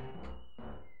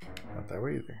 not that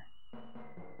way either.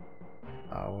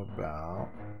 How about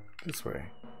this way?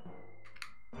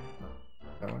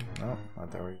 That way? No,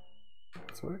 not that way.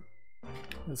 This way?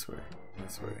 This way.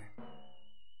 This way.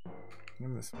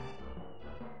 And this way.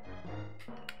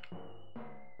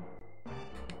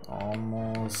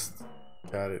 Almost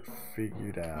got it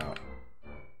figured out.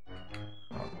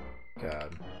 Oh,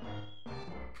 God.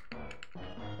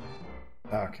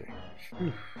 Okay.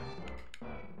 Whew.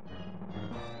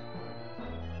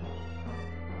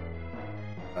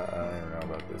 I don't know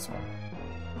about this one.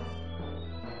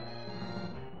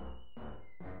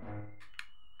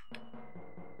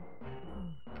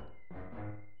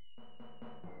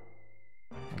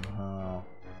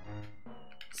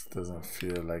 This doesn't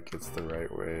feel like it's the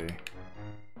right way.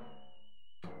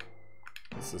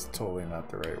 This is totally not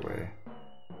the right way.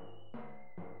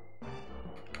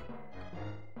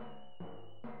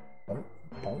 Bonk,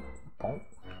 bonk, bonk.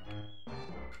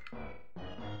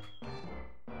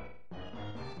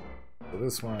 So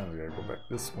this one, we gotta go back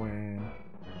this way.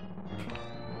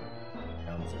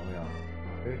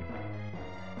 Okay.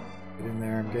 Get in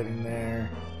there, I'm getting there.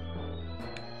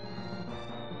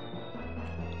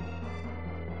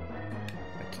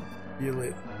 I can feel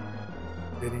it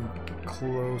getting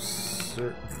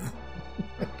closer.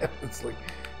 It's like,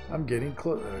 I'm getting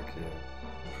close. Okay.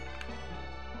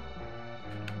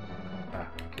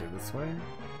 Okay, this way.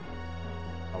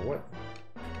 Oh, what?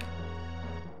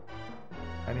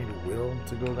 I need a will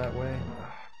to go that way.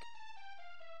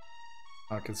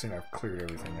 Considering I've cleared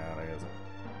everything out, I guess.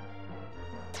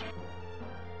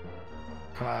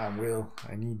 Come on, Will.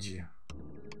 I need you.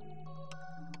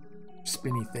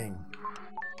 Spinny thing.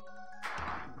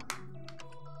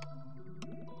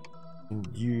 And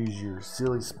use your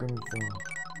silly spinny thing.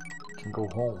 You can go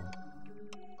home.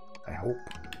 I hope.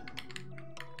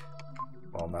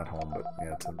 Well, not home, but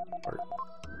yeah, it's in the part.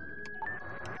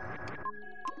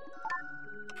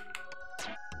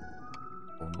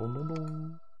 Boom, boom, boom,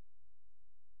 boom.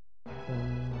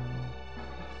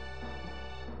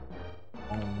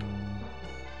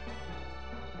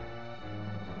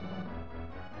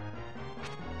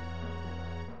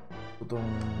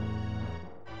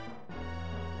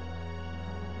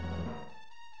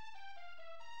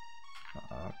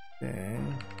 Okay.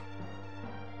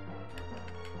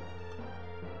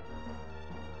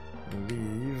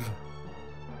 Leave.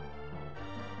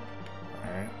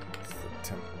 Alright, it's the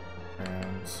temp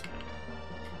and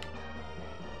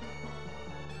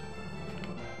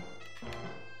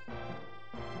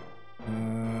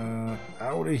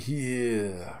out of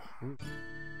here.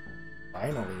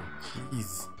 Finally.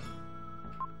 Jeez.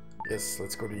 Yes,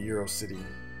 let's go to Euro City.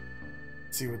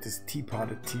 See what this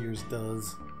teapot of tears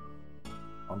does.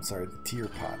 I'm sorry, the tear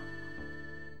pot.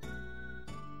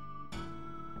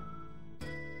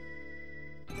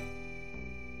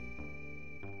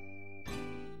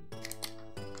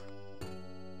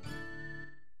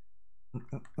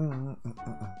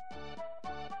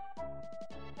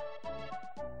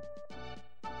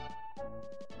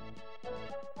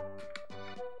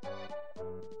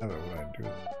 I don't know what I do.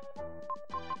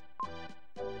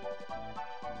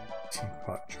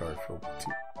 Teapot jar filled with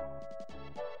tea.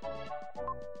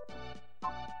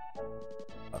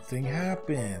 Nothing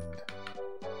happened.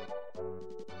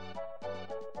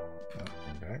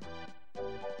 Okay.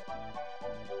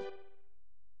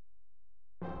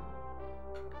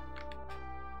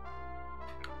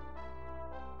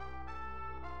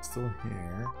 Still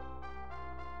here.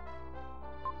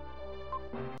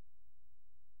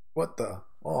 What the?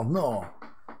 Oh no!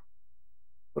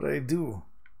 What did I do?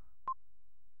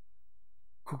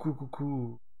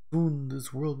 Cuckoo. Soon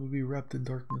this world will be wrapped in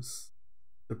darkness.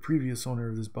 The previous owner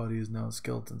of this body is now a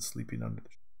skeleton sleeping under the...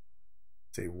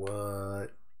 Say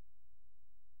what?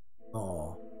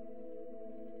 Oh.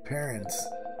 Parents.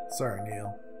 Sorry,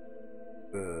 Neil.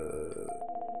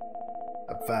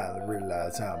 I finally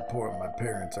realized how important my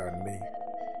parents are to me.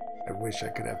 I wish I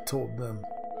could have told them.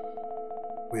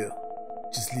 Well,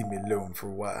 just leave me alone for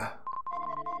a while.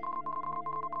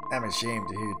 I'm ashamed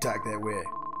to hear you talk that way.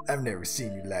 I've never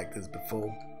seen you like this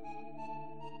before.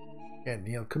 Yeah,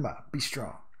 Neil, come on, be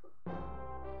strong.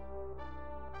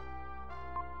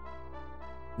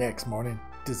 Next morning,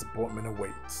 disappointment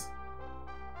awaits.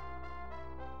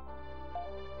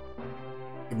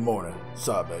 Good morning.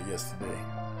 Sorry about yesterday.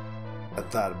 I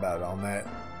thought about it all night.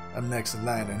 I'm next in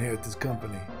line to inherit this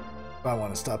company. If I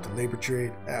want to stop the labor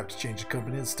trade, I have to change the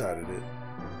company that started it.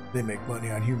 They make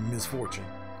money on human misfortune.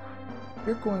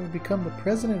 You're going to become the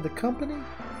president of the company?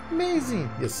 Amazing!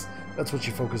 Yes, that's what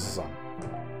she focuses on.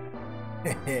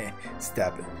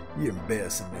 Stop it. You're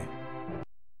embarrassing me.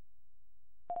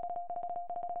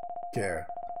 Kara,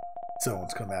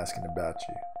 someone's come asking about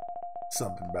you.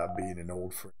 Something about being an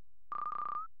old friend.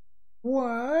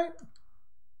 What?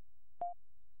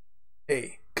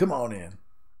 Hey, come on in.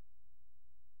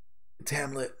 It's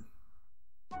Hamlet.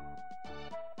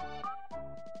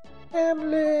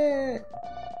 Hamlet!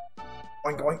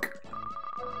 Oink oink.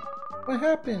 What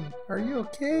happened? Are you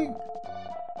okay?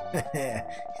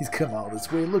 He's come all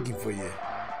this way looking for you.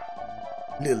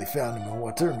 Lily found him in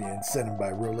Watermia and sent him by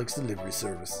Rolex delivery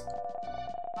service.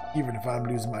 Even if I'm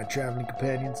losing my traveling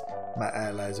companions, my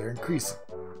allies are increasing.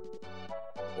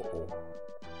 Uh-oh.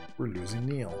 We're losing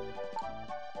Neil.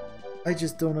 I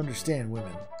just don't understand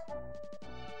women.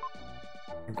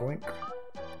 Oink.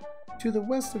 To the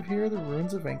west of here are the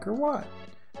ruins of Angkor Wat.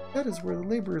 That is where the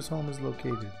laborer's home is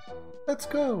located. Let's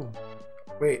go.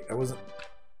 Wait, I wasn't...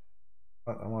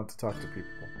 I want to talk to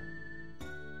people.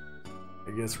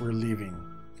 I guess we're leaving.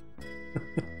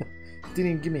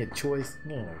 Didn't even give me a choice.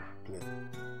 No, please.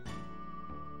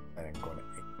 I didn't go to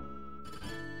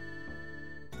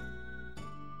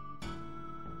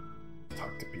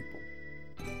talk to people.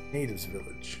 Natives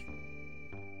village.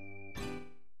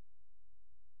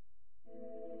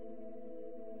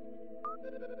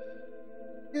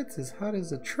 It's as hot as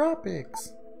the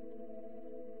tropics.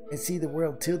 I see the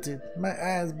world tilted, my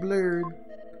eyes blurred.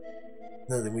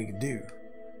 Nothing we can do.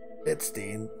 Let's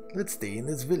stay in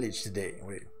this village today.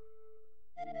 Wait.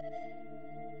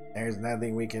 There's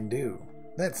nothing we can do.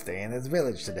 Let's stay in this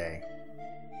village today.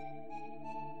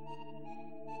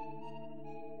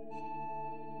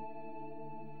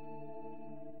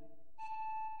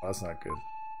 Oh, that's not good.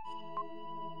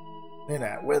 They're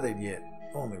not weathered yet.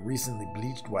 Only recently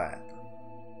bleached white.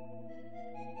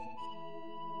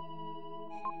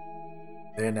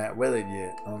 They're not weathered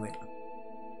yet. Only...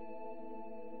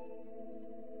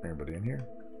 Anybody in here?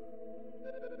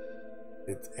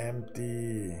 It's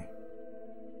empty.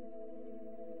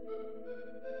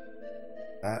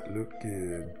 That look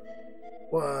good.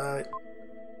 What?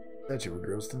 Statue of a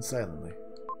girl stands silently.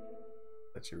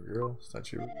 Statue of a girl.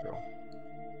 Statue of a girl.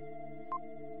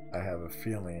 I have a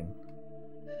feeling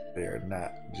they are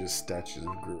not just statues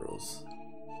of girls.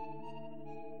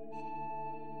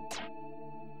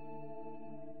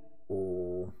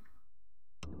 Oh.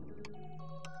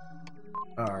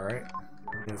 Alright.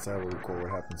 Guess I will record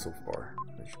what happened so far.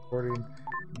 Finish recording.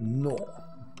 No.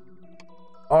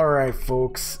 Alright,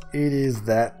 folks. It is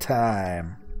that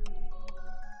time.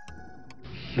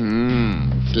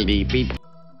 Sleepy.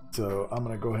 So I'm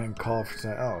gonna go ahead and call for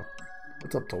tonight. Oh,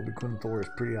 what's up, Toby? Quintent Thor is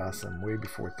pretty awesome. Way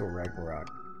before Thor Ragnarok.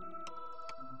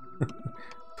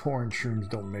 Thor and shrooms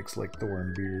don't mix like Thor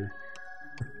and beer.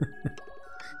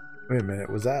 Wait a minute,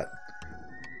 was that...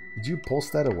 Did you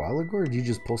post that a while ago, or did you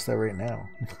just post that right now?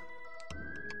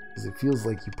 Because it feels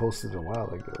like you posted it a while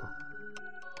ago.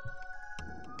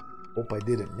 Hope I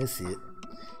didn't miss it.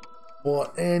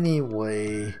 Well,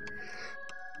 anyway...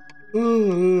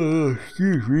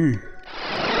 excuse me.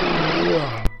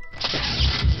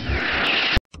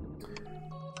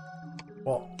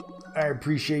 Well, I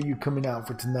appreciate you coming out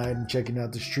for tonight and checking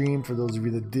out the stream. For those of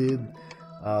you that did,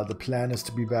 the plan is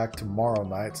to be back tomorrow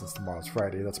night, since tomorrow's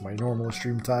Friday. That's my normal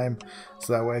stream time,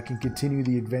 so that way I can continue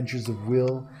the adventures of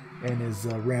Will and his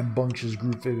rambunctious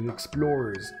group of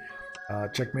explorers.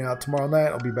 Check me out tomorrow night.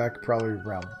 I'll be back probably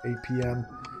around 8 p.m.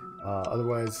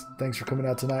 Otherwise, thanks for coming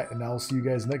out tonight, and I'll see you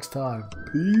guys next time.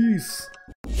 Peace!